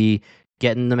week. We'll be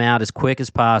getting them out as quick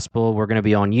as possible. We're going to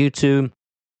be on YouTube.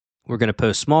 We're going to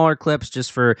post smaller clips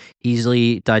just for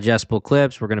easily digestible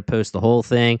clips. We're going to post the whole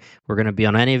thing. We're going to be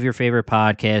on any of your favorite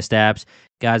podcast apps.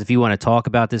 Guys, if you want to talk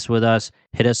about this with us,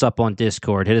 hit us up on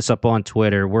Discord. Hit us up on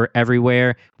Twitter. We're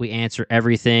everywhere. We answer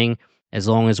everything as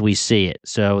long as we see it.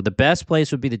 So the best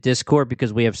place would be the Discord,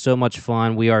 because we have so much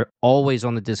fun. We are always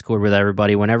on the Discord with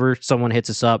everybody. Whenever someone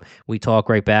hits us up, we talk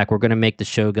right back. We're going to make the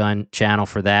Shogun channel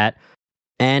for that.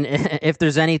 And if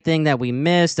there's anything that we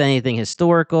missed, anything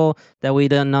historical that we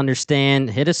didn't understand,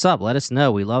 hit us up. Let us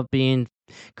know. We love being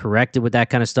corrected with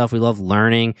that kind of stuff. We love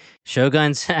learning.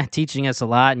 Shogun's teaching us a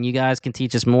lot, and you guys can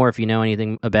teach us more if you know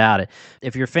anything about it.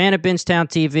 If you're a fan of Bingetown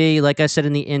TV, like I said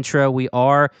in the intro, we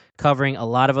are covering a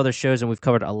lot of other shows, and we've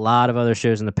covered a lot of other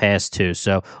shows in the past too.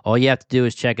 So all you have to do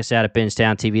is check us out at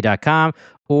bingetowntv.com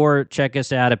or check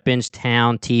us out at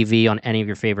Bingetown TV on any of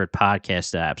your favorite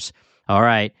podcast apps. All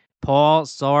right. Paul,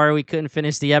 sorry we couldn't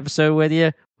finish the episode with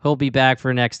you. He'll be back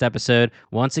for next episode.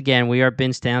 Once again, we are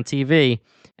Bingetown TV,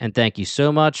 and thank you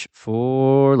so much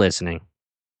for listening.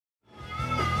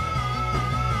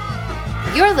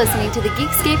 You're listening to the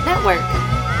Geekscape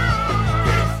Network.